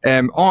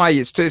ad.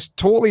 It's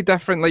totally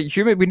different. Like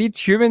we need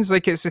humans.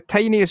 Like, it's the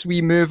tiniest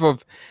wee move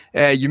of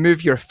you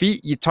move your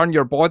feet, you turn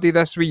your body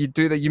this way, you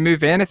do that, you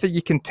move anything,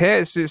 you can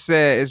tell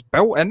it's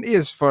built into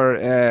us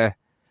for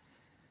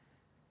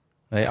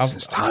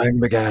since time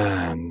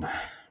began.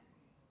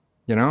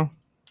 You know,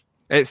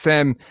 it's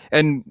and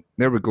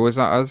there we go. Is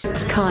that us?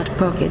 It's Card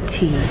Pocket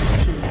Tea.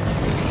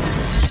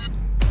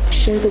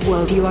 Show the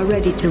world you are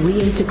ready to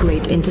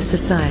reintegrate into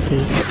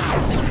society.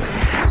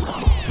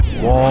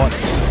 What?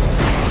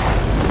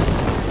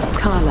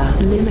 Cala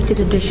limited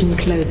edition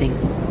clothing.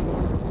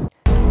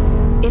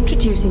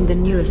 Introducing the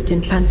newest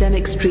in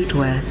pandemic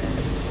streetwear.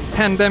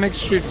 Pandemic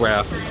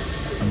streetwear.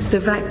 The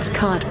Vax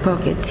Card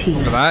Pocket Tee.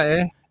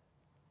 That,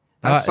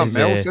 That's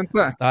something else, isn't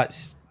it? That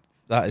is.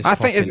 I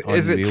think is it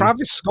unreal.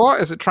 Travis Scott?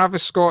 Is it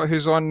Travis Scott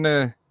who's on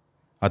the?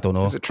 I don't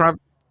know. Is it Trav?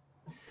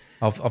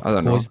 I've I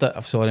don't closed it.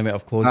 I'm sorry, mate.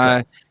 I've closed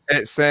it.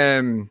 It's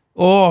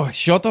Oh,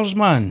 shudders,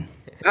 man.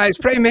 it's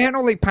pretty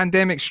mental, like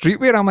pandemic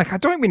streetwear. I'm like, I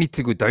don't think we need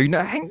to go down it.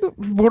 I think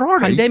we're all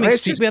right. Pandemic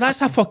Let's streetwear,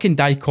 that's a fucking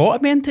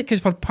dichotomy, isn't it? Because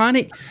for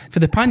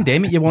the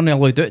pandemic, you weren't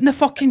allowed out in the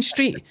fucking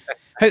street.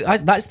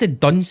 That's the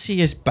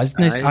dunciest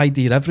business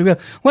idea everywhere.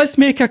 Let's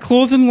make a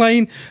clothing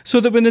line so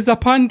that when there's a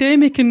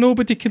pandemic and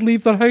nobody can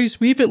leave their house,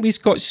 we've at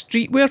least got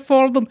streetwear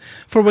for them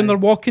for when they're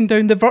walking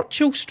down the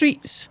virtual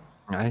streets.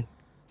 Aye.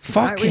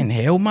 Fucking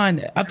hell,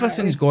 man.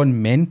 Everything's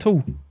gone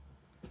mental.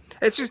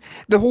 It's just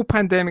the whole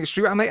pandemic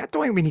street. I'm like, I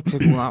don't think we need to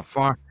go that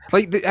far.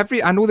 Like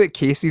I know that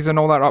cases and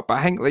all that up, but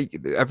I think like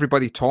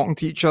everybody talking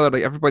to each other,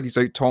 like everybody's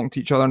out talking to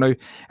each other now,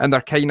 and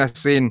they're kind of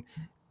saying,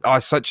 "Oh,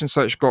 such and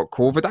such got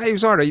COVID. He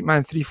was all right,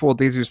 man. 3-4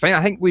 days, he was fine."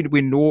 I think we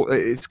know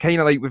it's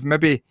kind of like we've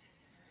maybe.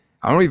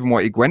 I don't even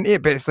want to go into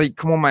it, but it's like,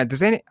 come on, man.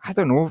 Does I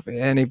don't know if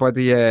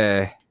anybody.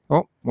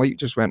 Light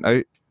just went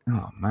out.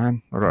 Oh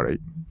man, we're all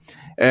right.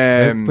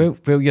 Well,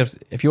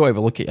 if you want to have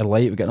a look at your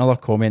light, we got another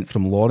comment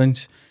from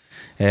Lawrence.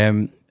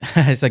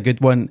 It's a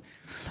good one,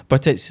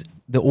 but it's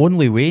the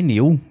only way,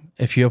 Neil.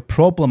 If you have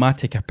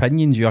problematic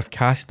opinions, you are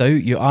cast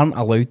out. You aren't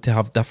allowed to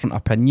have different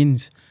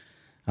opinions.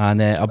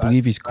 And I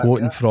believe he's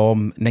quoting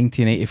from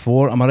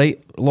 1984. Am I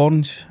right,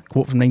 Lawrence?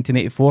 Quote from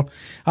 1984.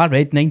 I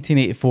read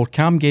 1984.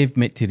 Cam gave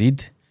me to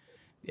read.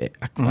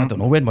 I don't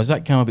know, when was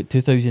that? Cam, about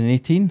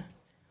 2018?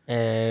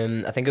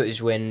 I think it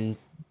was when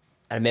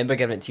I remember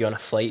giving it to you on a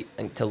flight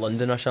to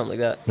London or something like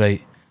that.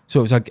 Right. So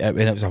it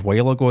was a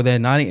while ago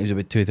then. I think it was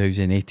about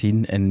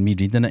 2018, and me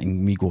reading it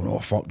and me going, "Oh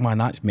fuck, man,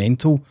 that's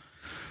mental."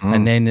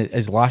 And then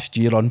as last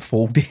year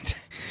unfolded,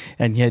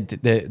 and you had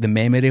the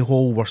memory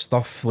hole where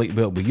stuff like,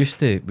 well, we used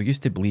to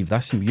believe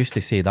this and we used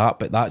to say that,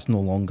 but that's no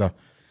longer.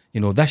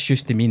 This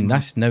used to mean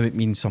this. Now it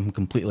means something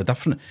completely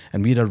different,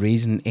 and we're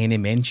erasing any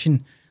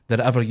mention that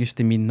it ever used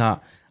to mean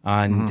that.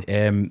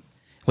 And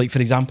like for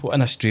example,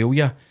 in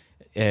Australia,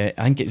 I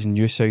think it's in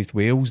New South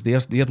Wales. Their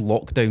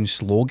lockdown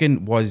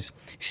slogan was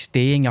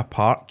 "Staying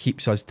apart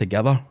keeps us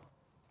together."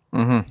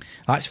 Mm-hmm.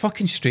 That's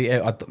fucking straight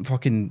out of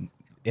fucking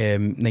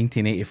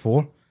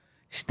 1984.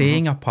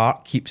 Staying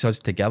apart keeps us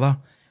together.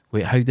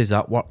 Wait, how does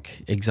that work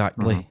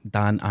exactly?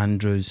 Dan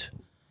Andrews.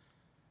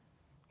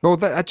 Well,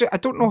 I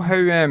don't know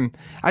how.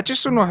 I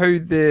just don't know how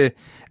the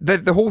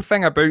whole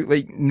thing about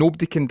like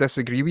nobody can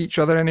disagree with each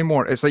other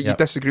anymore. It's like you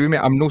disagree with me,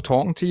 I'm not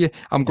talking to you.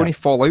 I'm going to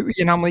fall out with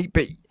you, and I'm like,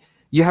 but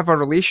you have a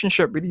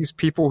relationship with these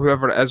people,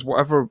 whoever it is,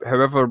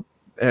 however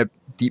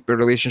deep a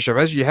relationship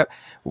is.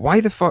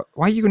 Why the fuck?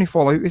 Why are you going to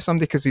fall out with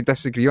somebody because they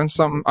disagree on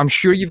something? I'm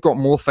sure you've got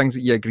more things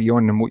that you agree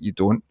on than what you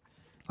don't.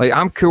 Like,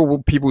 I'm cool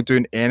with people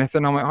doing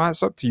anything. I'm like, oh,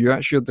 it's up to you.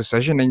 That's your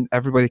decision, and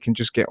everybody can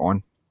just get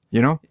on,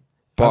 you know.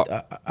 But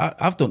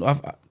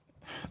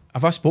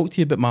have I spoke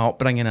to you about my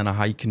upbringing in a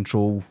high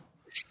control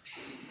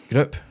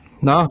group?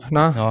 No.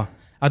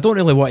 I don't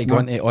really want to go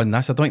into it on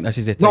this. I don't think this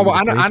is the time. No,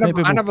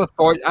 but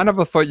I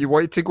never thought you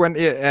wanted to go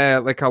into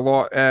it like a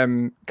lot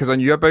because I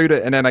knew about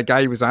it, and then a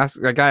guy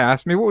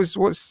asked me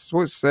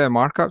what's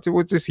Mark up to?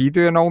 What does he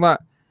do and all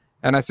that?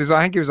 And I says,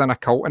 I think he was in a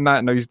cult and that,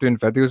 and now he's doing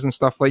videos and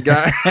stuff like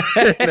that.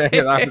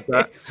 That was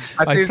that.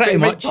 I says, pretty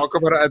much talk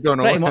about it. I don't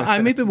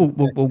know.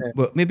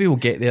 Maybe we'll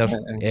get there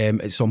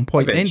at some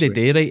point. At the end of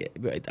the day,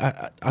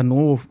 right? I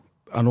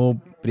know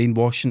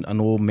brainwashing. I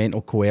know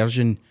mental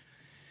coercion.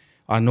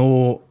 I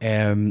know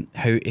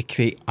how to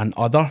create an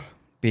other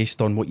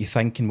based on what you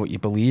think and what you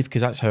believe,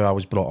 because that's how I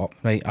was brought up.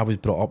 Right, I was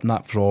brought up in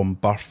that from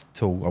birth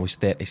till I was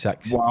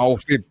 36. Wow,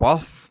 from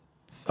birth.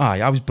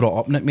 Aye, I was brought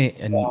up in it, mate,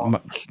 and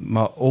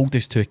my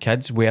oldest two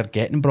kids were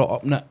getting brought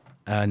up in it,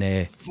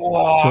 and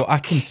so I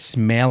can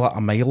smell it a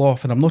mile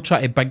off. And I'm not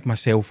trying to big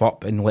myself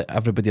up and let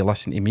everybody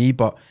listen to me,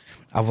 but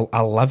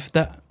I lived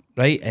it,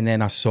 right? And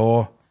then I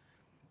saw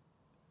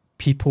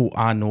people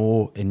I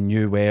know and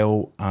knew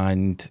well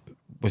and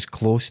was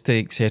close to,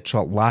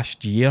 etc.,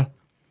 last year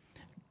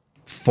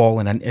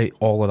falling into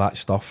all of that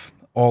stuff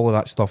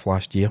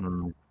last year,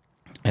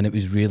 and it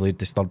was really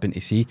disturbing to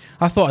see.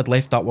 I thought I'd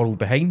left that world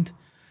behind.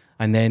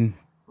 And then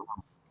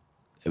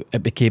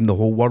it became the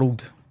whole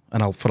world,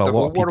 and for a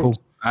lot of people,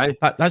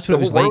 that's what it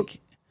was like.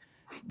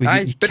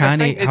 You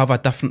can't have a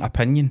different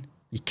opinion.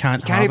 You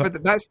can't have it.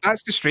 But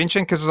that's the strange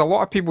thing, because there's a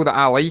lot of people that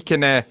I like,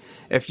 and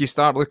if you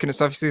start looking at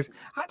stuff, he says,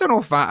 I don't know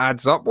if that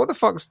adds up. What the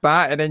fuck's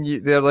that? And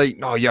then they're like,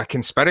 no, you're a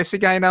conspiracy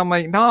guy. And I'm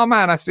like, no,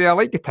 man. I say, I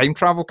like the time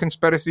travel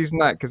conspiracies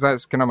and that, because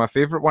that's kind of my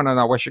favourite one, and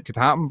I wish it could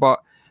happen.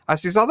 But I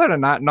says, other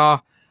than that,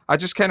 no. I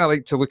just kind of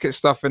like to look at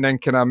stuff and then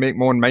kind of make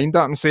my own mind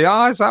up and say,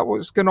 is that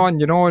what's going on,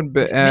 you know?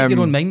 But make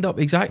your own mind up,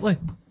 exactly.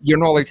 You're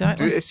not like to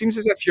do it. It seems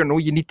as if you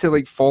need to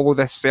like follow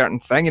this certain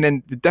thing, and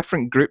then the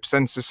different groups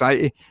in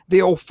society, they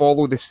all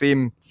follow the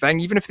same thing,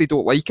 even if they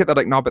don't like it. They're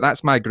like, no, but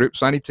that's my group,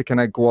 so I need to kind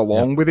of go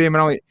along with them.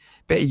 And I'm like,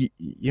 but you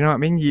know what I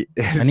mean?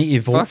 I need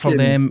to vote for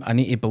them. I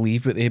need to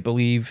believe what they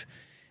believe.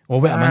 Oh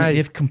wait a minute,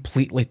 they've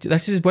completely.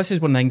 This is one of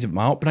the things about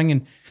my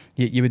upbringing.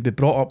 You would be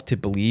brought up to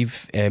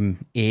believe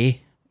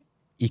A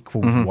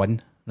equals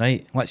 1,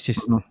 right? Let's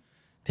just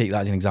take that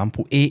as an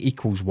example. A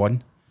equals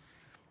 1.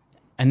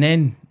 And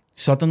then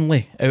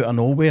suddenly, out of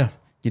nowhere,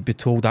 you'd be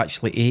told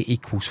actually A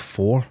equals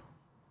 4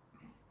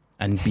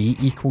 and B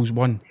equals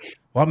 1.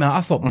 Well, I mean, I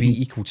thought B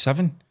equals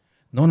 7.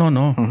 No.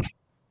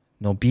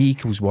 No, B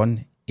equals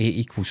 1, A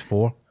equals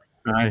 4.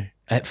 Aye.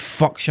 It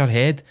fucks your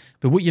head.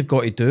 But what you've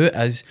got to do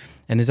is,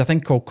 and there's a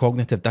thing called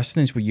cognitive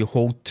dissonance, where you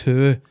hold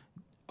two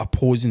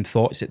opposing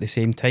thoughts at the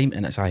same time,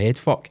 and it's a head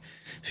fuck.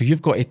 So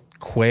you've got to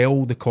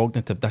quell the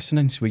cognitive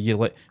dissonance, where you're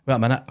like, wait a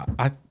minute,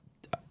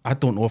 I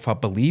don't know if I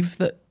believe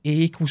that A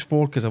equals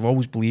 4, because I've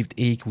always believed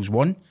A equals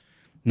 1.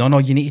 No,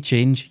 you need to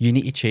change. You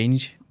need to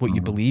change what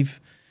you believe,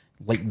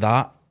 like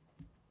that.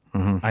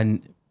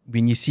 And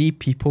when you see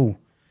people,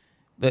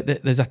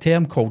 there's a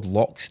term called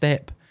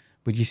lockstep,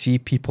 where you see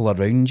people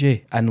around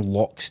you in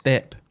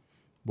lockstep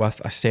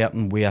with a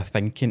certain way of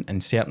thinking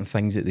and certain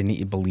things that they need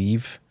to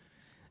believe.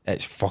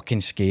 It's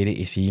fucking scary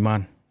to see,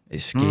 man.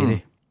 It's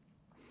scary.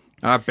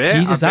 I bet.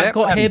 Jesus, that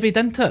got heavy,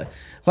 didn't it?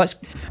 Let's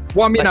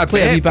play a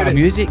wee bit of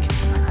music.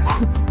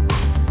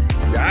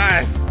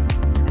 Yes.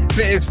 But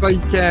it's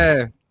like,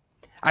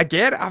 I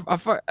get it.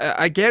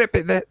 I get it,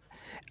 but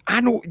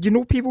I know,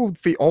 people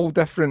for all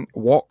different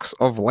walks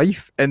of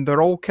life, and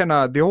they're all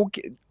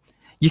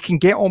you can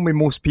get on with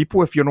most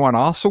people if you're not an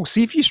arsehole.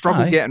 See, if you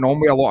struggle getting on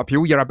with a lot of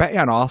people, you're a bit of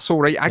an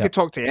arsehole, right? I could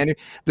talk to any.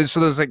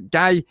 So there's a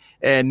guy,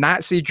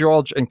 Nazi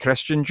George and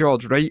Christian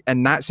George, right?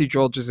 And Nazi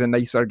George is a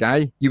nicer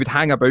guy. You would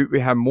hang about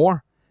with him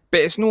more. But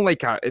it's not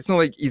like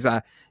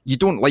you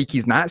don't like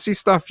his Nazi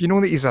stuff. You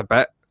know that he's a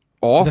bit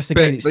off. Is this the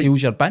guy that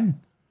steals your bin?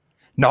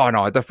 No,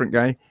 a different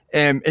guy.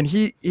 And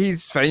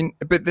he's fine,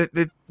 but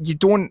you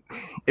don't.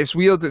 It's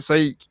weird. It's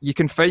like you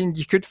could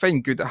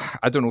find good.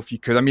 I don't know if you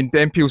could. I mean,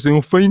 then people say,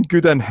 "Oh, find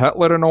good in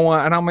Hitler and all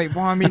that," and I'm like,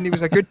 well, I mean, he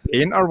was a good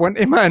painter, wasn't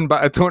he, man?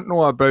 But I don't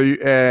know about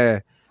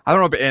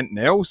anything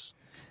else.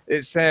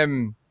 It's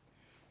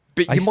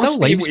but I still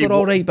lives were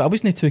all right, but I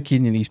wasn't too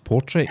keen in these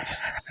portraits.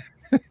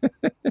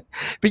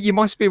 But you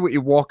must be able to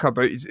walk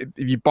about. If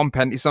you bump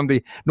into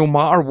somebody, no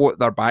matter what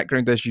their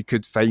background is, you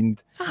could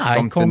find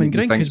something common that you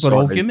ground, think because we're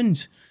all sorted.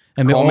 humans,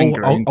 and we Common all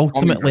ground,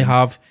 ultimately common ground.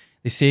 have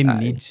the same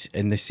needs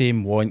and the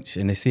same wants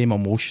and the same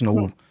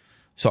emotional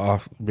sort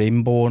of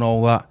rainbow and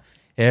all that.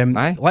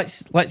 Aye.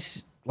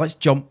 Let's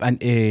jump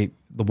into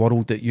the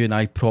world that you and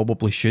I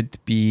probably should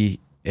be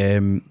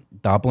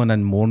dabbling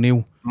in more,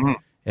 Neil.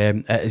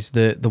 It is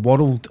the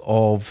world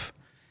of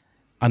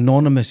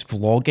anonymous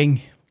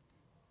vlogging.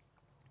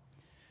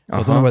 So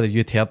I don't know whether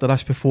you'd heard of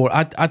this before.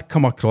 I'd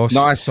come across.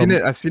 No, I seen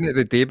it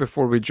the day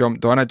before we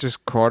jumped on. I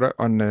just caught it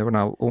on when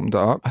I opened it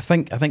up. I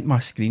think my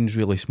screen's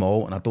really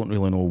small, and I don't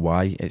really know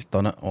why it's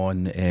done it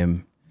on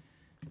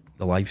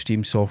the live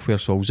stream software.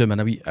 So I'll zoom in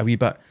a wee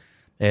bit.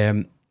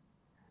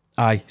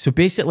 So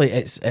basically,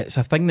 it's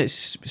a thing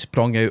that's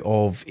sprung out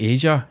of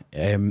Asia,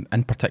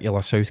 in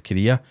particular South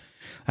Korea,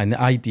 and the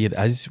idea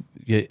is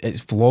it's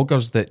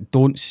vloggers that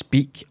don't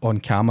speak on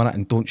camera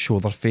and don't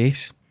show their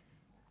face.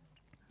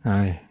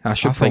 Aye, I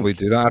should probably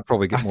do that. I'd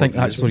probably get I more think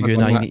that's views where if you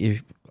and done I that. need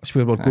to. That's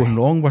where we're going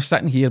wrong. We're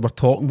sitting here, we're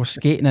talking, we're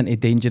skating into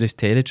dangerous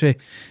territory.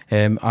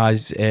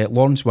 As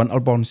Lawrence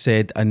Winterburn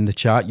said in the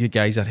chat, you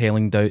guys are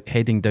heading down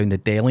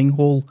the Delling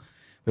hole,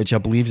 which I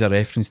believe is a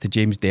reference to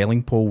James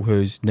Delingpole,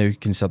 who's now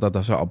considered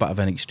a sort of bit of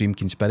an extreme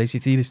conspiracy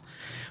theorist.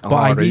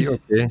 But these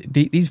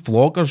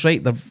vloggers,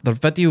 right, their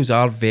videos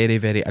are very,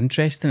 very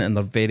interesting and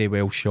they're very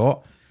well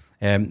shot.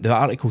 The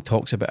article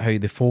talks about how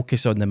they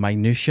focus on the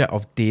minutiae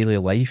of daily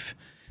life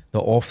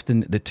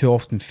that too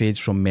often fades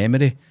from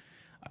memory.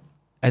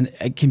 And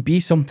it can be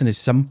something as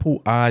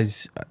simple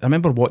as, I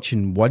remember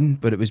watching one,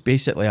 but it was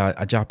basically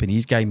a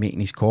Japanese guy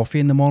making his coffee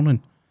in the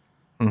morning.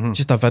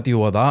 Just a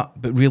video of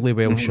that, but really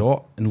well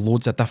shot, and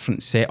loads of different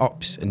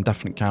setups and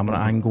different camera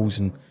angles,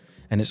 and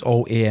it's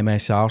all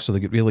AMSR, so they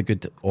get really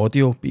good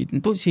audio, but you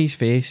don't see his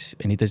face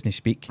and he doesn't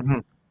speak.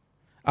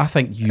 I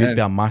think you'd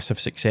be a massive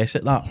success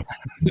at that.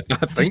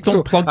 I think don't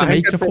so. plug the I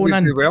think I'd microphone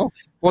probably in. do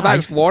Well,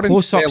 that's Lawrence.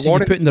 Close ups, you're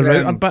putting the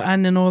router Lawrence, bit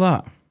in and all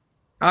that.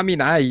 I mean,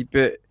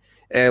 but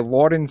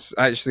Lawrence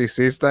actually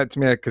says that to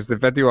me because the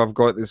video I've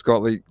got that's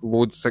got like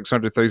loads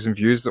 600,000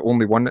 views. The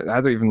only one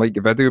I don't even like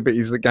the video, but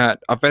he's like,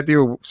 a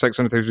video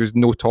 600,000 views,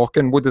 no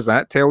talking. What does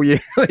that tell you?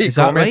 Is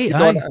that right?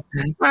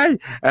 Aye.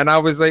 And I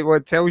was like, well,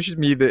 it tells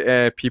me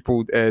that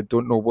people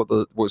don't know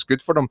what's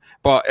good for them.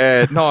 But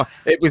no,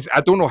 it was.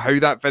 I don't know how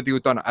that video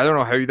done it. I don't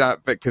know how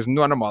that, because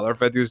none of my other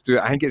videos do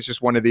it. I think it's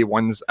just one of the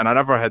ones, and I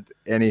never had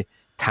any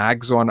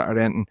tags on it or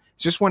anything.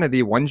 It's just one of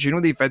the ones, you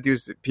know, the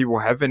videos that people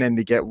have and then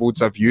they get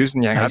loads of views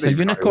and you think, It's a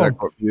unicorn.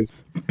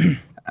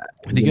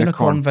 The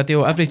unicorn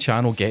video, every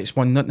channel gets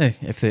one, don't they?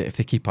 If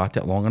they keep at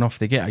it long enough,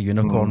 they get a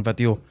unicorn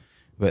video.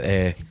 But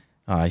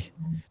aye.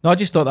 No, I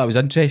just thought that was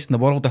interesting.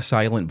 The world of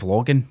silent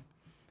vlogging.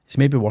 It's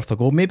maybe worth a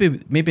go.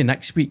 Maybe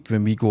next week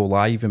when we go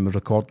live and we're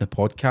recording the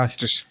podcast,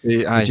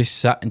 we just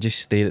sit and just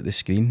stare at the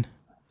screen.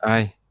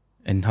 Aye.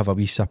 And have a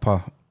wee sip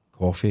of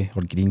coffee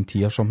or green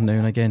tea or something now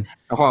and again.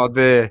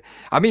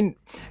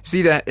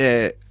 See that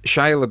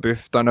Shia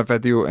LaBeouf done a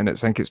video and I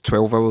think it's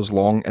 12 hours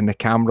long, and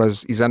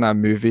he's in a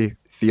movie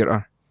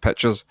theatre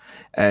pictures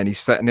and he's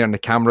sitting there and the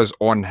camera's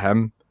on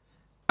him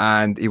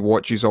and he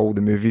watches all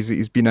the movies that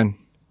he's been in.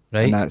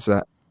 Right. And that's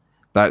it.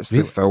 That's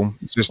the film.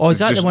 It's just, is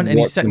that the one? And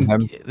he's sitting.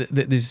 Him.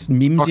 There's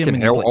memes Fucking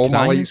and hell! like All my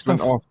crying lights and went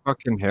stuff. off.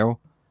 Fucking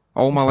hell!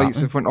 All my lights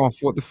have went off.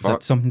 What the Is fuck?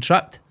 that something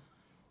tripped?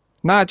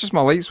 Nah, just my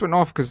lights went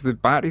off because the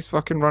batteries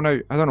fucking run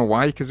out. I don't know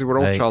why, because they were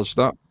all charged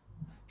up.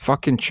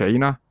 Fucking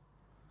China.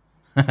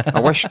 I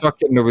wish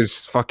fucking there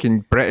was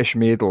fucking British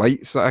made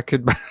lights that I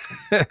could buy.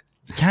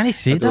 You can't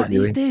say that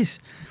these days.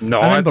 No,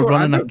 I remember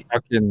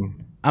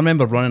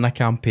running a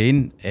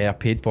campaign, a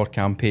paid for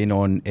campaign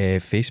on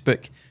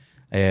Facebook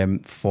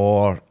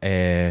for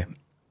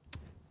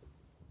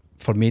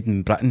Made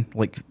in Britain,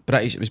 like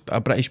British. It was a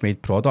British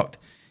made product.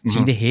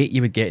 See the hate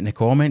you would get in the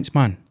comments,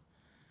 man.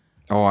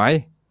 Oh,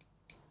 aye.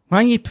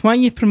 Why are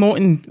you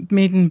promoting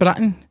Made in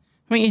Britain?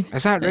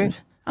 Is that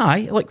right?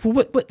 Aye, like,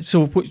 well, what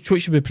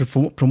should we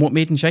promote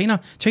Made in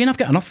China? China have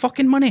got enough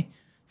fucking money.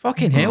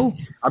 Fucking hell.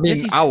 I mean,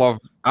 I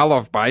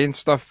love buying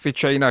stuff for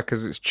China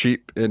because it's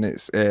cheap and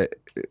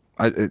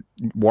it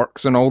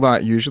works and all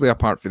that, usually,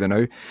 apart from the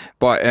now.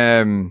 But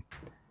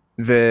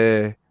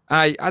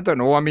I don't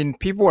know. I mean,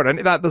 people are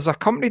into that. There's a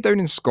company down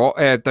in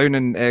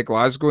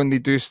Glasgow, and they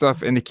do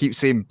stuff, and they keep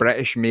saying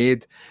British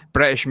made,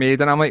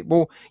 and I'm like,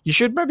 well, you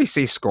should maybe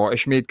say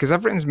Scottish made because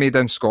everything's made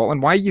in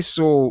Scotland. Why are you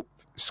so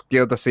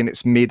scared of saying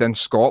it's made in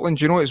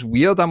Scotland? You know, it's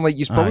weird. I'm like,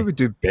 you probably would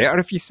do better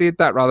if you said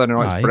that rather than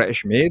it's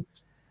British made.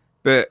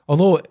 But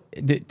although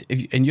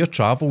in your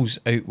travels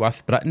out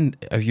with Britain,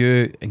 have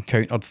you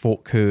encountered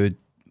folk who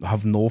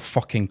have no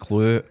fucking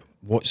clue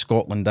what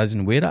Scotland is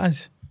and where it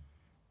is?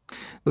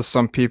 There's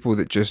some people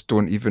that just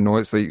don't even know.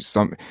 It's like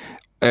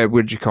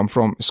where'd you come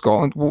from?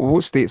 Scotland?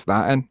 What state's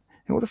that in?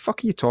 And what the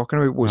fuck are you talking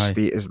about? What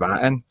state is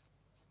that in?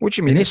 What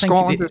do you mean?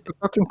 Scotland is the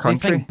fucking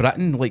country. They think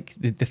Britain, like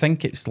they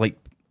think it's like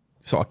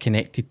sort of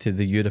connected to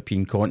the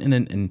European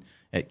continent, and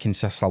it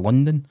consists of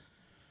London.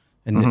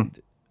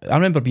 And I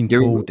remember being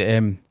told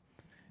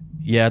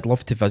Yeah, I'd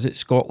love to visit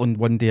Scotland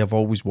one day. I've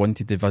always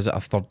wanted to visit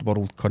a third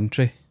world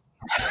country.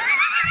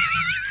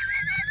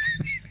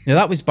 Now,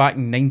 that was back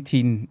in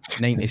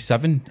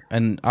 1997,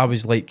 and I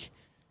was like,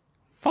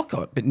 fuck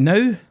it. But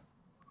now,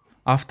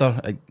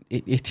 after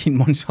 18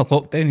 months of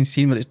lockdown and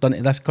seeing what it's done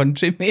to this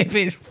country,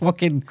 maybe it's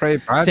fucking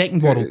Pretty bad.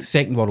 second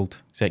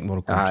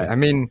world country. I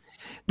mean,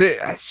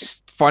 it's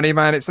just funny,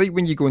 man. It's like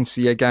when you go and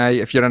see a guy,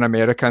 if you're in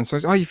America and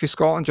someone's, oh, you're from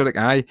Scotland, you're like,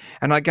 aye.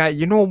 And that guy,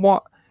 you know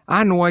what?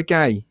 I know a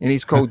guy, and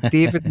he's called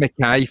David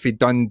Mackay for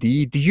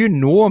Dundee. Do you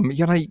know him?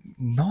 You're like,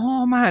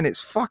 no, man, it's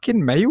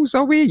fucking miles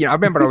away. I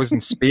remember I was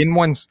in Spain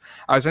once.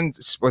 I was in,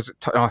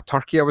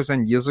 Turkey I was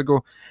in years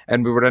ago,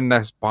 and we were in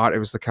this bar. It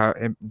was like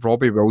a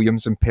Robbie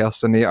Williams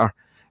impersonator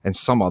and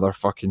some other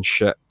fucking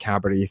shit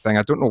cabaret thing.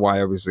 I don't know why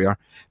I was there,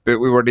 but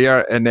we were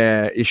there, and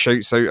he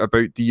shouts out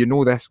about, do you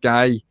know this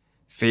guy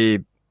for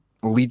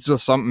Leeds or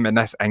something? And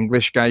this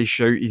English guy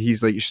shouted,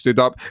 he's like, stood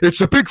up,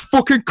 it's a big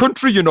fucking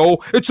country, you know,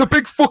 it's a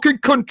big fucking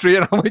country.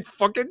 And I'm like,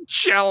 fucking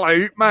chill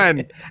out,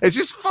 man. It's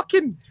just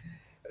fucking,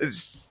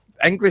 it's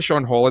English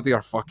on holiday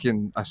are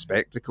fucking a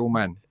spectacle,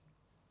 man.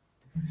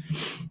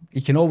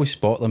 You can always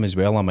spot them as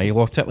well a mile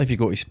off, particularly if you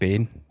go to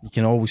Spain. You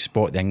can always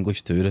spot the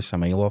English tourists a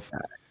mile off.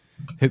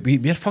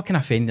 We're fucking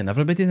offending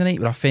everybody tonight.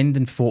 We're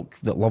offending folk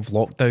that love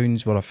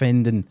lockdowns. We're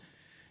offending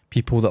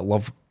people that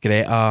love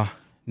Greta.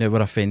 Now we're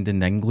offending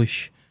the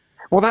English.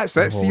 Well, that's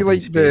it. See,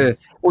 like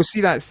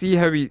see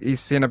how he's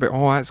saying about,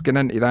 oh, that's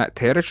getting into that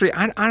territory.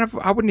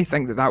 I wouldn't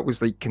think that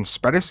was like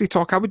conspiracy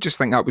talk. I would just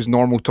think that was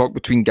normal talk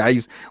between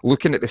guys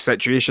looking at the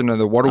situation of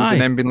the world and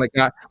then being like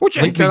that. What do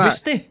you think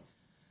of that?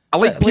 I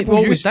like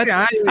people used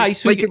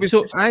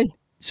to. Aye.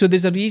 So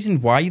there's a reason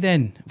why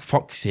then.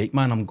 Fuck's sake,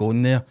 man, I'm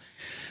going there.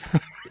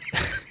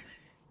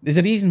 There's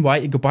a reason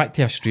why to go back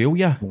to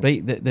Australia,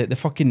 right? The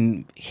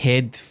fucking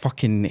head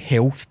fucking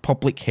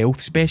public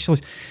health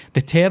specialist.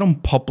 The term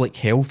public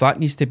health, that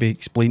needs to be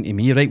explained to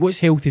me, right? What's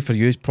healthy for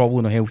you is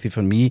probably not healthy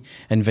for me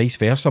and vice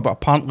versa, but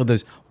apparently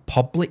there's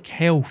public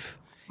health.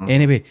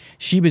 Anyway,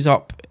 she was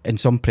up in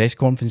some press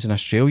conference in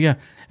Australia,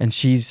 and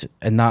she's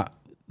in that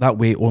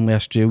way only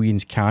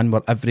Australians can,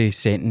 where every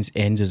sentence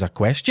ends as a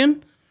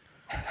question.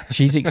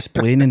 She's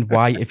explaining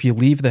why if you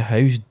leave the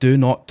house, do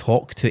not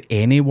talk to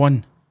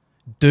anyone.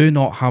 Do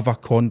not have a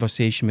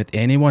conversation with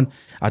anyone.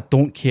 I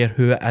don't care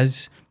who it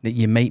is that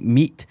you might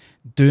meet.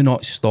 Do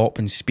not stop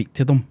and speak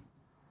to them.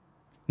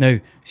 Now,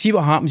 see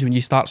what happens when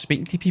you start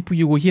speaking to people.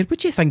 You go here. What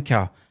do you think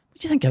of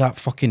that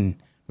fucking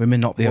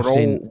woman up there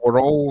saying?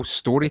 We're all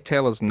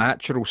storytellers,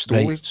 natural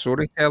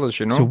storytellers.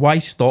 You know. So why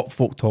stop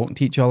folk talking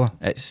to each other?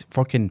 It's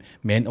fucking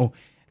mental.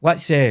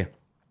 Let's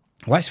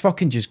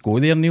fucking just go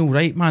there, Neil.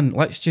 Right, man.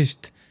 Let's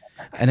just.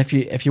 And if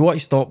you want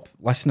to stop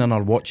listening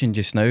or watching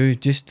just now,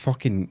 just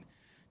fucking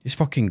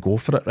go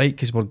for it, right?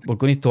 Because we're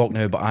going to talk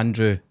now about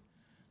Andrew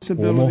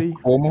Cuomo.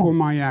 For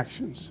my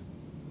actions.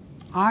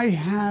 I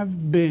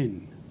have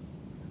been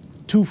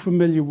too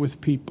familiar with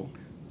people.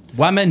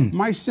 Women.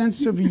 My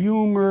sense of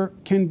humor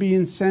can be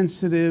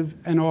insensitive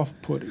and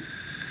off-putting.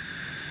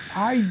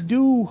 I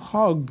do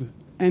hug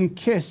and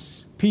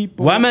kiss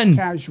people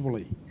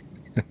casually.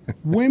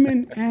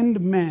 Women and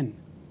men.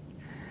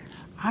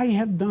 I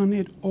have done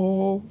it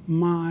all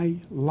my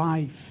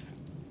life.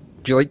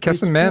 Do you like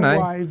kissing men, eh?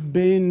 I've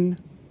been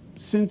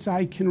since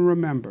I can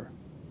remember.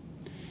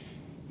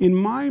 In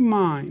my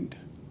mind,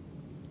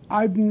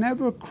 I've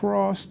never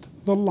crossed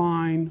the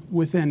line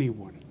with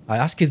anyone. I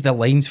ask, is the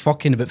line's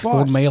fucking about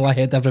 4 mile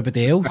ahead of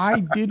everybody else?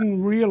 I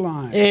didn't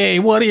realize. Hey,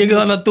 what are you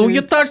gonna do?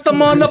 You touched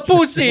them on the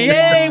pussy.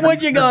 Hey,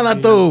 what you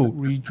gonna do?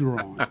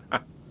 Redrawn.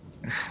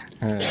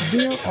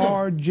 There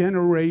are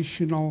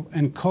generational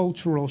and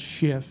cultural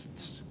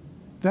shifts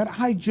that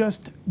I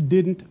just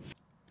didn't.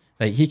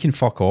 Right, he can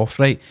fuck off,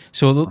 right?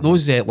 So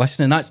those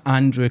listening, that's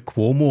Andrew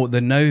Cuomo,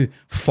 the now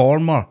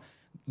former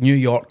New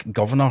York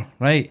governor,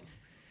 right?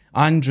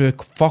 Andrew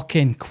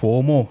fucking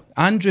Cuomo.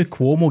 Andrew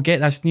Cuomo,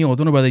 get this, Neil, I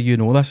don't know whether you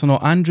know this or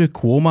not. Andrew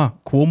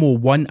Cuomo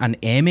won an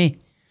Emmy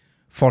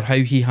for how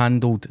he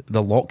handled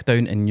the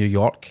lockdown in New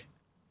York.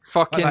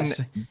 Fucking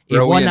he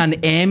won an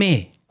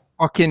Emmy.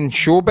 Fucking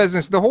show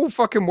business. The whole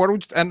fucking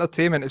world's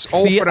entertainment. It's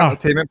all for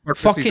entertainment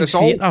purposes. Fucking it's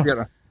all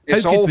theatre.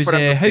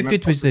 How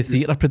good was the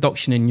theatre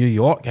production in New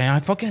York? I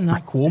fucking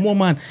that Cuomo,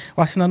 man.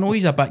 Listen, I know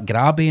he's a bit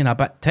grabby and a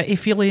bit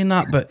titty-feely and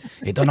that, but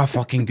he done a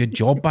fucking good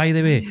job, by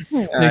the way.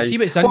 Now, see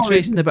what's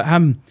interesting about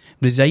him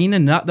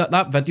resigning?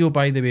 That video,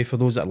 by the way, for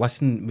those that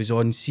listen, was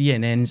on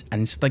CNN's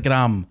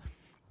Instagram,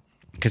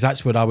 because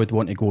that's where I would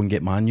want to go and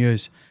get my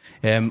news.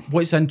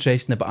 What's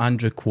interesting about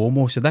Andrew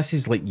Cuomo, so this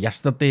is like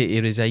yesterday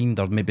he resigned,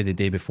 or maybe the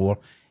day before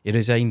he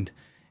resigned.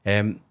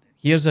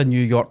 Here's a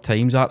New York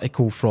Times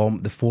article from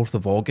the 4th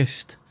of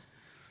August.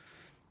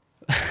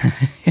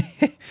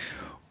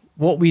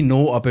 What we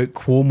know about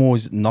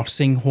Cuomo's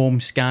nursing home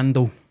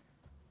scandal.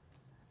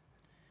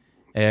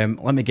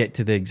 Let me get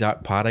to the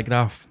exact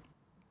paragraph.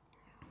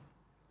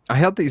 I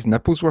heard that his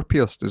nipples were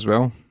pierced as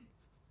well.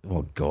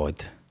 Oh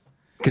God!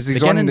 Because he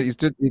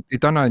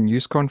done a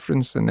news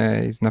conference and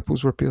his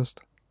nipples were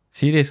pierced.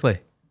 Seriously?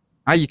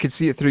 You could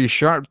see it through his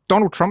shirt.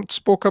 Donald Trump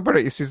spoke about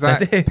it. He says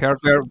that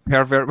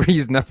pervert with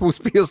his nipples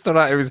pierced or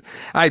that. It was,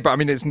 but I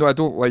mean, it's no, I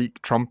don't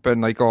like Trump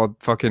and like, oh,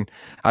 fucking,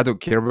 I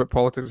don't care about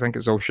politics. I think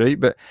it's all shit.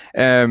 But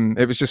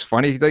it was just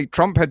funny. Like,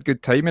 Trump had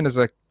good timing as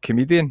a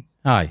comedian.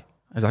 Aye.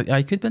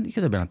 He could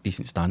have been a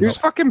decent stand-up. He was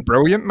fucking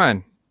brilliant,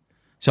 man.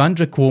 So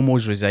Andrew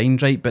Cuomo's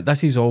resigned, right? But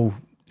this is all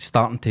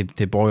starting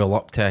to boil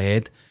up to a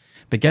head.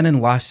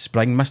 Beginning last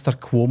spring, Mr.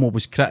 Cuomo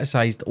was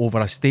criticised over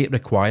a state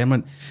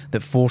requirement that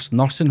forced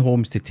nursing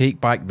homes to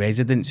take back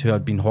residents who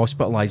had been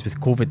hospitalised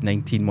with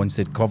COVID-19 once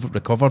they'd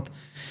recovered.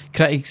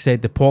 Critics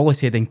said the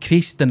policy had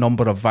increased the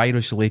number of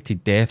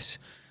virus-related deaths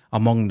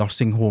among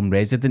nursing home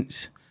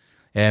residents.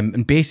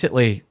 And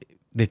basically,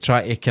 they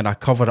try to kind of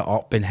cover it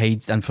up and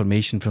hide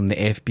information from the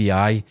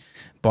FBI,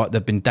 but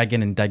they've been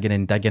digging into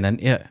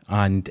it.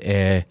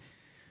 And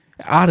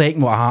I reckon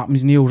what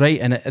happens, Neil,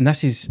 right, and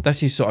this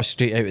is sort of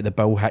straight out of the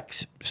Bill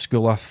Hicks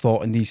school of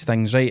thought and these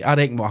things, right? I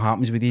reckon what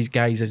happens with these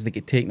guys is they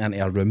get taken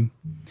into a room,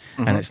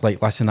 and it's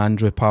like, listen,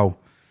 Andrew, pal,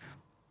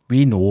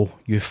 we know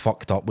you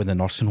fucked up with the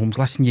nursing homes.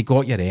 Listen, you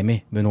got your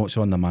Emmy. We know it's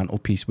on the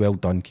mantelpiece. Well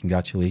done,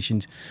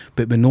 congratulations.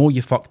 But we know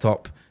you fucked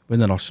up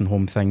with the nursing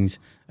home things,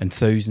 and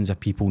thousands of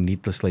people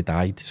needlessly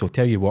died. So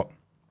tell you what,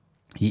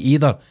 you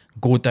either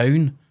go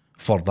down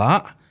for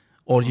that,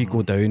 or you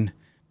go down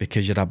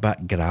because you're a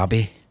bit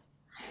grabby.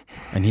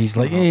 And he's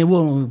like, hey,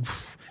 well,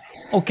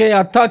 okay,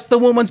 I touched the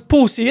woman's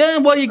pussy.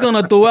 What are you going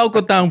to do? I'll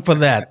go down for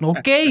that,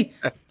 okay?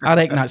 I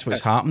reckon that's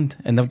what's happened.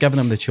 And they've given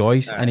him the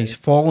choice. And he's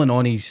fallen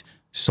on his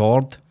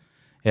sword.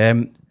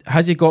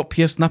 Has he got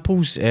pierced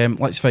nipples?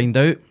 Let's find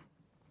out.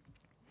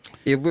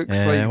 He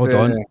looks like... Hold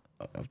on.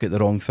 I've got the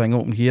wrong thing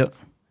open here.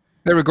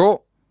 There we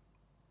go.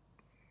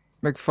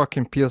 Big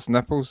fucking pierced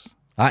nipples.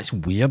 That's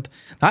weird.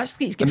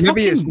 He's got maybe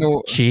fucking it's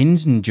no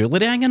chains and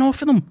jewellery hanging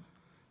off of them.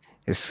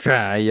 It's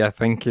I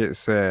think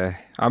it's I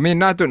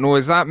mean, I don't know,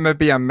 is that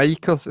maybe a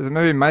mic or is it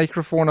maybe a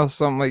microphone or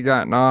something like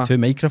that? Nah. 2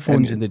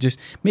 microphones and they just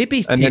maybe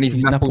he's taking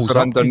his nipples are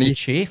up underneath.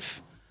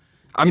 Chafe.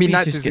 I mean,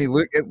 that doesn't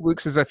look, it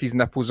looks as if his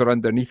nipples are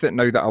underneath it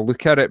now that I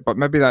look at it, but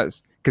maybe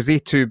that's because they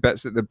 2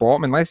 bits at the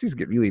bottom, unless he's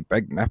got really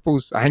big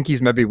nipples. I think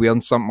he's maybe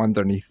wearing something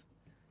underneath.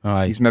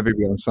 Aye. He's maybe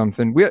wearing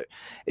something.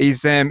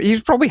 He's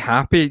probably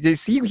happy.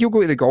 See, he'll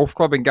go to the golf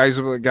club and guys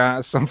will be like,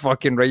 that's some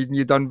fucking riding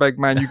you done, big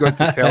man. You got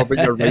to tell about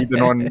your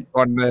riding on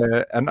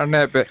the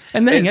internet. But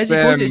and the thing is, he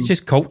goes, it's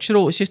just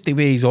cultural. It's just the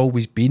way he's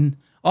always been.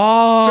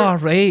 Oh,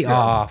 right.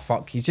 Yeah.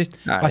 Fuck. He's just...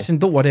 Aye. Listen,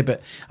 don't worry,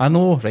 but I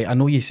know, right, I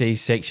know you say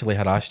he's sexually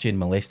harassed you and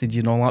molested you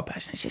and all that, but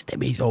it's just the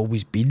way he's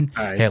always been.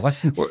 Hey,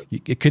 listen,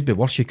 it could be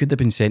worse. You could have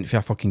been sent for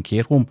a fucking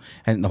care home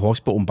and in the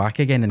hospital and back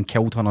again and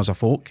killed hundreds of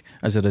folk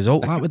as a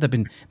result. That would have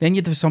been... Then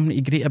you'd have something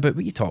to great about.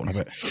 What are you talking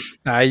about?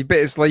 Aye, but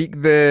it's like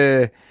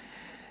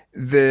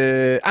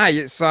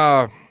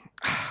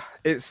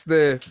it's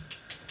the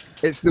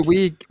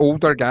way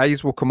older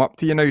guys will come up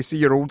to you now. See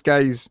your old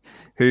guys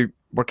who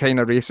were kind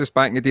of racist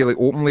back in the day, like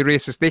openly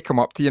racist, they come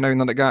up to you now and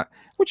they're like,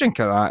 what do you think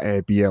of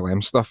that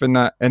BLM stuff and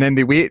that? And then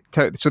they wait,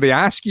 so they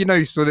ask you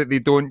now so that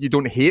you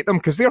don't hate them,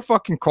 because they're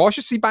fucking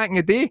cautious. See, back in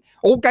the day,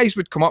 old guys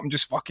would come up and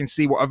just fucking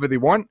say whatever they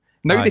want.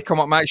 Now they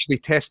come up and actually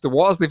test the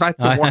waters. They've had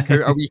to work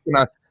out a wee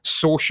kind of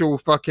social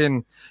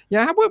fucking,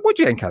 what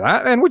do you think of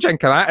that? And what do you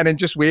think of that? And then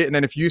just wait, and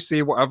then if you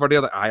say whatever,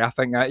 they're like, I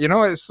think that,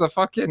 it's a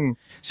fucking...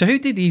 So how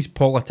do these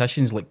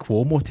politicians like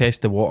Cuomo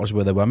test the waters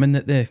with the women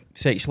that they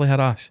sexually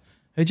harass?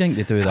 How do you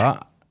think they do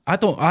that? I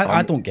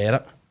don't get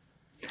it.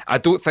 I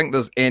don't think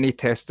there's any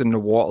testing the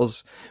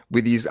waters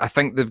with these. I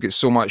think they've got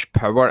so much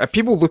power. If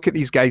people look at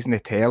these guys in the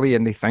telly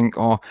and they think,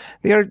 oh,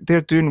 they're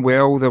doing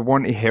well, they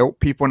want to help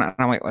people, and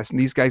I'm like, listen,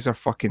 these guys are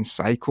fucking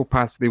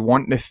psychopaths. They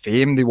want the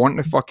fame, they want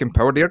the fucking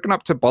power. They're going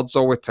up to birds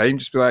all the time,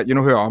 just be like, you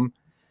know who I am?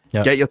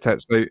 Yep. Get your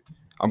tits out.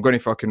 I'm going to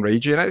fucking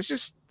rage you. And it's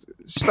just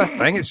a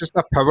thing. It's just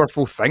a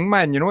powerful thing,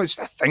 man. It's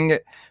a thing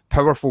that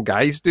powerful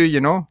guys do, Do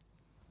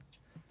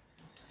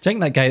you think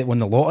that guy that won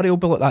the lottery will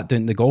be like that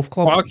down at the golf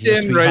club?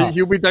 Fucking right,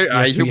 he'll be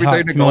down. He'll be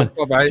down the golf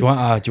club. Do you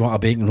want a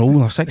bacon roll?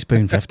 They're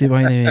 £6.50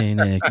 by the way,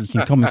 and you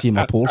can come and see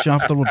my Porsche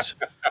afterwards.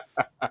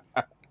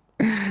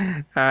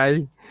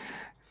 Aye.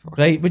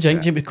 Right, what do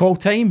you think? We call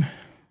time.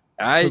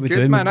 Aye,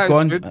 good man. That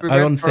was good.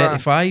 Hour and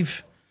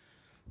 35.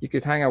 You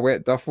could hang a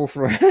wet duffel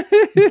for.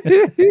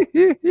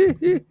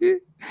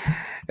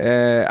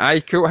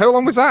 Aye, cool. How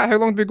long was that? How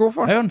long did we go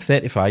for? Hour and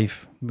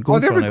 35.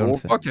 There we go.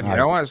 Fucking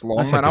hell, that's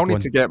long, man. I'll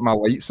need to get my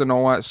lights and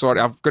all that. Sorry,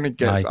 I'm going to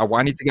get...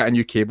 I need to get a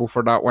new cable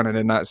for that one, and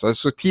then that's it.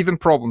 So teething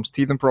problems.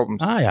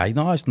 Aye,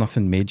 no, it's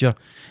nothing major.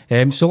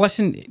 So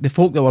listen, the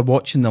folk that were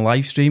watching the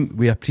live stream,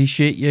 we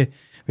appreciate you.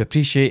 We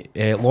appreciate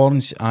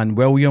Lawrence and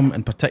William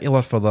in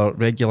particular for their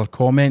regular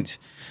comments.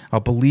 I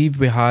believe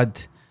we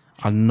had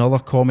another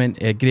comment.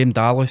 Graham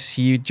Dallas,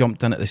 he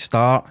jumped in at the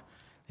start.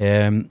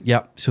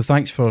 So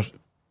thanks to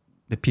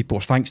the people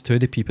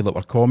that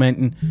were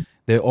commenting.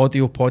 The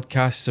audio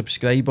podcast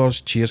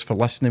subscribers, cheers for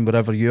listening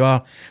wherever you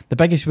are. The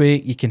biggest way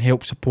you can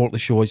help support the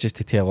show is just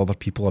to tell other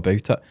people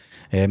about it.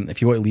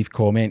 If you want to leave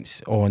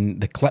comments on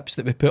the clips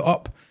that we put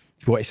up,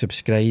 if you want to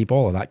subscribe,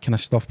 all of that kind of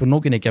stuff. We're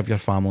not going to give your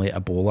family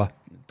Ebola.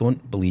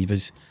 Don't believe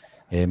us.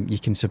 you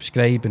can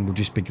subscribe and we'll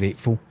just be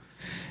grateful.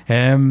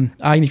 And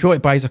if you want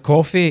to buy us a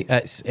coffee,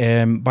 it's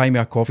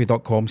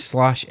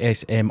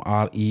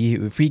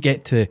buymeacoffee.com/SMRE. If we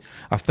get to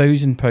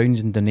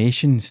 £1,000 in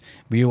donations,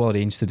 we'll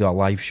arrange to do a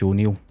live show,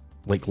 Neil,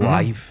 like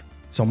live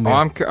somewhere.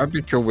 I'd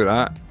be cool with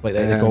that. Like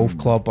at the golf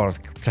club or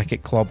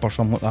cricket club or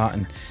something like that,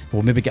 and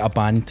we'll maybe get a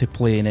band to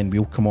play, and then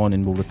we'll come on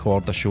and we'll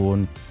record the show.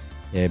 And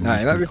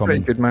that'd be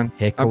pretty good, man.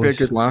 That'd be a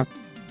good laugh.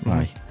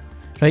 Aye.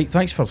 Right,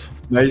 thanks for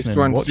nice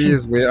one. See you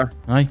later.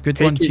 Aye, good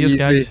Take one. Cheers, easy.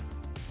 guys.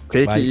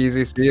 Take Bye. it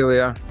easy. See you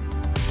later.